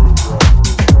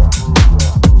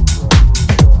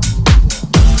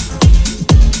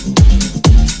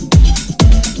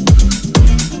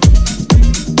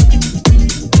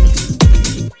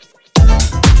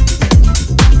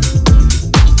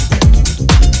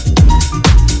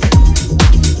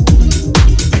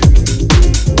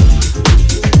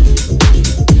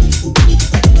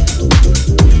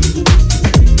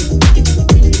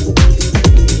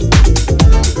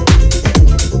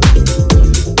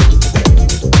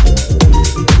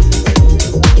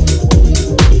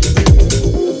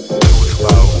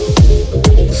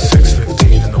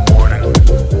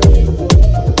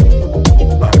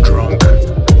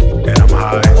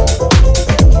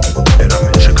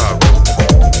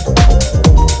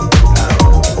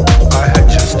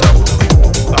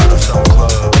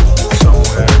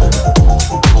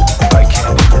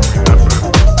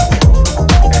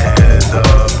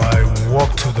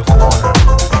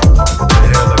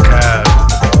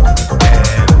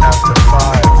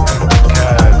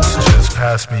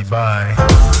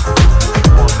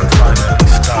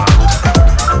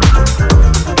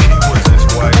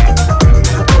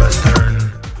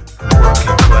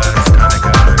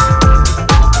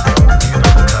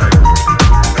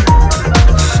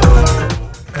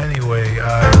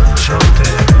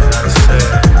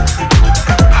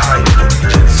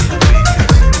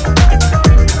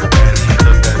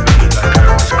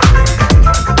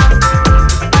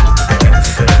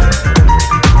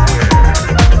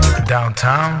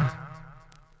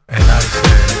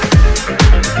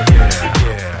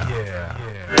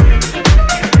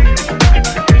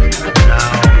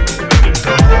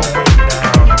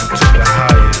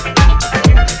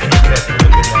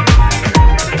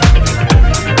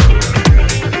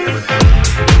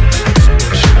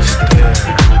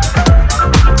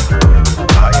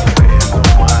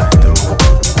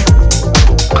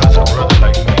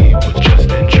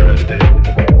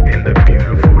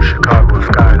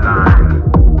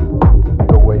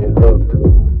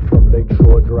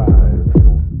 Drive.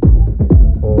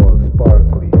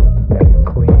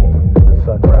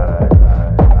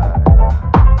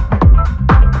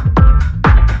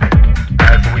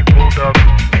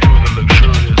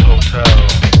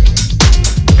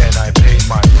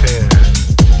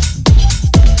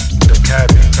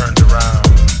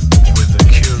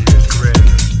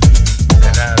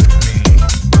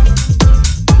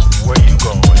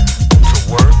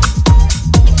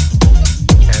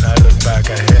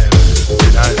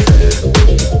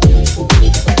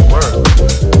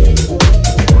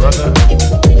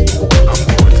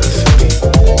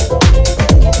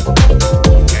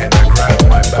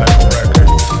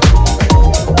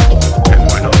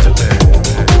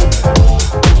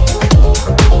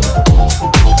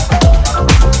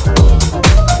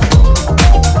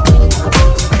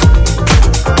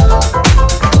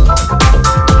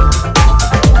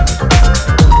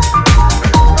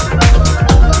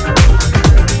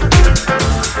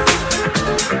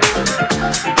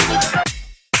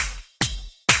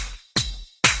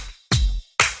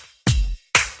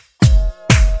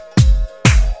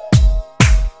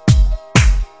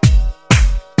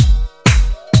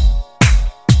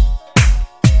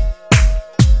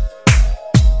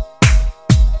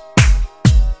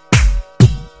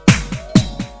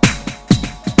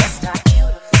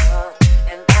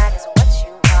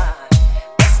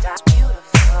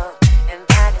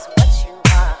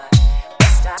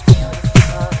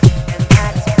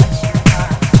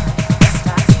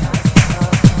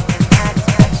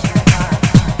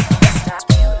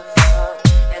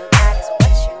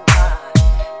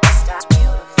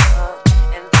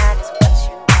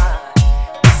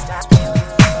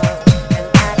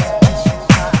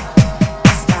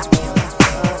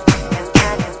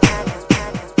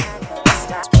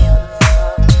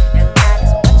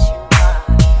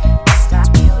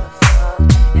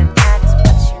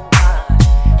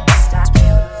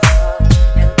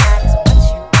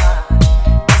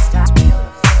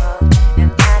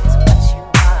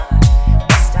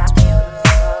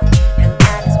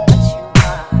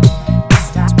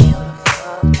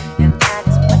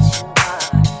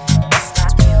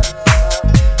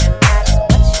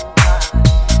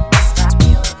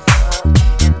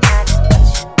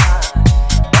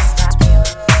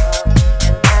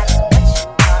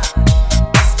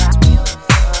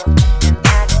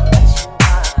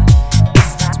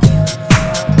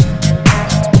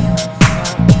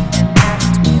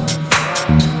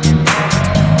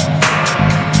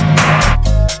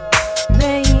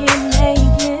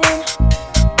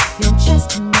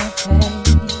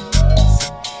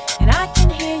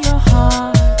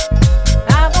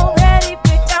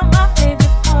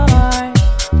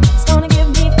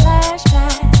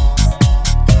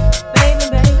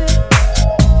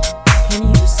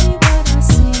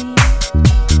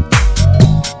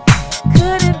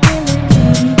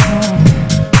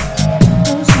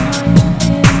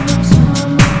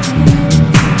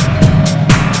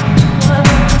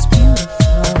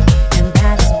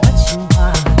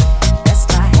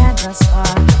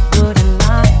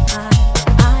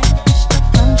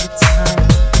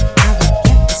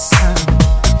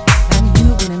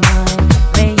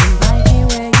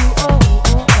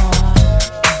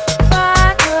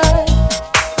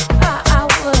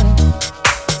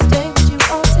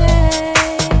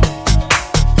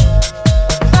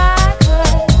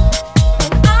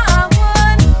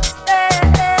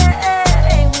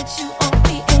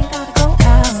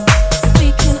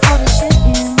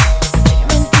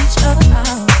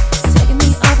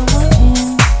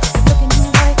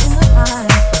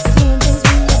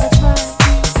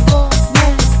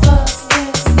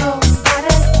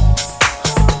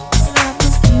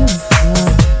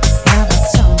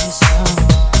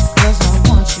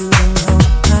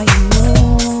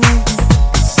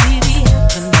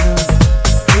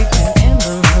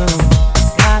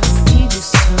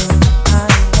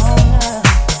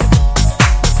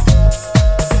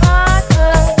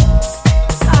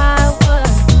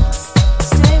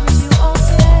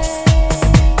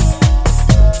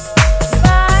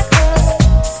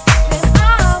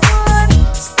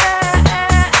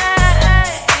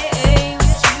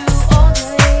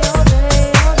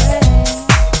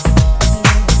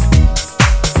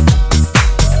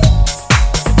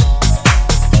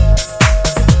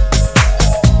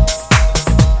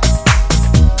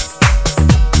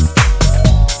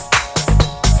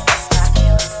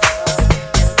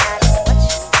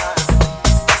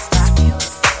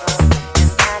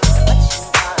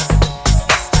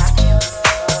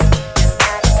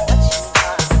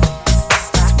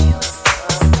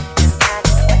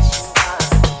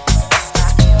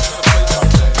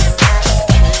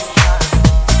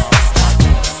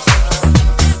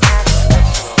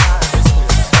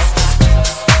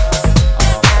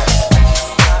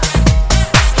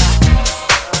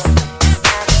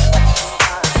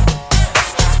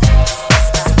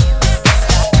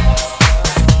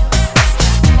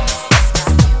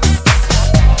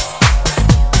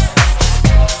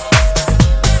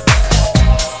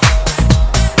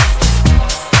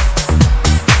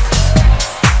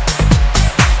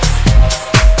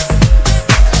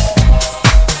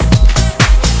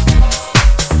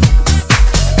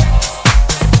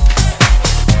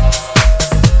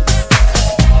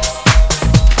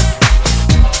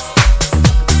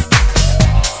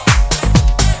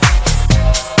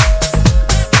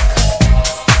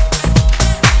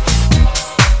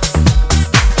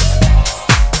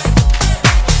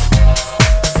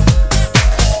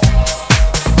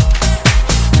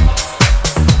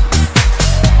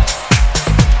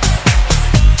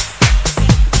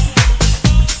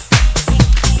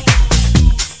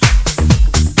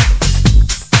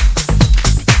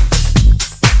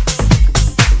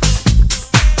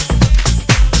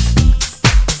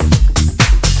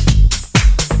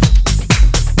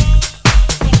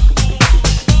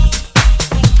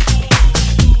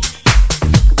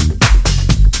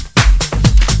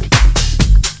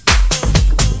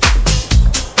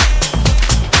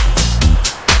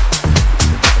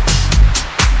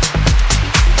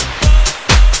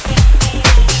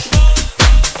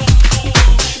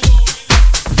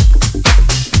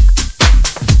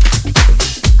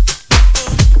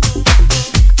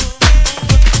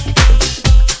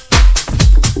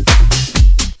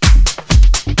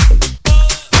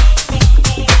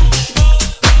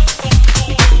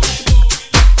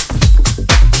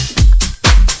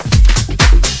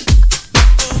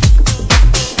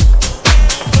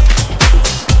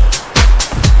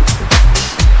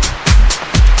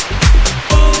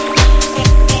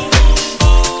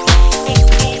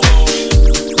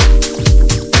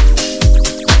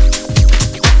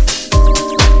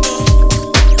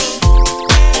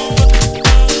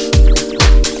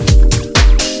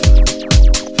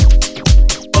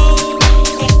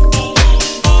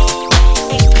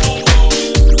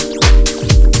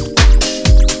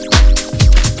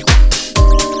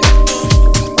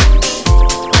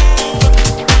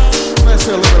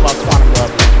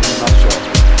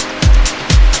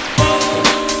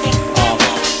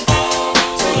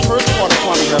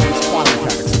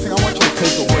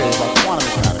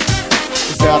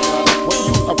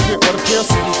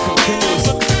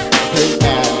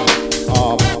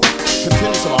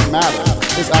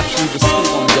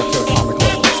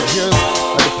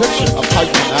 height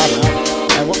of an atom.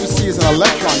 And what we see is an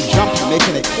electron jumping,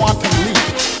 making a quantum leap,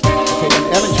 okay, in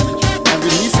energy, and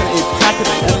releasing a packet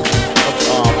of energy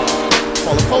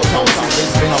called a photon, which is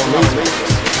basically how a laser works.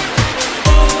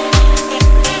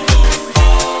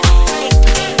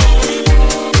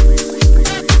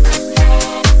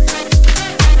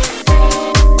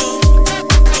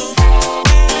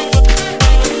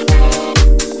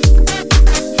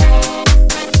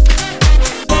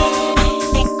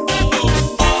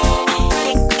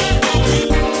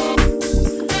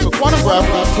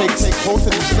 Takes both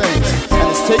of these things, and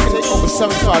it's taken over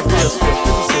 75 years for a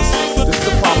physicist. This is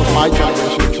the problem of my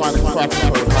generation, trying to crack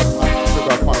the code how to figure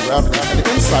out quantum gravity. And the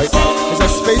insight is that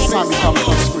space-time becomes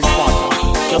a discrete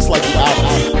quantum, just like the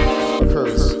atom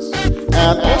occurs.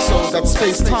 And also that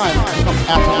space-time becomes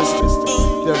atomistic.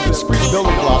 They're discrete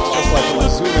building blocks, just like when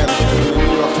you zoom in the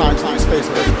New York Times space,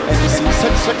 and you see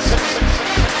 6.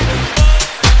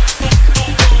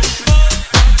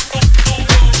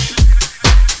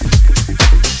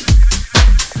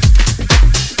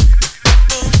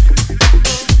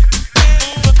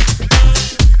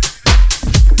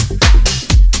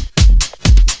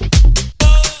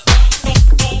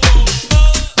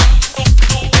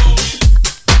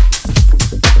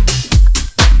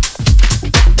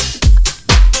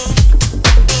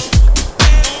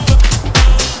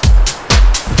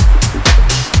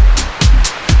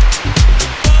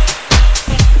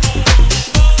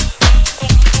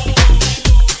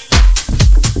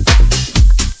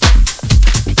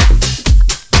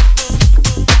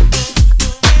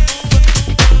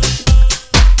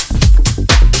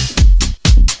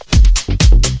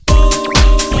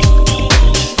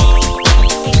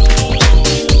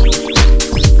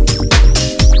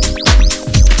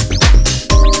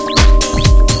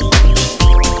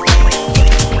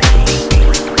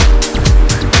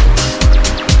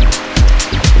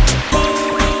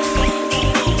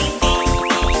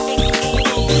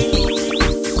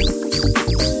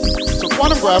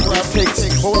 Gravity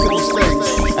takes both of these things,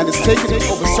 and it's taken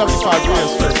over 75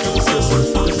 years for a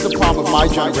physicist. This is the problem of my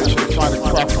generation, trying to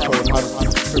crack the code how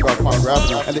to figure out quantum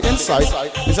gravity. And the insight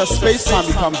is that space-time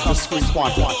becomes discrete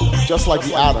quantum, just like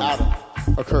the atom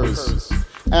occurs.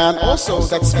 And also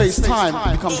that space-time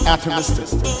becomes atomistic.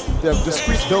 They're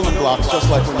discrete building blocks, just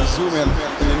like when you zoom in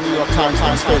the New York Times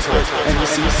space, and you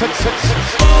see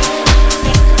 6.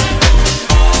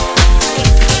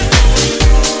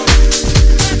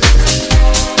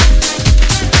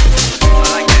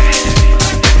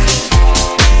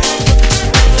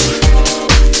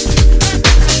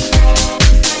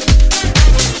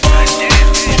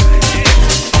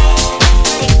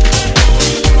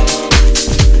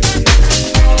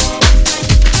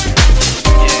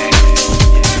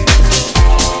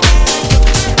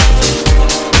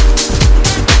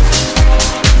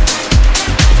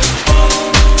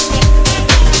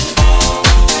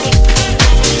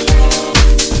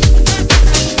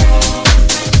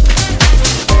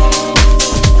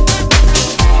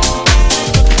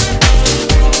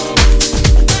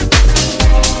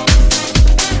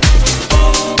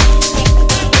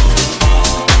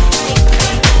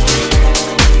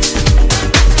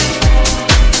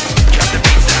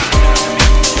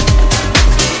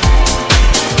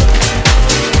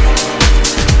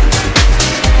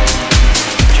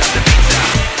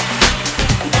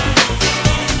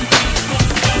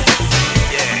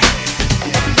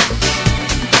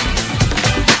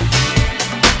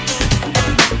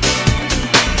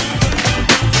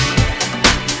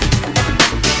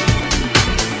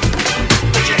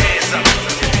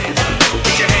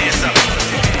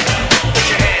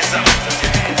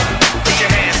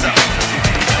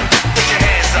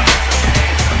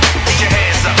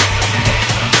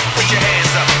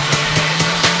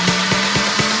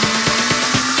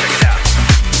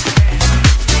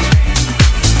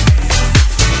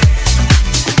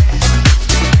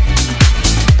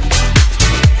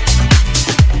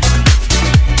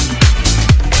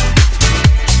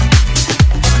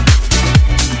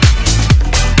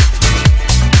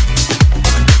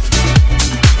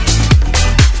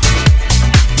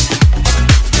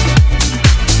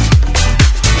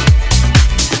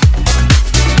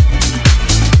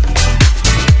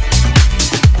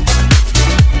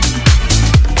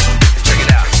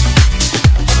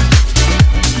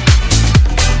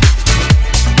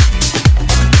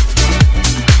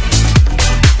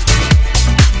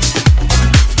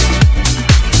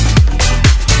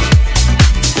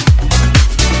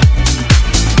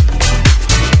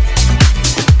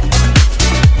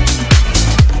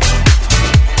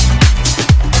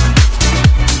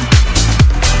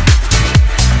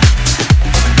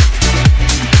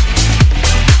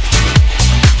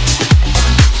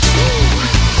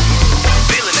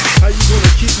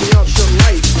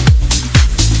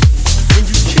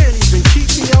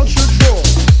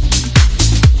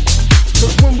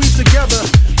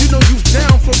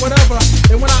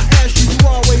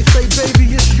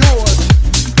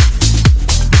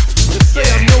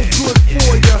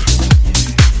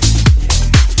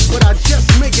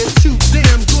 get too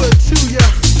damn good to ya.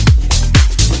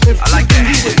 Inflicting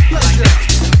you with pleasure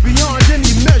beyond any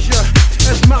measure,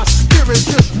 as my spirit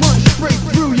just runs straight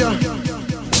through ya.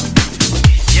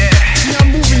 See, I'm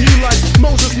moving you like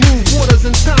Moses moved waters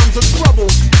in times of trouble.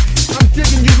 I'm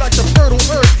digging you like the fertile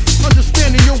earth,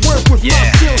 understanding your work with my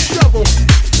steel shovel.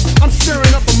 I'm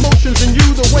stirring up emotions in you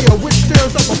the way a witch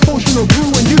stirs up a potion of brew,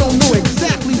 and you don't know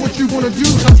exactly what you wanna do.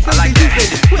 Cause baby, you've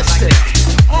been twisted.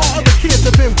 All other kids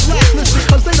have been blacklisted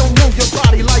cause they don't know your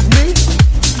body like me.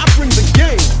 I bring the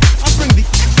game, I bring the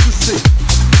ecstasy.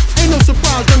 Ain't no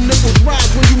surprise them nipples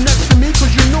rise when you next to me,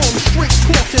 cause you know I'm straight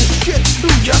talking shit to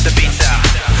ya. Drop the beats out.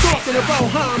 Talking about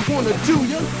how I'm gonna do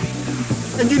ya.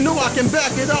 And you know I can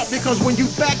back it up, because when you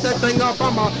back that thing up,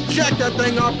 I'ma jack that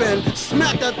thing up and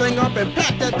smack that thing up and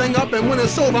pack that thing up, and when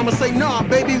it's over I'ma say, nah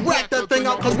baby, rack that thing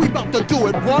up, cause we about to do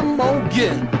it one more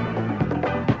again.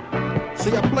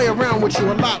 See, I play around with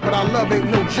you a lot, but our love ain't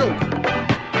no joke.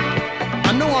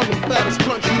 I know I'm the fattest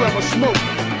blunt you ever smoked.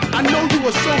 I know you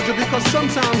a soldier because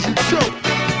sometimes you choke,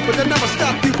 but that never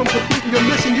stopped you from completing your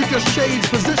mission. You just change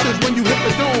positions when you hit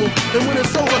the dome, and when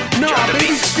it's over, nah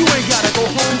baby, you ain't gotta go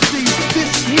home. See, this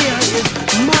here is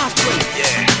my place.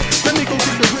 Let me go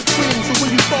get the whipped cream, so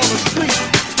when you fall asleep,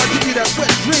 I'll give you that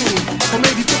wet dream, or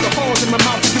maybe put the holes in my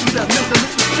mouth to give you that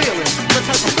mentalistic feeling, the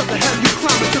type of stuff that have you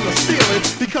climbing to the ceiling,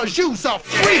 because you's a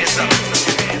freak, a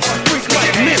freak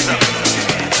like me.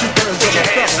 Two birds of a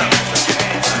feather.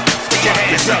 Put your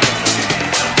hands up.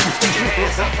 Put your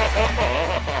hands up. Put your hands up.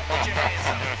 Put your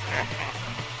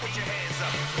hands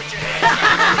up. Put your hands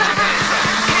up.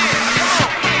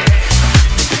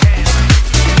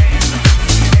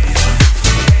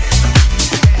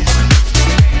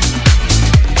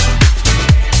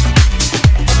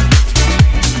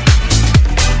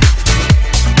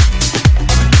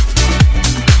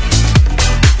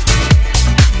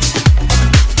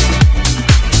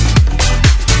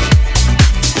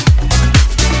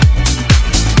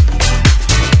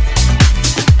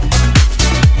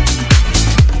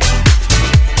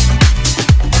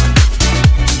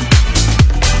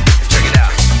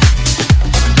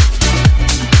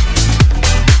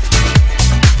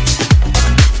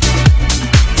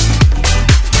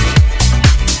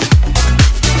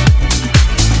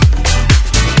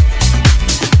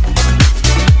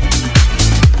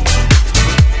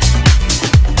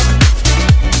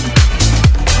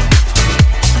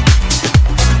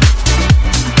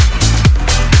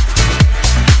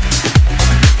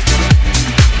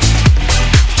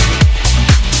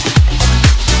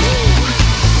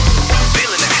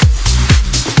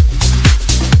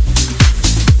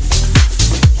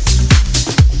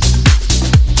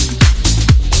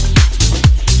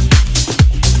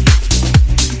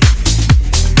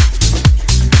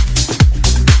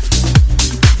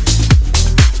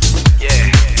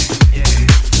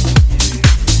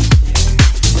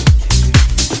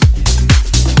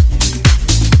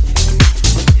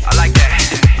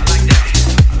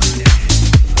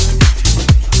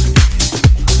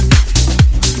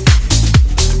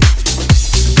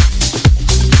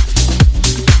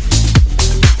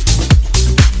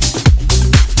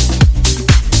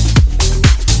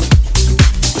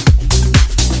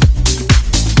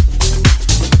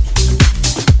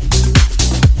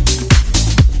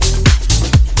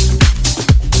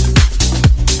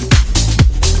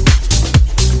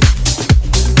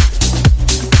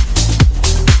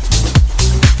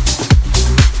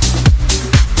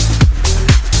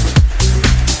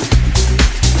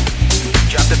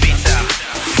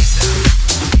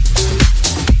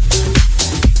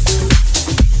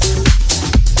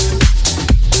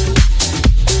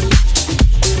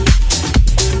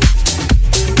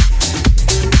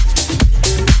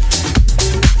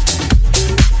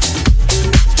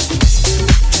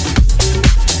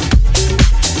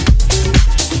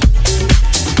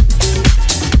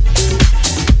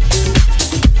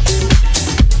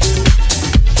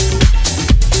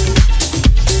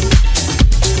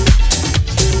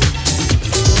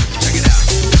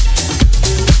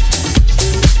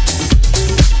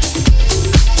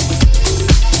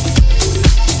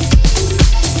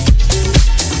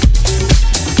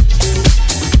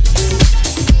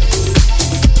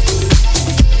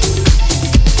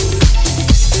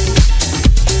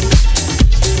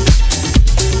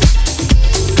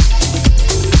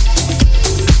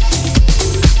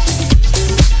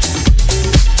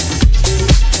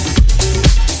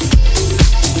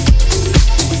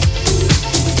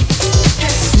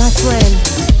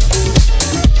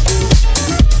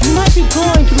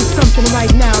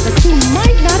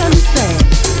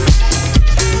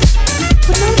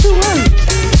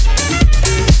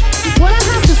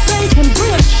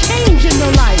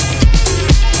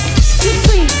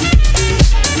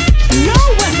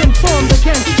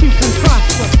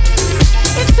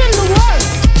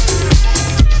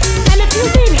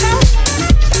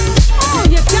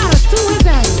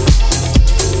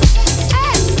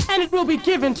 will be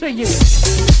given to you.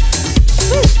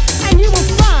 Seek, and you will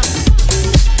find.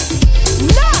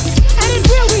 Knock, and it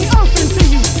will be open to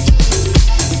you.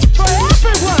 For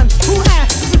everyone who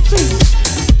asks, receives.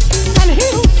 And he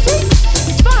who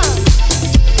seeks, finds.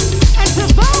 And to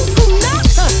those who knock,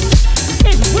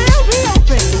 it will be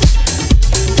open.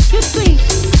 You see,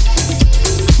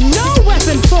 no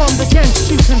weapon formed against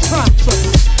you can prosper.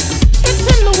 It's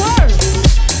in the word.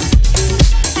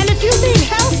 And if you need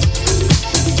help,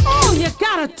 all you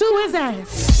gotta do is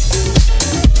ask.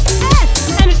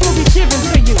 Ask, and it will be given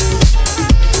to you.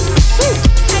 Seek,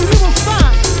 and you will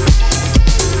find.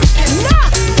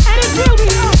 Knock, and it will be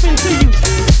open to you.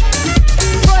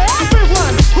 For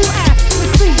everyone who asks,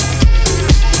 receives.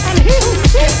 And he who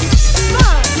seeks,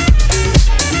 finds.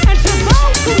 And to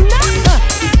those who knock,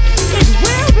 it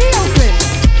will be open.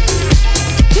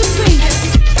 You see,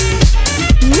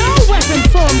 no weapon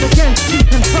formed against you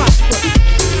can prosper.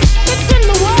 It's in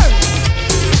the word.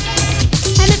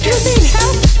 And if you need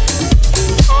help,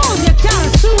 all you gotta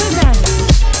do is ask.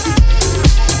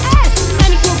 Ask,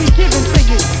 and it will be given to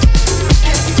you.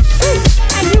 Seek,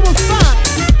 and you will find.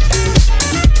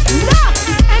 Knock,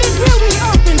 and it will be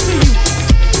open to you.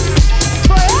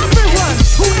 For everyone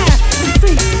who asks,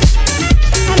 receives.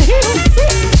 And he who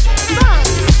seeks,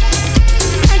 finds.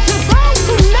 And to those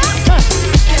who knock,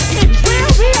 it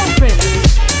will be open.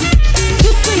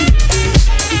 You see,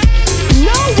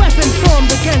 no weapon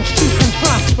formed against you can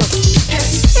prosper.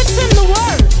 It's in the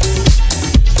word.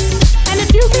 And if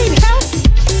you need help,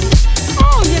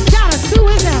 all you gotta do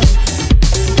is ask.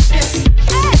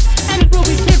 Ask, and it will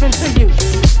be given to you.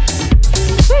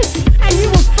 Seek, and you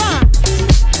will find.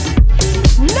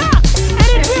 Knock, and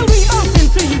it will be open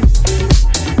to you.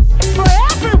 For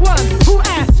everyone who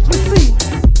asks, receives.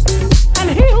 And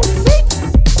he who seeks,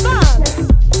 finds.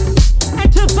 And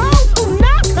to those who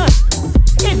knock,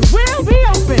 it will be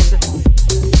opened.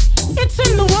 It's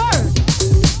in the word.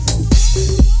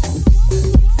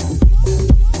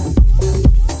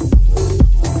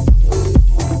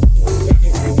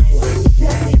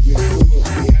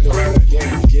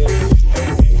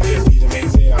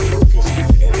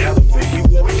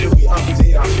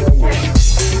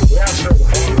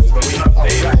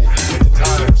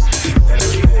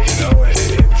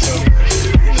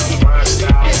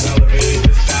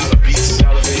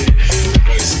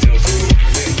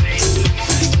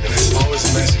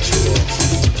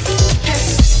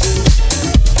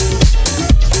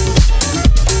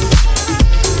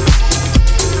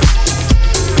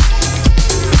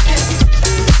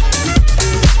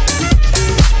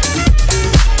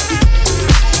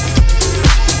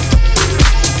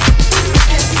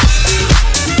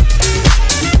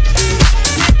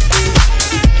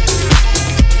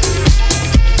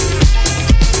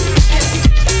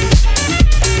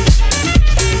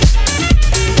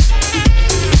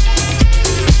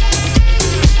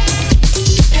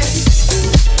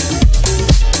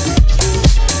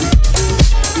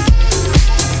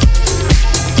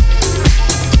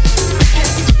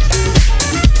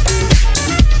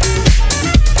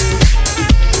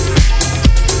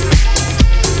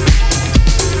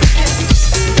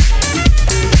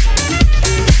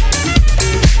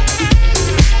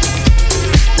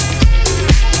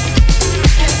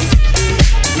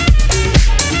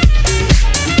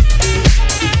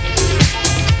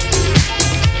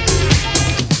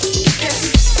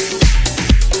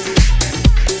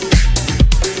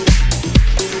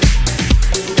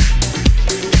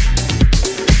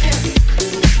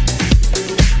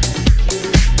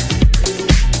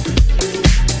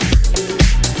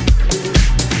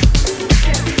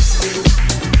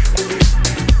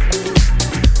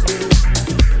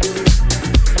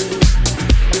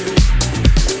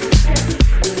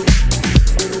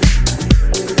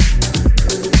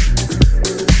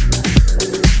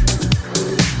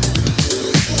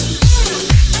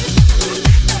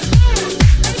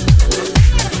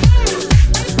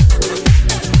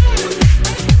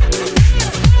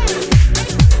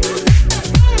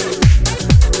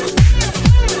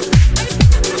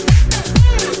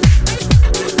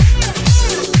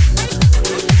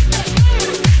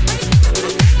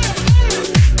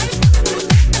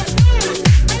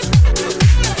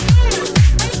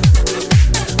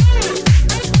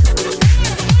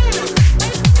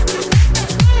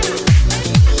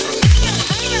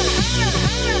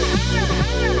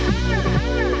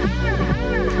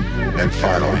 And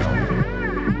finally,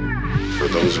 for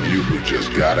those of you who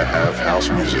just gotta have house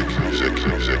music,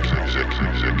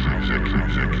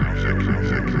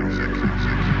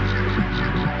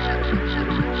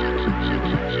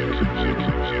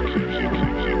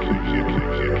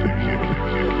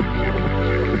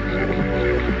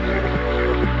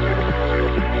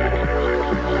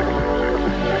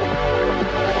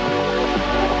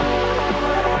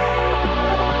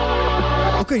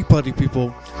 Okay, party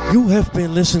people, you have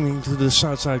been listening to the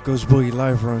Southside Goes Boogie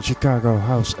live on Chicago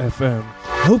House FM.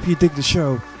 Hope you dig the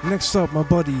show. Next up, my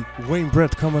buddy Wayne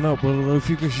Brett coming up with a low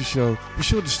frequency show. Be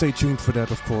sure to stay tuned for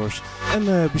that, of course.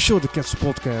 And be sure to catch the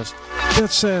podcast. That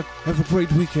said, have a great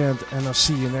weekend and I'll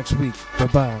see you next week.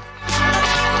 Bye-bye.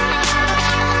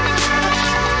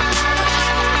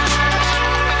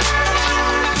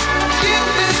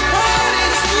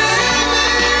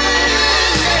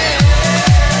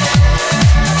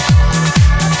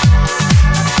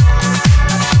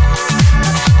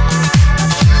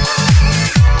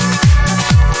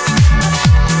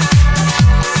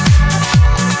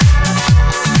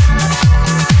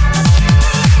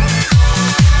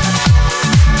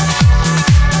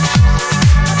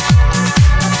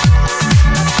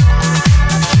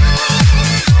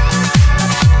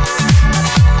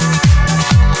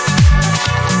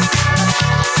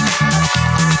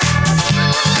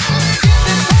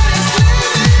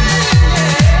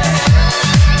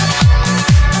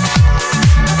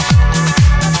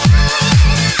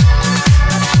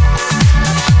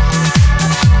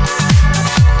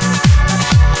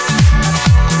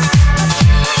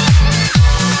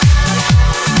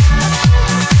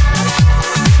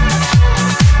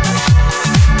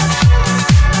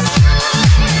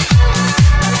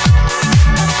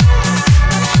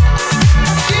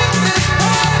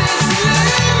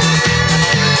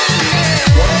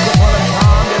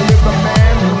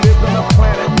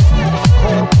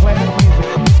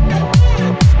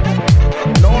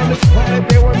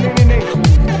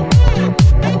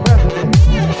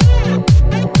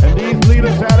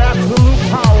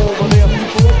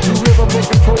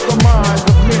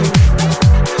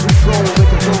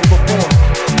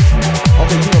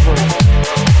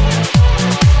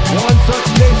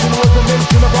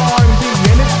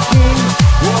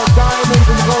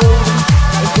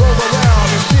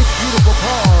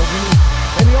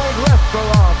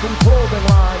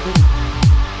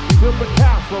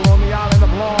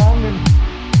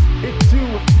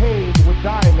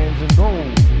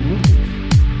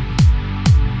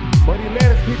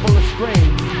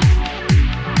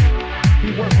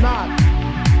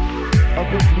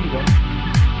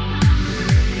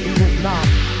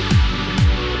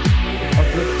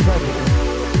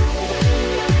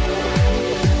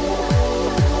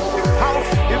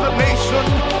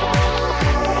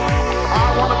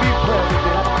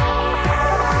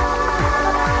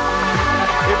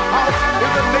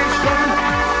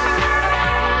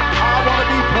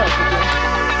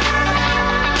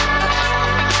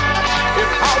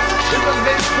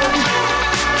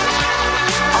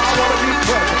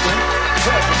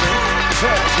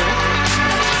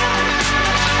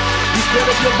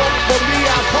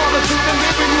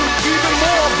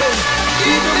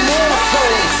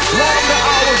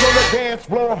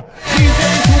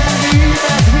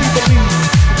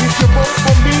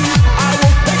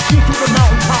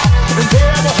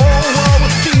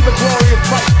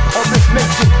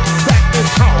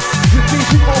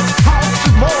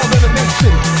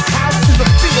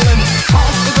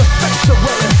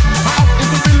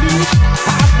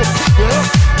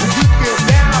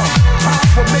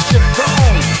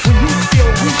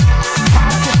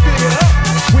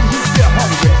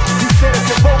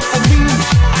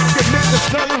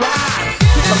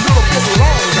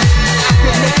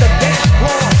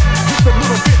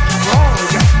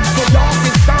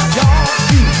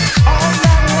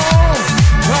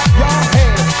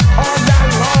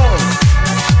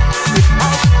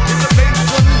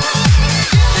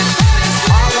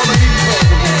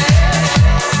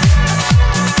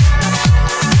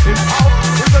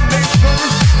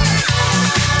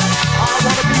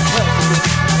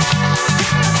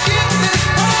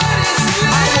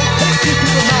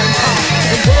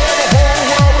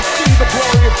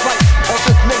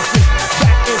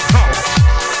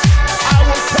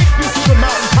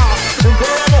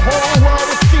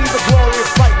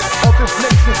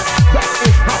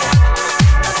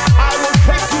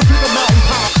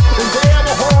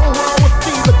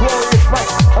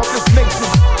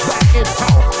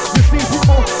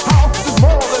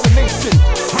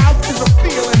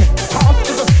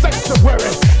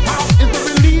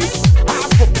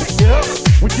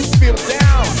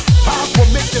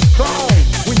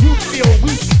 When you feel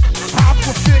weak, house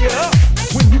will fill you up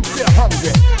when you feel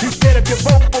hungry. He said if you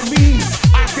vote for